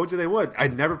 I told you they would. I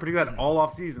never predicted that all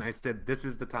off season. I said this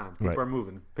is the time. People are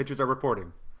moving. Pitchers are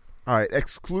reporting. All right,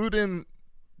 excluding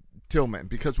Tillman,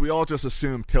 because we all just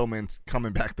assume Tillman's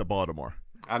coming back to Baltimore.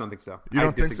 I don't think so. You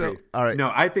don't think so? All right.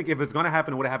 No, I think if it's going to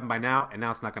happen, it would have happened by now, and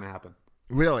now it's not going to happen.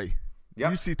 Really?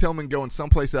 Yep. You see Tillman going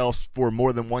someplace else for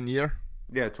more than 1 year?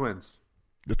 Yeah, Twins.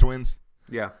 The Twins?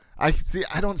 Yeah. I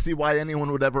don't see why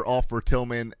anyone would ever offer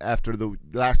Tillman after the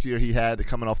last year he had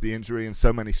coming off the injury and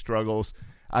so many struggles.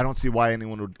 I don't see why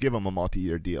anyone would give him a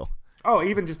multi-year deal. Oh,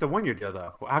 even just a 1 year deal,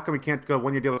 though. How come he can't go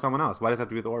 1 year deal with someone else? Why does it have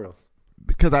to be the Orioles?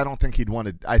 Because I don't think he'd want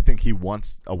to. I think he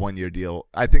wants a 1 year deal.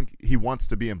 I think he wants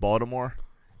to be in Baltimore,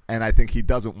 and I think he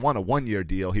doesn't want a 1 year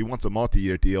deal. He wants a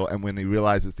multi-year deal, and when he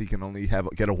realizes he can only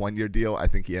get a 1 year deal, I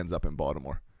think he ends up in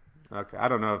Baltimore. Okay, I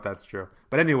don't know if that's true.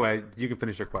 But anyway, you can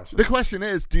finish your question. The question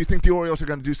is, do you think the Orioles are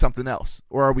going to do something else,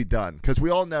 or are we done? Because we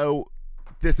all know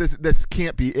this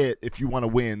can't be it if you want to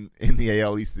win in the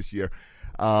AL East this year.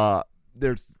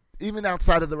 There's even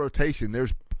outside of the rotation,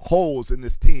 there's holes in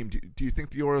this team. Do you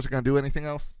think the Orioles are going to do anything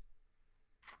else?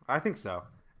 I think so.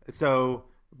 So,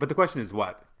 but the question is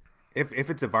what? If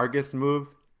it's a Vargas move,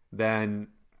 then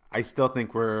I still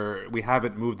think we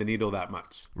haven't moved the needle that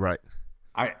much. Right.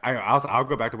 I'll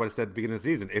go back to what I said at the beginning of the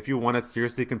season. If you want to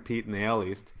seriously compete in the AL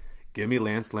East, give me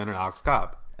Lance Lynn and Alex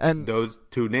Cobb. And those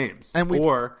two names.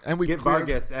 Or get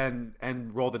Vargas and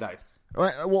roll the dice.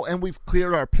 Well, and we've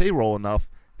cleared our payroll enough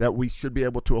that we should be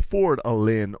able to afford a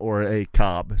Lynn or a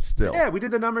Cobb still. Yeah, we did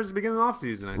the numbers at the beginning of the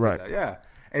offseason. I said that, yeah.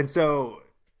 And so,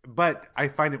 but I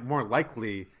find it more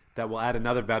likely that we'll add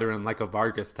another veteran like a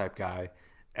Vargas type guy,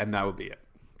 and that would be it.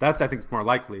 That's, I think, more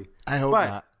likely. I hope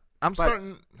not. I'm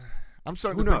starting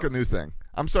to think a new thing.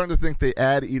 I'm starting to think they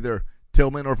add either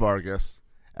Tillman or Vargas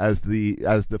as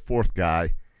the fourth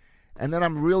guy, and then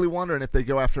I'm really wondering if they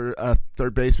go after a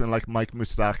third baseman like Mike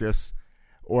Moustakas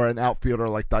or an outfielder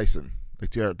like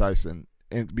Jarrett Dyson.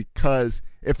 And because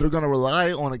if they're going to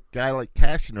rely on a guy like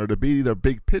Cashner to be their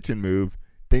big pitching move,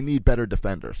 they need better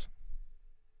defenders.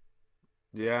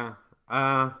 Yeah.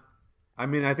 I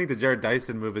mean, I think the Jarrett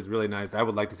Dyson move is really nice. I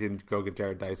would like to see him go get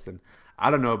Jarrett Dyson.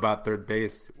 I don't know about third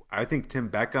base. I think Tim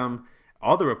Beckham,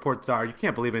 all the reports are, you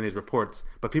can't believe any of these reports,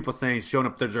 but people saying he's showing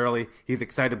up third early. He's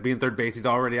excited to be in third base. He's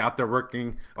already out there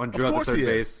working on drill at third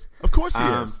base. Of course he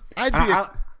is.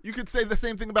 You could say the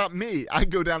same thing about me. I'd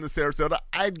go down to Sarasota.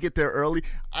 I'd get there early.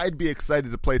 I'd be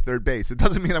excited to play third base. It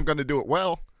doesn't mean I'm going to do it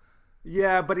well.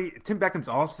 Yeah, but Tim Beckham's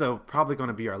also probably going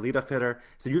to be our leadoff hitter.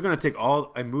 So you're going to take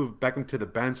and move Beckham to the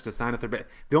bench to sign a third base.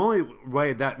 The only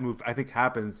way that move, I think,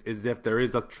 happens is if there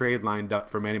is a trade lined up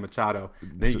for Manny Machado.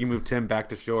 Then you move Tim back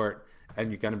to short,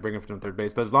 and you kind of bring him from third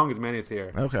base. But as long as Manny's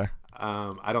here, okay.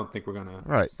 I don't think we're going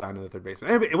to sign another third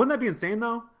baseman. Wouldn't that be insane,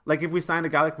 though? Like, if we signed a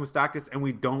guy like Moustakas and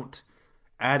we don't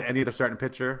add any other starting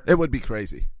pitcher? It would be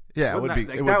crazy. Yeah, it would be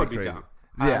crazy. Dumb.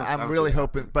 Yeah, I'm really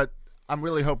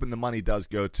hoping the money does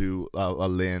go to a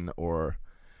Lynn or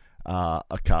a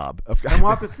Cobb. And we'll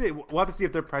have to see. We'll have to see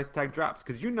if their price tag drops,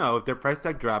 because if their price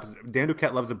tag drops, Dan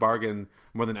Duquette loves a bargain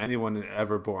more than anyone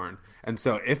ever born. And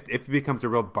so if it becomes a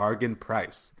real bargain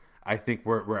price, I think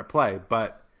we're at play.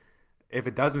 But if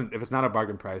it's not a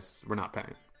bargain price, we're not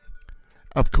paying.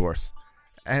 Of course.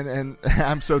 And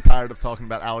I'm so tired of talking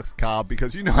about Alex Cobb,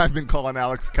 because I've been calling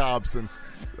Alex Cobb since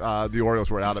the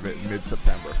Orioles were out of it in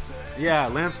mid-September. Yeah,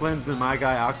 Lance Lynn's been my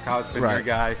guy. Alex Cobb's been your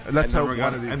guy. Let's hope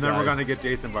one of these And then we're going to get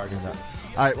Jason Vargas. All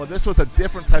right, well, this was a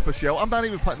different type of show. I'm not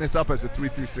even putting this up as a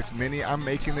 336 mini. I'm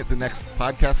making it the next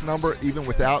podcast number, even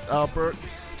without Bert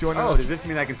joining us. Does this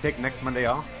mean I can take next Monday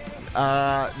off?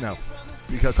 No,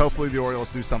 because hopefully the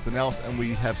Orioles do something else, and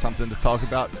we have something to talk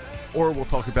about. Or we'll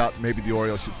talk about maybe the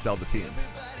Orioles should sell the team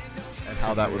and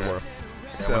how that would work.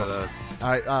 So, all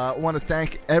right, I want to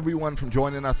thank everyone from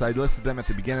joining us. I listed them at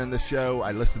the beginning of the show.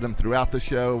 I listed them throughout the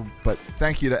show. But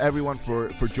thank you to everyone for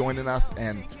joining us.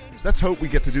 And let's hope we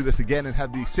get to do this again and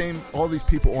have all these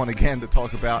people on again to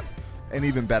talk about an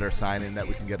even better signing that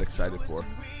we can get excited for.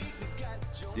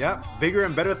 Yeah, bigger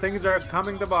and better things are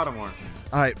coming to Baltimore.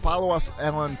 All right, follow us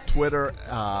on Twitter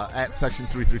at Section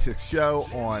 336 Show,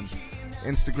 on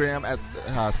Instagram at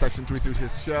Section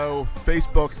 336 Show,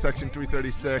 Facebook Section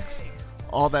 336,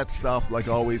 all that stuff. Like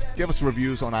always, give us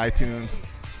reviews on iTunes.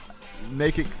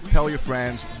 Tell your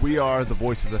friends. We are the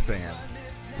voice of the fan.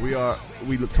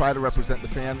 We try to represent the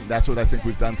fan. That's what I think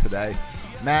we've done today.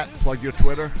 Matt, plug your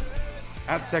Twitter.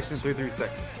 At Section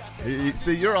 336.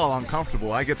 See, you're all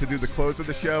uncomfortable. I get to do the close of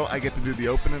the show. I get to do the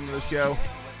opening of the show.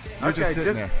 You're just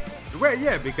sitting there. Right,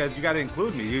 yeah, because you got to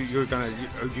include me. You're gonna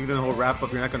the whole wrap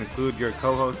up. You're not gonna include your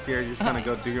co-host here. You're just gonna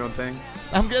go do your own thing.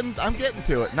 I'm getting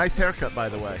to it. Nice haircut, by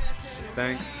the way.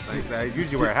 Thanks. I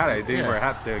usually wear a hat. I didn't wear a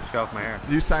hat to show off my hair.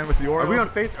 You signed with the Orioles?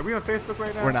 Are we on Facebook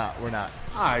right now? We're not.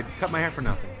 I cut my hair for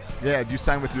nothing. Yeah, did you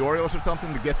sign with the Orioles or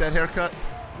something to get that haircut?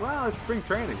 Well, it's spring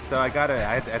training, so I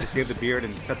had to shave the beard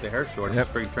and cut the hair short in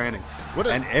spring training.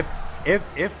 And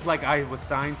if like I was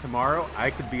signed tomorrow, I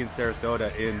could be in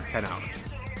Sarasota in 10 hours.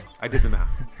 I did the math.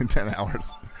 In 10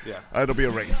 hours. Yeah. It'll be a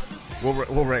race.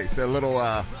 We'll race. A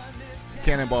little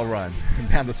cannonball run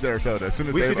down to Sarasota as soon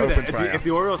as they open tryouts. If the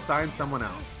Orioles sign someone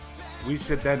else, we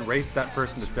should then race that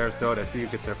person to Sarasota, see who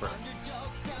gets there first.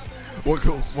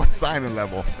 What signing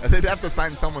level? They'd have to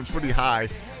sign someone pretty high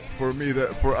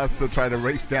for us to try to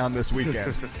race down this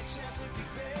weekend.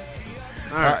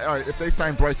 All right. If they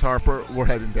sign Bryce Harper, we're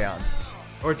heading down.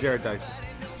 Or Jared Dyson.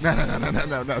 No.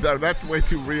 That's way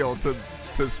too real to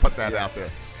put that out there.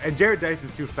 And Jared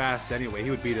Dyson's too fast anyway. He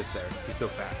would beat us there. He's so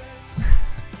fast.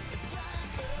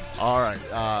 All right.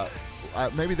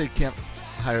 Maybe they can't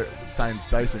sign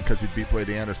Dyson because he'd beat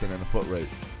Brady Anderson in a foot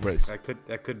race.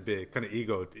 That could be kind of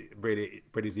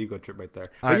Brady's ego trip right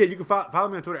there. All right. Yeah, you can follow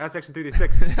me on Twitter at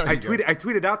Section336. I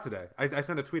tweeted out today. I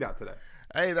sent a tweet out today.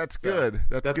 Hey, that's good.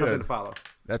 That's good. Something to follow.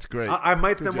 That's great. I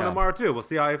might send one tomorrow too. We'll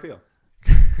see how I feel.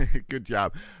 Good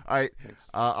job. All right.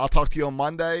 I'll talk to you on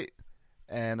Monday.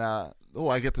 And, I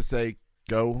get to say,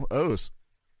 go O's.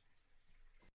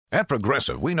 At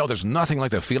Progressive, we know there's nothing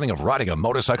like the feeling of riding a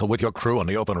motorcycle with your crew on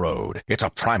the open road. It's a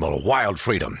primal, wild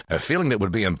freedom, a feeling that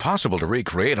would be impossible to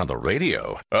recreate on the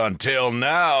radio. Until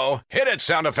now. Hit it,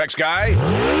 sound effects guy!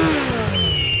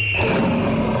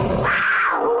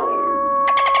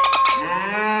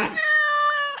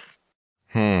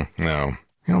 No.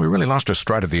 We really lost our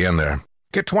stride at the end there.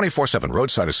 Get 24/7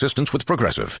 roadside assistance with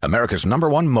Progressive, America's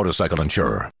 #1 motorcycle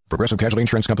insurer. Progressive Casualty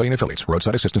Insurance Company and Affiliates.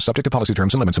 Roadside assistance subject to policy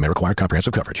terms and limits and may require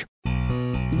comprehensive coverage.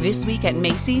 This week at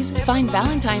Macy's, find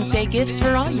Valentine's Day gifts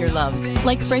for all your loves,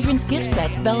 like fragrance gift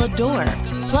sets they'll adore.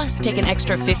 Plus, take an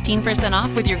extra 15%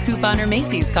 off with your coupon or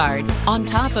Macy's card, on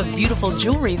top of beautiful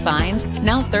jewelry finds,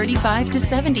 now 35 to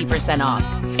 70% off,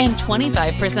 and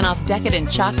 25% off decadent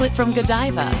chocolate from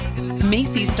Godiva.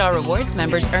 Macy's Star Rewards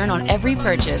members earn on every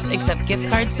purchase except gift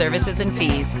card services and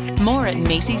fees. More at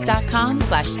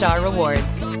Macys.com/Star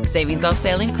Rewards. Savings off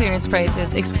sale and clearance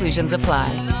prices. Exclusions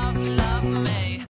apply.